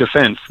known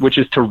defense, which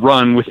is to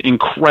run with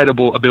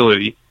incredible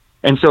ability.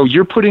 And so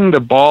you're putting the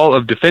ball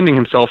of defending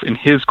himself in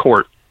his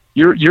court.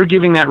 You're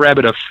giving that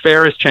rabbit a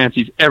fairest chance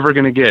he's ever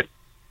going to get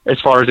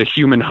as far as a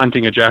human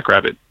hunting a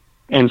jackrabbit.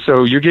 And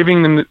so you're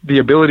giving them the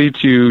ability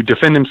to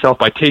defend himself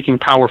by taking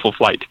powerful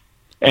flight.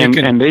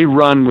 And they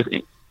run with...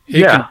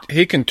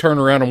 He can turn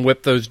around and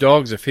whip those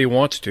dogs if he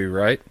wants to,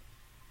 right?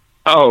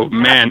 Oh,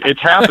 man, it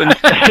happens.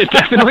 It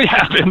definitely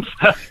happens.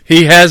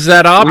 He has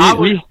that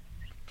option.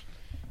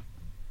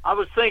 I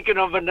was thinking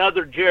of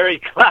another Jerry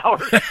Clower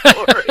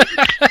story.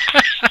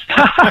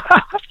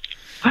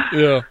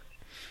 Yeah.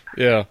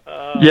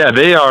 Yeah,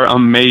 they are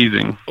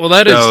amazing. Well,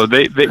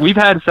 we've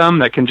had some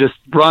that can just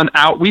run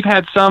out. We've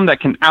had some that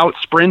can out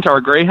sprint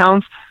our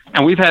greyhounds,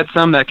 and we've had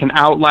some that can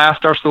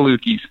outlast our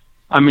Salukis.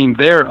 I mean,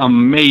 they're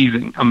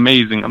amazing.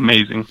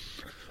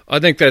 I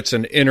think that's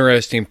an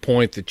interesting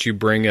point that you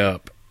bring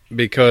up,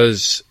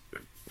 because,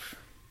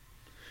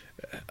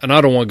 and I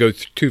don't want to go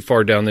too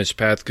far down this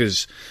path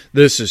because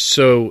this is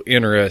so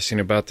interesting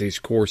about these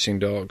coursing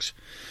dogs,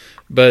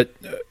 but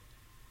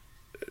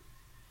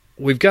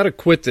we've got to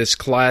quit this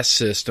class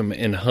system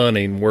in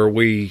hunting where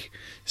we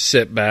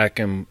sit back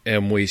and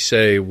we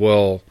say,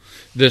 well,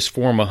 this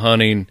form of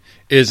hunting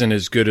isn't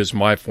as good as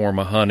my form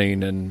of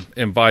hunting,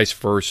 and vice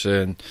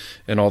versa,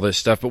 and all this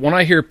stuff. But when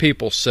I hear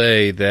people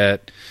say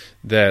that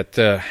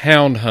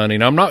hound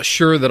hunting, I'm not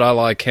sure that I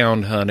like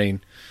hound hunting,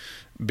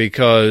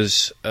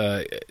 because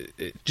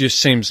it just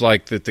seems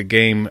like that the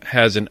game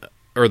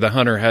the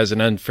hunter has an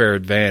unfair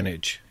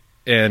advantage.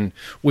 And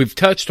we've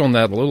touched on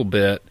that a little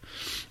bit,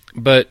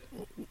 but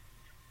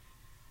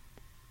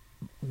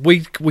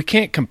we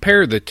can't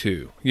compare the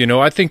two.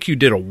 I think you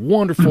did a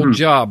wonderful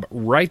job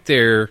right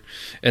there,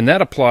 and that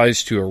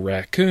applies to a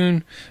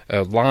raccoon,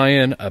 a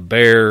lion, a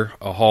bear,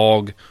 a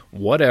hog,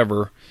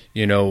 whatever.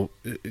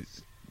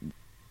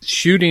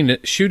 Shooting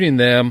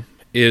them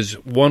is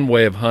one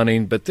way of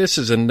hunting, but this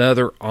is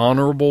another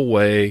honorable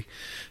way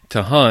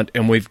to hunt,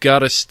 and we've got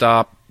to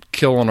stop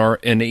killing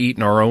and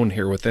eating our own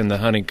here within the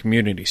hunting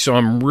community. So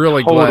I'm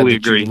really glad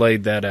that you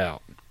laid that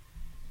out.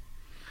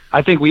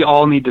 I think we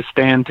all need to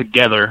stand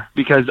together,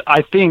 because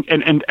I think,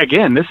 and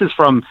again, this is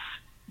from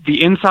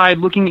the inside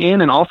looking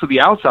in and also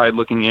the outside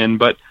looking in,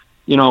 but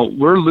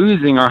we're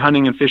losing our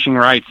hunting and fishing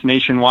rights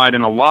nationwide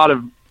in a lot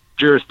of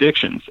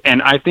jurisdictions.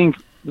 And I think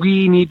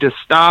we need to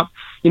stop,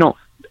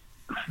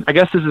 I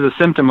guess this is a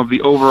symptom of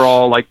the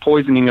overall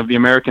poisoning of the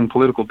American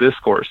political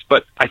discourse.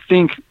 But I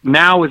think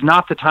now is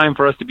not the time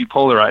for us to be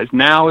polarized.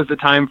 Now is the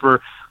time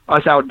for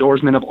us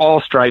outdoorsmen of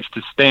all stripes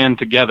to stand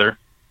together.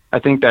 I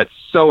think that's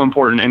so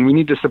important. And we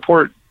need to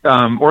support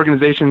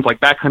organizations like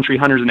Backcountry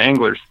Hunters and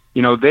Anglers.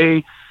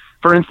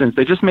 For instance,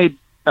 they just made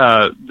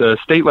the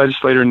state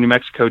legislature in New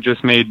Mexico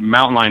just made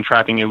mountain lion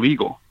trapping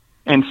illegal.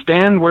 And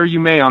stand where you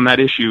may on that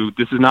issue.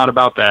 This is not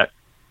about that.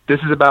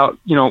 This is about,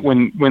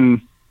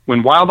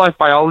 when wildlife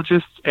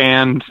biologists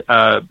and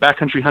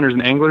backcountry hunters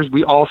and anglers,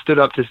 we all stood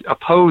up to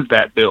oppose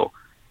that bill.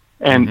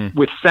 And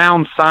with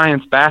sound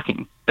science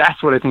backing,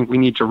 that's what I think we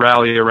need to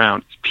rally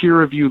around. It's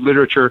peer-reviewed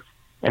literature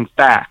and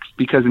facts.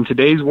 Because in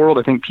today's world,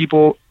 I think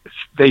people,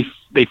 they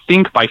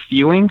think by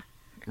feeling,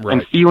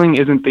 and feeling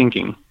isn't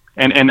thinking.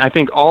 And I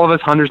think all of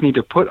us hunters need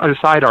to put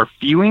aside our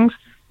feelings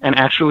and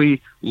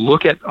actually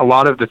look at a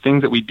lot of the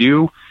things that we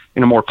do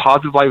in a more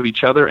positive light with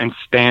each other and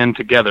stand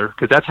together,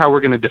 because that's how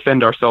we're going to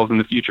defend ourselves in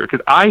the future.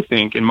 Because I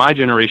think in my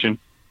generation,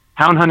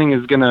 hound hunting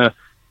is going to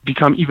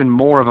become even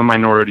more of a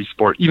minority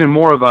sport, even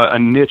more of a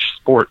niche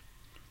sport.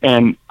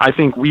 And I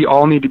think we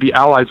all need to be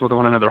allies with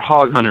one another.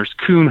 Hog hunters,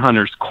 coon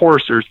hunters,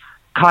 coursers,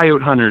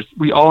 coyote hunters.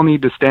 We all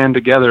need to stand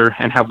together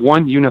and have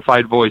one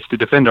unified voice to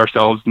defend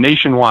ourselves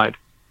nationwide.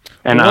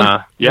 And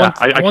I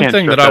can't one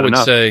thing stress that I would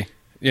enough. say,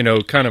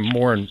 kind of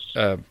more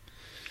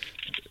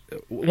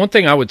one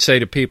thing I would say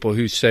to people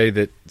who say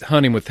that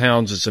hunting with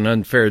hounds is an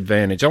unfair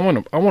advantage, I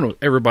want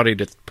everybody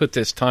to put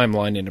this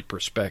timeline into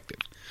perspective.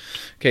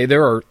 Okay,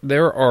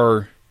 there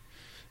are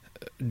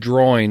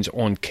drawings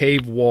on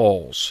cave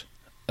walls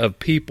of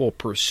people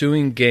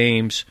pursuing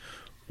games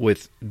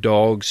with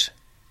dogs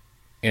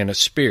and a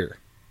spear.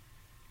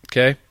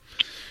 Okay?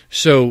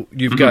 So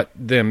you've got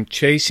them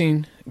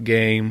chasing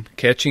game,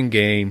 catching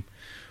game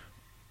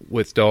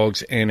with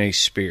dogs and a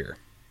spear.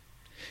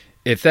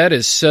 If that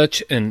is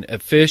such an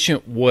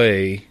efficient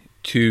way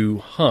to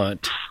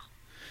hunt,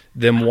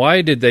 then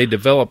why did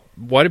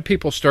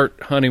people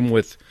start hunting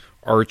with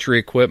archery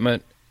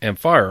equipment and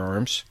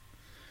firearms?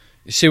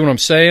 You see what I'm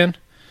saying?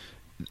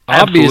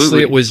 Absolutely.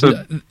 Obviously, it was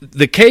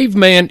the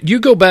caveman. You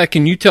go back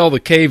and you tell the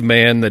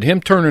caveman that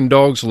him turning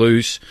dogs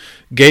loose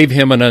gave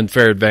him an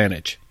unfair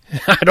advantage.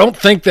 I don't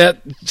think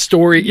that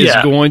story is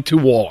going to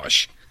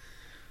wash.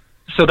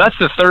 So that's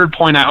the third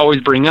point I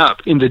always bring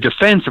up in the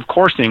defense of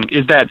coursing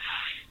is that,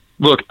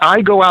 look,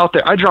 I go out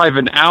there, I drive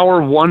an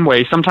hour one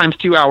way, sometimes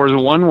 2 hours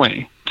one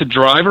way, to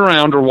drive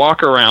around or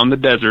walk around the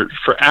desert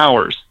for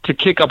hours to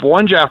kick up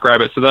one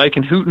jackrabbit so that I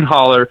can hoot and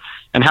holler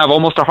and have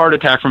almost a heart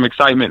attack from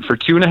excitement for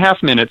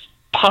 2.5 minutes,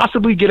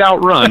 possibly get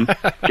outrun,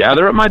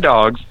 gather up my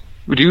dogs,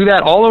 do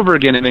that all over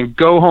again, and then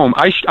go home.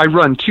 I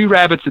run 2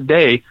 rabbits a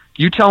day.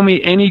 You tell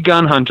me any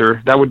gun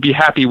hunter that would be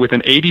happy with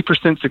an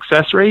 80%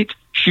 success rate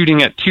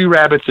shooting at 2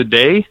 rabbits a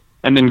day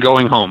and then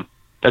going home.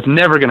 That's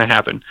never going to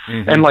happen.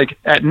 And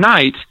at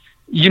night,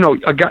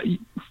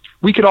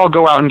 we could all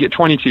go out and get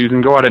 22s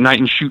and go out at night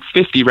and shoot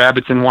 50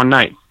 rabbits in one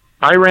night.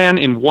 I ran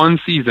in one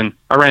season,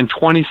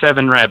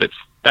 27 rabbits.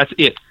 That's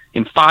it.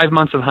 In 5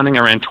 months of hunting,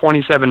 I ran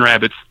 27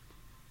 rabbits.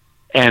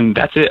 And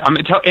that's it. I'm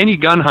going to tell any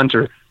gun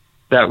hunter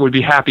that would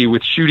be happy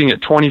with shooting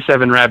at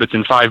 27 rabbits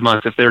in 5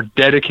 months, if they're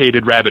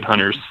dedicated rabbit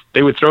hunters,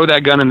 they would throw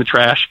that gun in the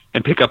trash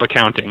and pick up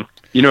accounting.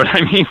 You know what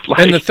I mean?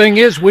 And the thing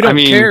is, we don't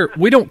care.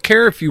 We don't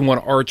care if you want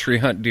to archery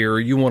hunt deer or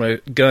you want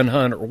to gun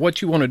hunt or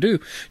what you want to do.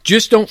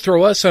 Just don't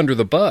throw us under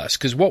the bus,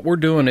 because what we're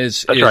doing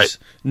is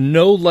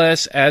no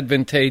less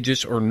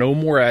advantageous or no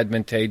more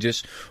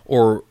advantageous,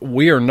 or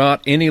we are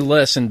not any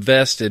less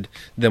invested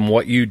than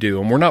what you do,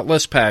 and we're not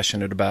less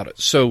passionate about it.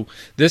 So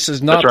this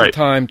is not the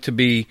time to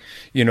be,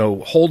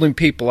 holding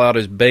people out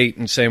as bait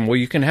and saying, well,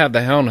 you can have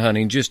the hound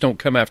hunting, just don't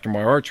come after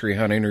my archery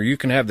hunting, or you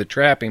can have the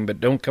trapping,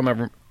 but don't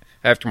come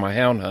after my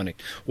hound hunting.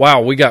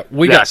 Wow, we got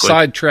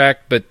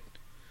sidetracked, but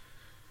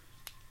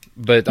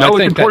I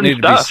think that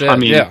needed to be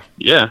said.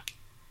 Yeah,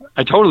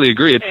 I totally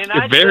agree.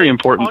 It's very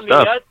important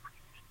stuff.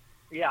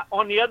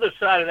 On the other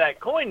side of that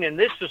coin, and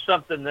this is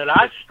something that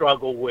I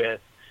struggle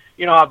with.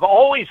 I've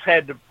always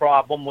had the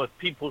problem with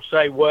people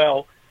say,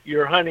 well,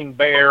 you're hunting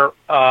bear,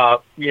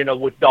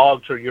 with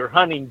dogs, or you're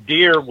hunting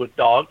deer with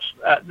dogs.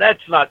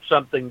 That's not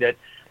something that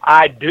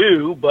I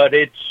do, but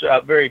it's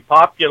very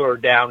popular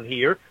down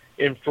here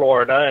in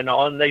Florida and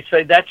all, and they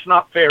say that's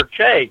not fair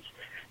chase.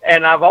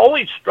 And I've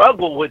always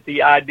struggled with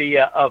the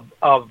idea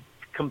of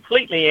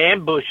completely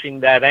ambushing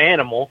that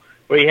animal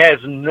where he has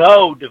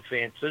no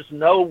defenses,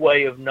 no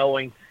way of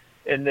knowing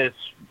in this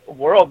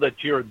world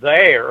that you're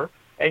there,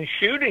 and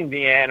shooting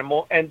the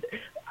animal. And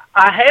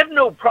I have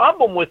no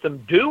problem with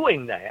them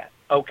doing that.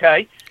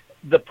 okay?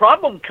 The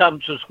problem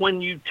comes is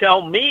when you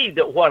tell me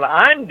that what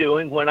I'm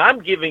doing, when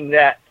I'm giving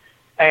that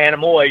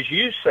animal, as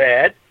you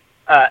said,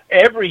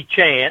 every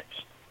chance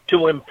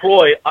to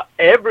employ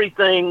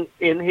everything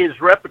in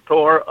his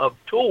repertoire of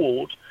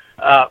tools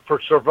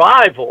for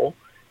survival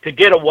to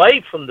get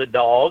away from the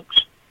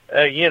dogs.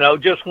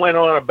 Just went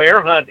on a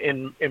bear hunt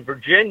in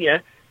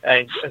Virginia,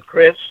 and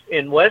Chris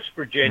in West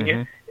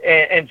Virginia,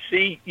 and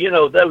see,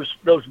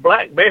 those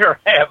black bear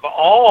have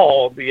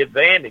all the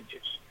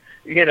advantages,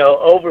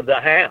 over the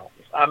hounds.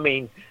 I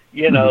mean,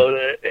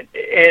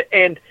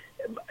 and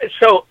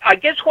so I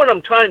guess what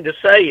I'm trying to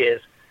say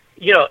is,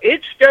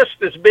 it's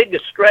just as big a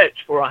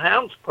stretch for a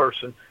hounds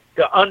person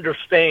to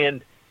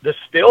understand the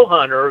still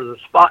hunter or the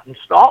spot and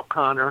stalk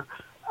hunter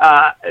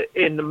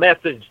in the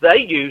methods they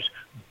use,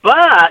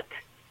 but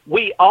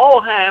we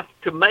all have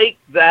to make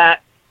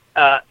that,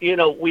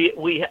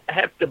 we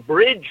have to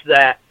bridge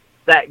that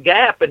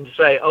gap and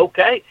say,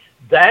 okay,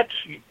 that's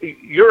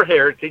your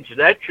heritage,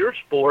 that's your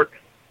sport,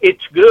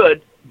 it's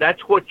good,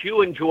 that's what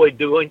you enjoy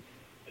doing,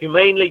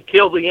 humanely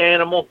kill the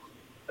animal.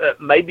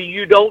 Maybe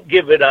you don't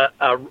give it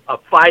a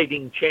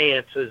fighting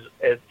chance,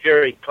 as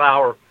Jerry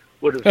Clower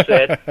would have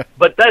said,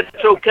 but that's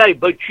okay.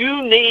 But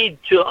you need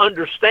to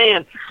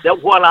understand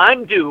that what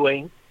I'm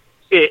doing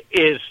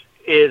is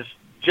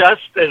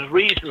just as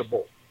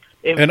reasonable.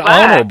 And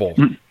honorable.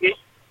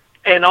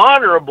 And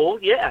honorable,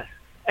 yes.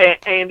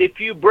 And if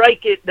you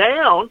break it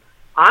down,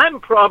 I'm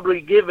probably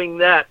giving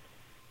that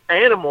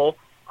animal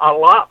a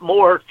lot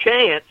more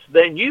chance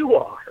than you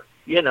are.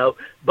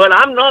 But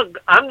I'm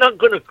not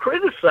going to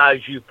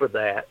criticize you for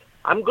that.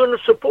 I'm going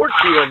to support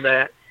you in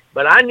that,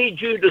 but I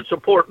need you to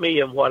support me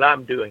in what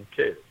I'm doing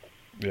too.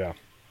 Yeah,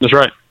 that's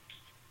right.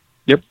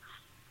 Yep.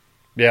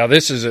 Yeah,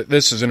 this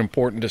is an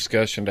important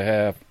discussion to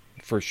have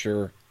for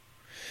sure.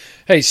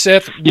 Hey,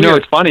 Seth,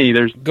 it's funny.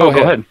 Go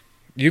ahead.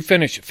 You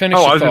finish your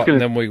thought,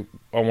 and then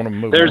I want to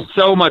move. There's on.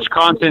 so much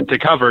content to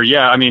cover.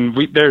 Yeah, I mean,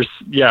 Go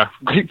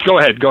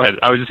ahead.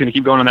 I was just going to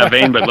keep going on that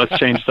vein, but let's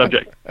change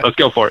subject. Let's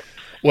go for it.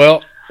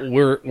 Well,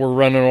 we're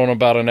running on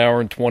about an hour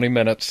and 20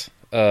 minutes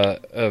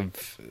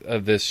of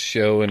this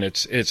show, and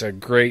it's a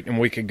great, and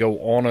we could go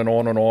on and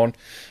on and on.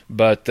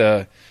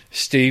 But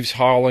Steve's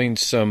hauling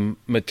some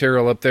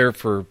material up there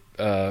for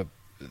the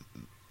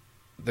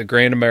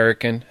Grand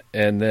American,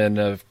 and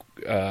then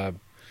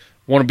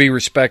want to be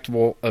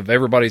respectful of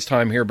everybody's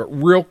time here. But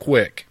real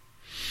quick,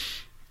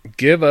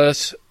 give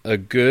us a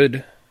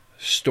good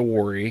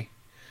story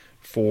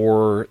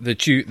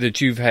that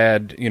you've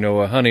had,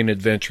 a hunting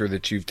adventure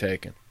that you've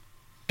taken.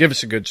 Give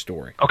us a good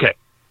story. Okay.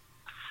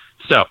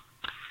 So,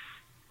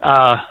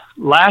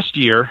 last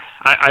year,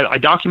 I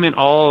document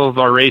all of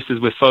our races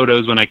with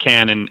photos when I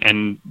can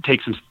and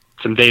take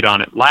some data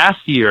on it.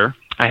 Last year,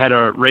 I had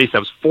a race that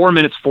was 4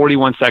 minutes,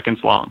 41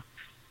 seconds long.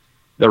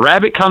 The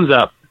rabbit comes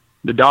up.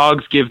 The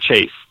dogs give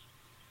chase.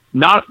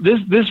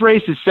 This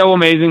race is so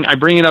amazing. I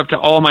bring it up to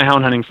all my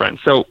hound hunting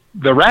friends. So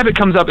the rabbit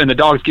comes up and the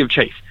dogs give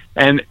chase.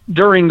 And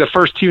during the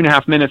first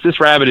 2.5 minutes, this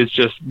rabbit is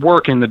just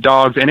working the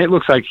dogs, and it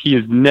looks like he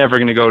is never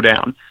going to go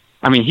down.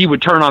 I mean, he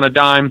would turn on a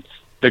dime.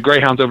 The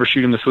greyhounds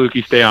overshoot him. The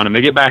Salukis stay on him.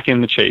 They get back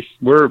in the chase.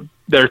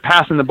 They're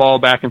passing the ball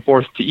back and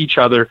forth to each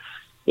other.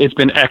 It's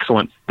been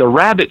excellent. The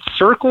rabbit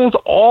circles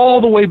all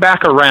the way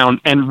back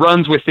around and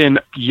runs within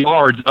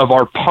yards of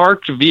our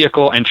parked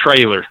vehicle and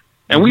trailer.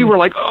 And we were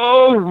like,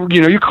 oh,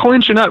 you're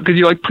clenching up because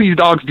you're like, please,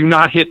 dogs, do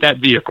not hit that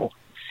vehicle.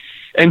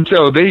 And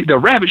so the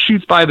rabbit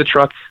shoots by the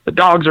truck. The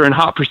dogs are in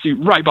hot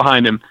pursuit right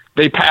behind him.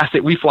 They pass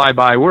it. We fly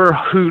by. We're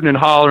hooting and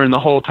hollering the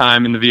whole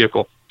time in the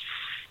vehicle.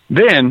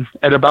 Then,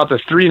 at about the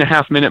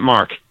 3.5-minute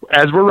mark,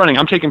 as we're running,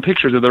 I'm taking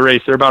pictures of the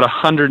race. They're about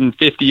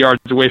 150 yards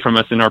away from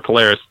us in our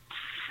Polaris.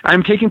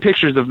 I'm taking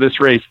pictures of this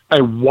race.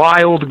 A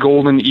wild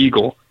golden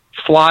eagle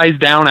flies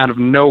down out of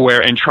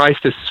nowhere and tries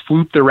to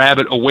swoop the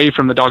rabbit away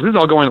from the dogs. This is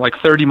all going like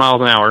 30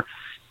 miles an hour.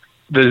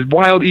 The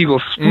wild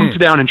eagle swoops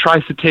down and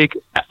tries to take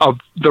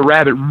the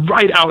rabbit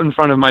right out in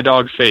front of my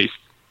dog's face.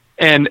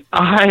 And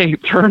I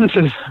turned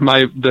to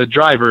the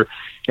driver,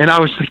 and I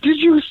was like, did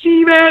you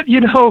see that?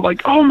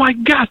 Like, oh, my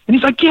God. And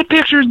he's like, get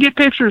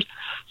pictures.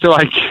 So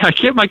I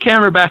get my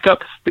camera back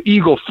up. The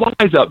eagle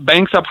flies up,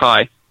 banks up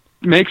high,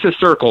 makes a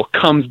circle,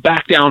 comes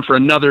back down for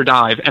another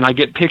dive, and I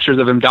get pictures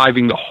of him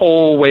diving the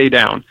whole way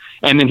down.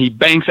 And then he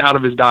banks out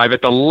of his dive.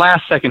 At the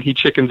last second, he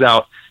chickens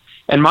out.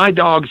 And my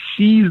dog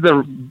sees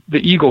the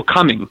eagle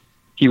coming.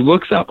 He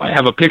looks up. I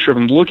have a picture of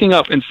him looking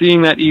up and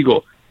seeing that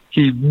eagle.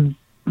 He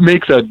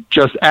makes a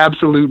just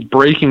absolute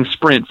breaking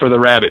sprint for the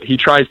rabbit. He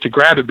tries to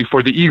grab it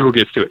before the eagle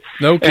gets to it.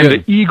 No kidding.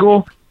 And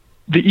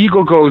the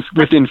eagle goes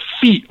within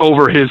feet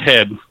over his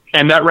head.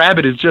 And that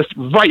rabbit is just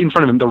right in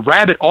front of him. The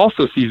rabbit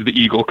also sees the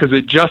eagle because the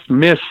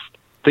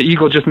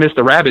eagle just missed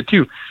the rabbit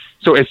too.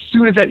 So as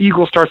soon as that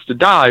eagle starts to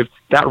dive,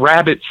 that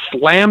rabbit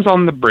slams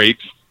on the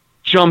brakes,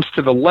 jumps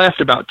to the left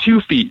about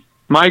 2 feet.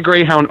 My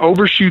greyhound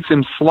overshoots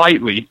him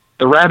slightly.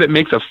 The rabbit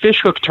makes a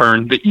fishhook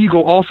turn. The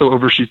eagle also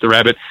overshoots the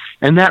rabbit,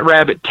 and that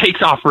rabbit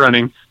takes off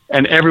running,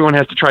 and everyone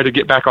has to try to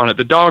get back on it.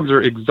 The dogs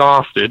are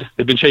exhausted.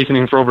 They've been chasing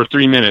him for over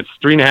 3 minutes,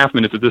 3.5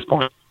 minutes at this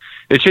point.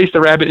 They chased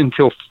the rabbit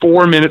until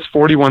 4 minutes,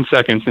 41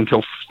 seconds,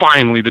 until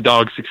finally the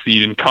dog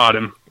succeeded and caught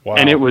him. Wow.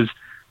 And it was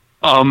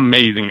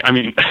amazing. I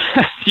mean,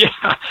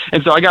 yeah.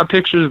 And so I got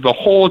pictures of the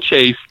whole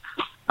chase.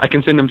 I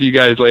can send them to you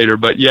guys later,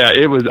 but yeah,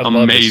 it was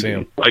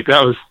amazing. Like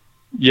that was,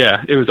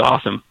 yeah, it was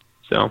awesome.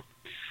 So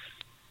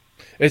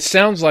it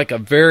sounds like a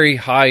very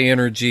high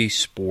energy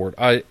sport.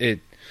 I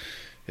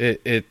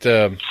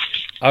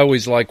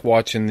always like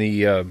watching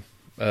the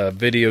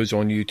videos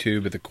on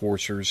YouTube of the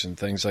coursers and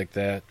things like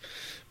that.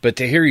 But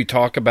to hear you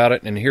talk about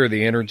it and hear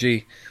the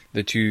energy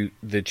that you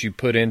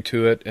put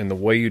into it and the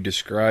way you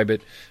describe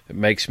it, it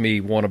makes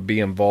me want to be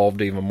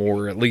involved even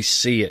more, or at least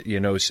see it,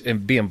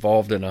 and be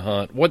involved in a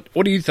hunt. What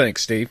do you think,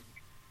 Steve?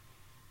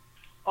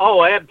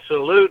 Oh,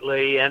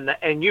 absolutely.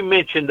 And you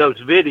mentioned those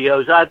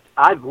videos.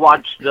 I've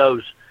watched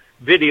those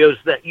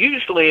videos that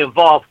usually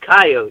involve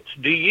coyotes.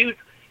 Do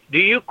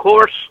you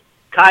course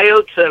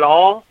coyotes at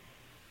all?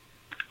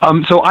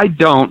 So I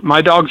don't.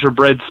 My dogs are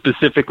bred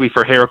specifically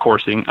for hare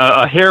coursing.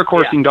 A hare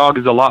coursing dog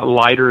is a lot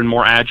lighter and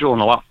more agile and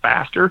a lot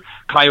faster.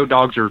 Coyote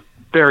dogs are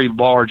very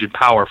large and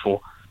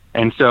powerful.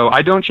 And so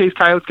I don't chase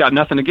coyotes, got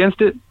nothing against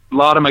it. A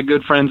lot of my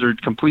good friends are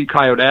complete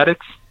coyote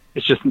addicts.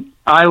 It's just,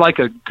 I like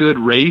a good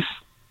race,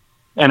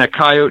 and a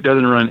coyote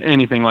doesn't run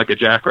anything like a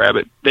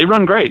jackrabbit. They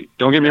run great,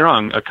 don't get me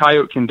wrong. A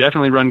coyote can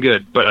definitely run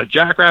good, but a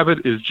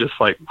jackrabbit is just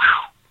like,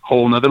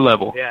 whole nother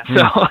level. Yeah.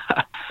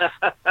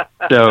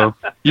 So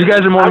you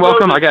guys are more than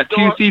welcome. I got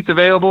 2 seats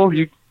available.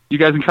 You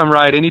guys can come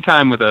ride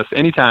anytime with us.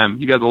 Anytime.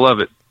 You guys will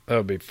love it. That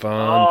would be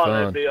fun.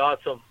 That'd be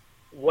awesome.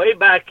 Way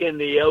back in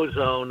the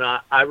Ozone,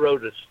 I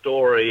wrote a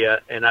story,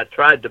 and I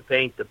tried to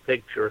paint the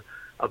picture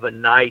of a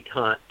night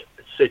hunt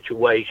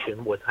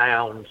situation with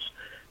hounds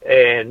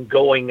and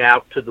going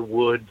out to the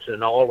woods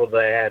and all of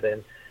that.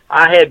 And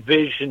I had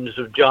visions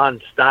of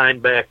John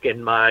Steinbeck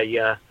in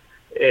my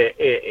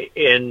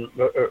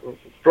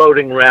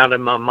floating around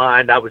in my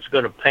mind. I was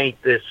going to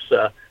paint this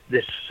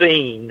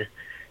scene,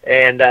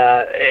 and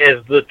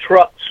as the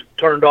trucks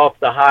turned off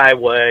the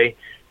highway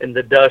and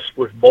the dust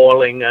was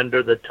boiling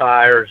under the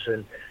tires,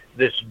 and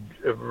this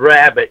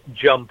rabbit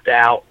jumped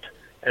out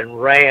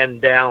and ran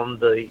down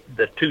the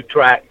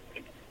 2-track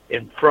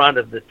in front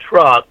of the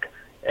truck,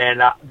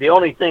 and the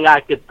only thing I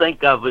could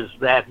think of is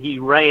that he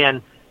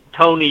ran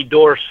Tony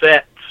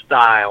Dorsett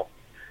style,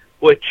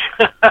 which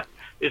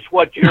is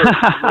what you're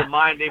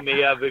reminding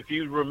me of. If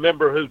you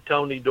remember who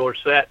Tony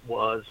Dorsett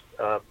was,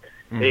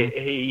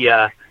 he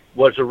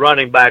was a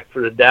running back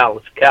for the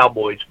Dallas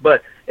Cowboys.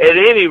 But at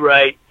any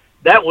rate,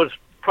 that was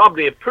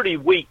probably a pretty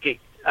weak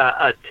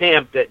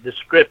attempt at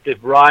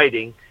descriptive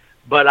writing.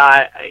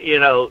 But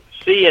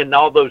seeing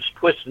all those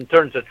twists and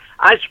turns, and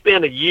I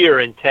spent a year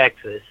in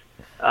Texas,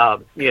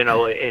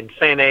 in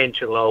San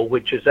Angelo,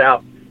 which is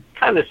out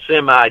kind of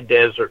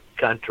semi-desert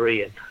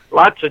country, and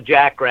lots of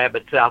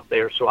jackrabbits out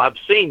there. So I've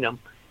seen them.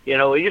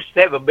 We used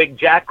to have a big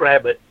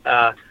jackrabbit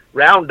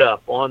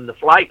roundup on the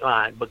flight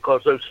line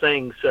because those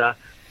things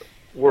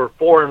were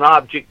foreign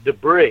object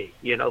debris,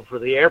 for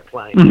the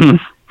airplane.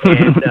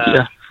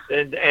 Mm-hmm.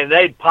 And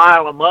they'd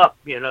pile them up.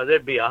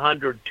 There'd be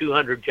 100,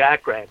 200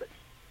 jackrabbits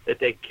that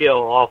they'd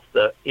kill off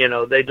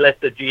they'd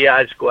let the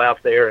GIs go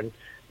out there, and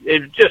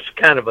it was just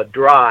kind of a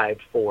drive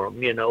for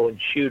them, and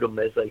shoot them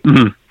as they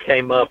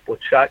came up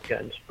with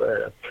shotguns.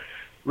 But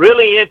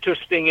really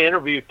interesting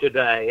interview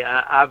today.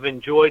 I've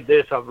enjoyed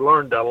this. I've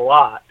learned a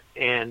lot,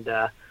 and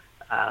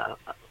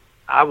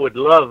I would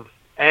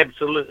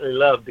absolutely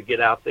love to get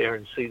out there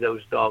and see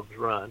those dogs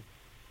run.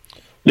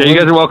 Yeah, you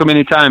guys are welcome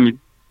anytime.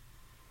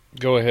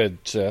 Go ahead,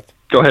 Seth.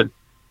 Go ahead.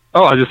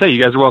 Oh, I was just saying,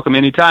 you guys are welcome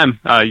anytime.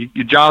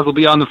 Your jaws will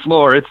be on the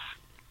floor.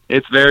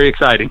 It's very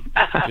exciting.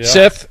 Yeah.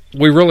 Seth,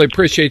 we really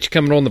appreciate you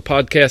coming on the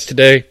podcast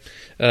today,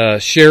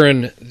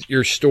 sharing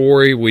your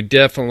story. We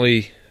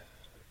definitely,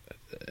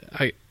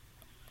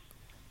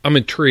 I'm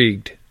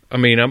intrigued. I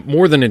mean, I'm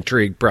more than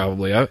intrigued,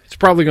 probably. It's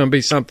probably going to be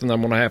something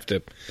I'm going to have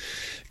to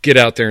get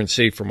out there and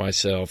see for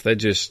myself. That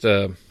just,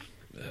 and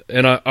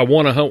I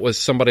want to hunt with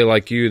somebody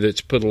like you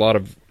that's put a lot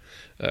of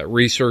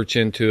research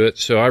into it.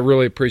 So I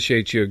really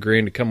appreciate you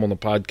agreeing to come on the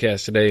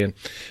podcast today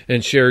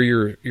and share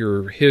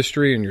your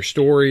history and your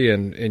story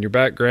and your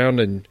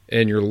background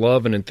and your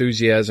love and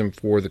enthusiasm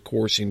for the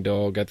coursing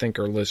dog. I think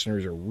our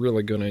listeners are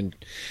really going to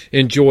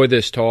enjoy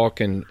this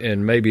talk and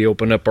maybe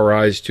open up our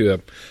eyes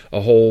to a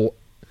whole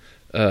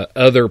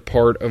other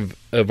part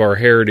of our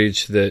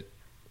heritage that,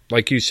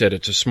 like you said,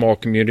 it's a small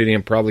community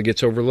and probably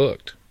gets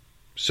overlooked.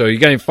 So you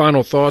got any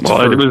final thoughts?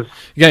 You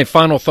got any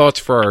final thoughts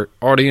for our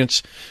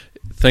audience?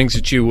 Things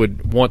that you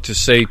would want to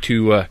say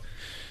to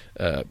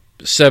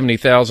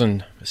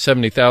 70,000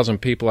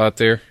 people out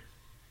there?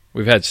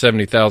 We've had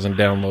 70,000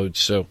 downloads,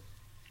 so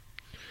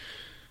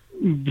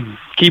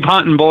keep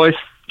hunting, boys.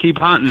 Keep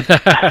hunting.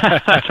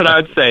 That's what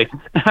I would say.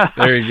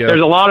 There you go.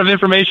 There's a lot of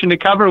information to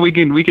cover. We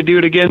could do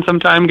it again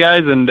sometime,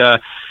 guys. And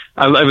it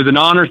was an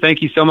honor.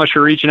 Thank you so much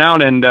for reaching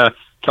out, and to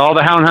all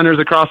the hound hunters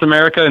across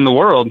America and the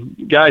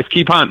world, guys,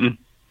 keep hunting.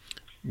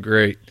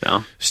 Great.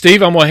 So,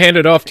 Steve, I'm going to hand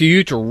it off to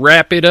you to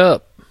wrap it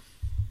up.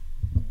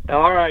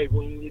 All right.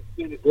 Well, it's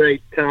been a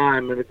great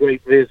time and a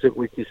great visit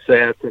with you,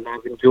 Seth, and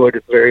I've enjoyed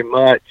it very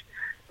much.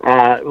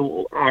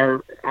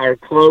 Our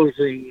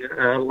closing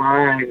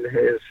line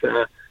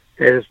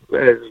has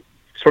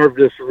served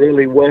us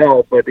really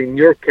well, but in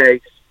your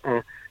case,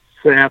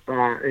 Seth,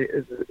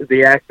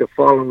 the act of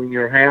following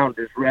your hound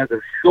is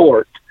rather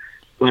short,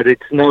 but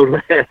it's no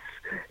less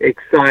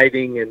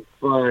exciting and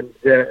fun,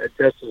 just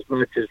as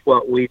much as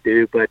what we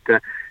do. But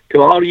to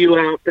all you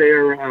out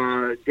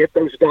there, get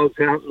those dogs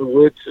out in the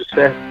woods, as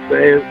Seth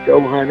says,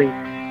 go hunting,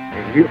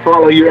 and you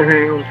follow your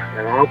hounds,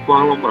 and I'll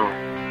follow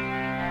mine.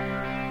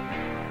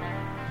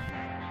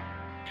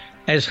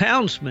 As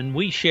houndsmen,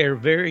 we share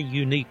very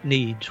unique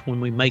needs when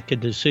we make a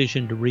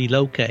decision to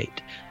relocate,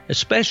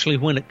 especially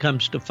when it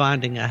comes to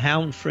finding a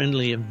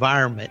hound-friendly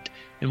environment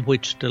in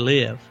which to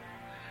live.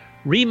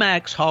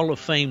 RE/MAX Hall of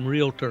Fame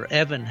realtor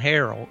Evan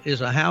Harrell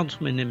is a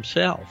houndsman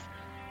himself,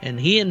 and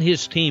he and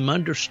his team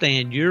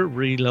understand your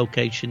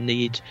relocation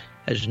needs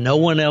as no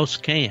one else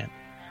can.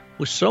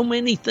 With so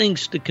many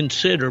things to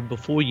consider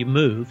before you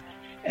move,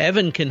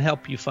 Evan can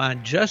help you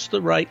find just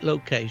the right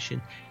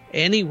location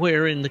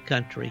anywhere in the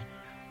country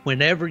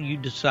whenever you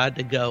decide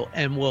to go,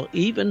 and will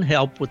even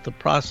help with the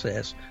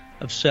process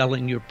of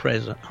selling your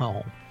present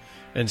home.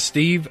 And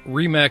Steve,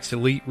 RE/MAX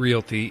Elite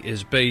Realty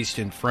is based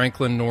in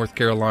Franklin, North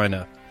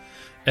Carolina.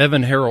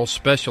 Evan Harrell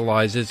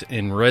specializes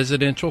in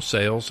residential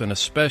sales and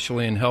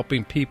especially in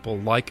helping people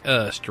like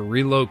us to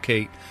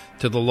relocate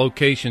to the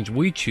locations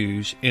we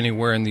choose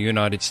anywhere in the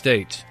United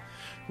States.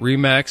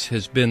 RE/MAX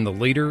has been the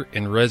leader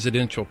in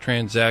residential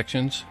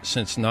transactions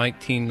since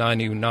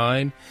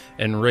 1999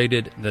 and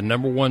rated the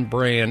 #1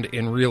 brand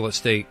in real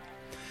estate.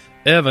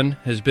 Evan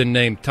has been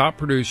named top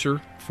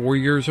producer 4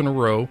 years in a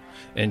row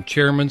and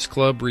Chairman's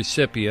Club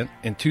recipient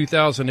in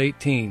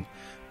 2018.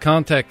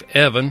 Contact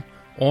Evan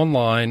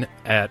online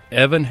at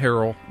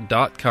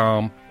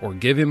evanharrell.com or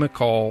give him a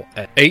call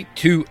at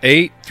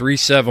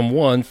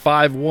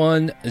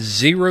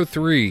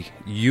 828-371-5103.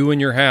 You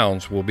and your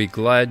hounds will be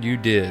glad you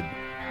did.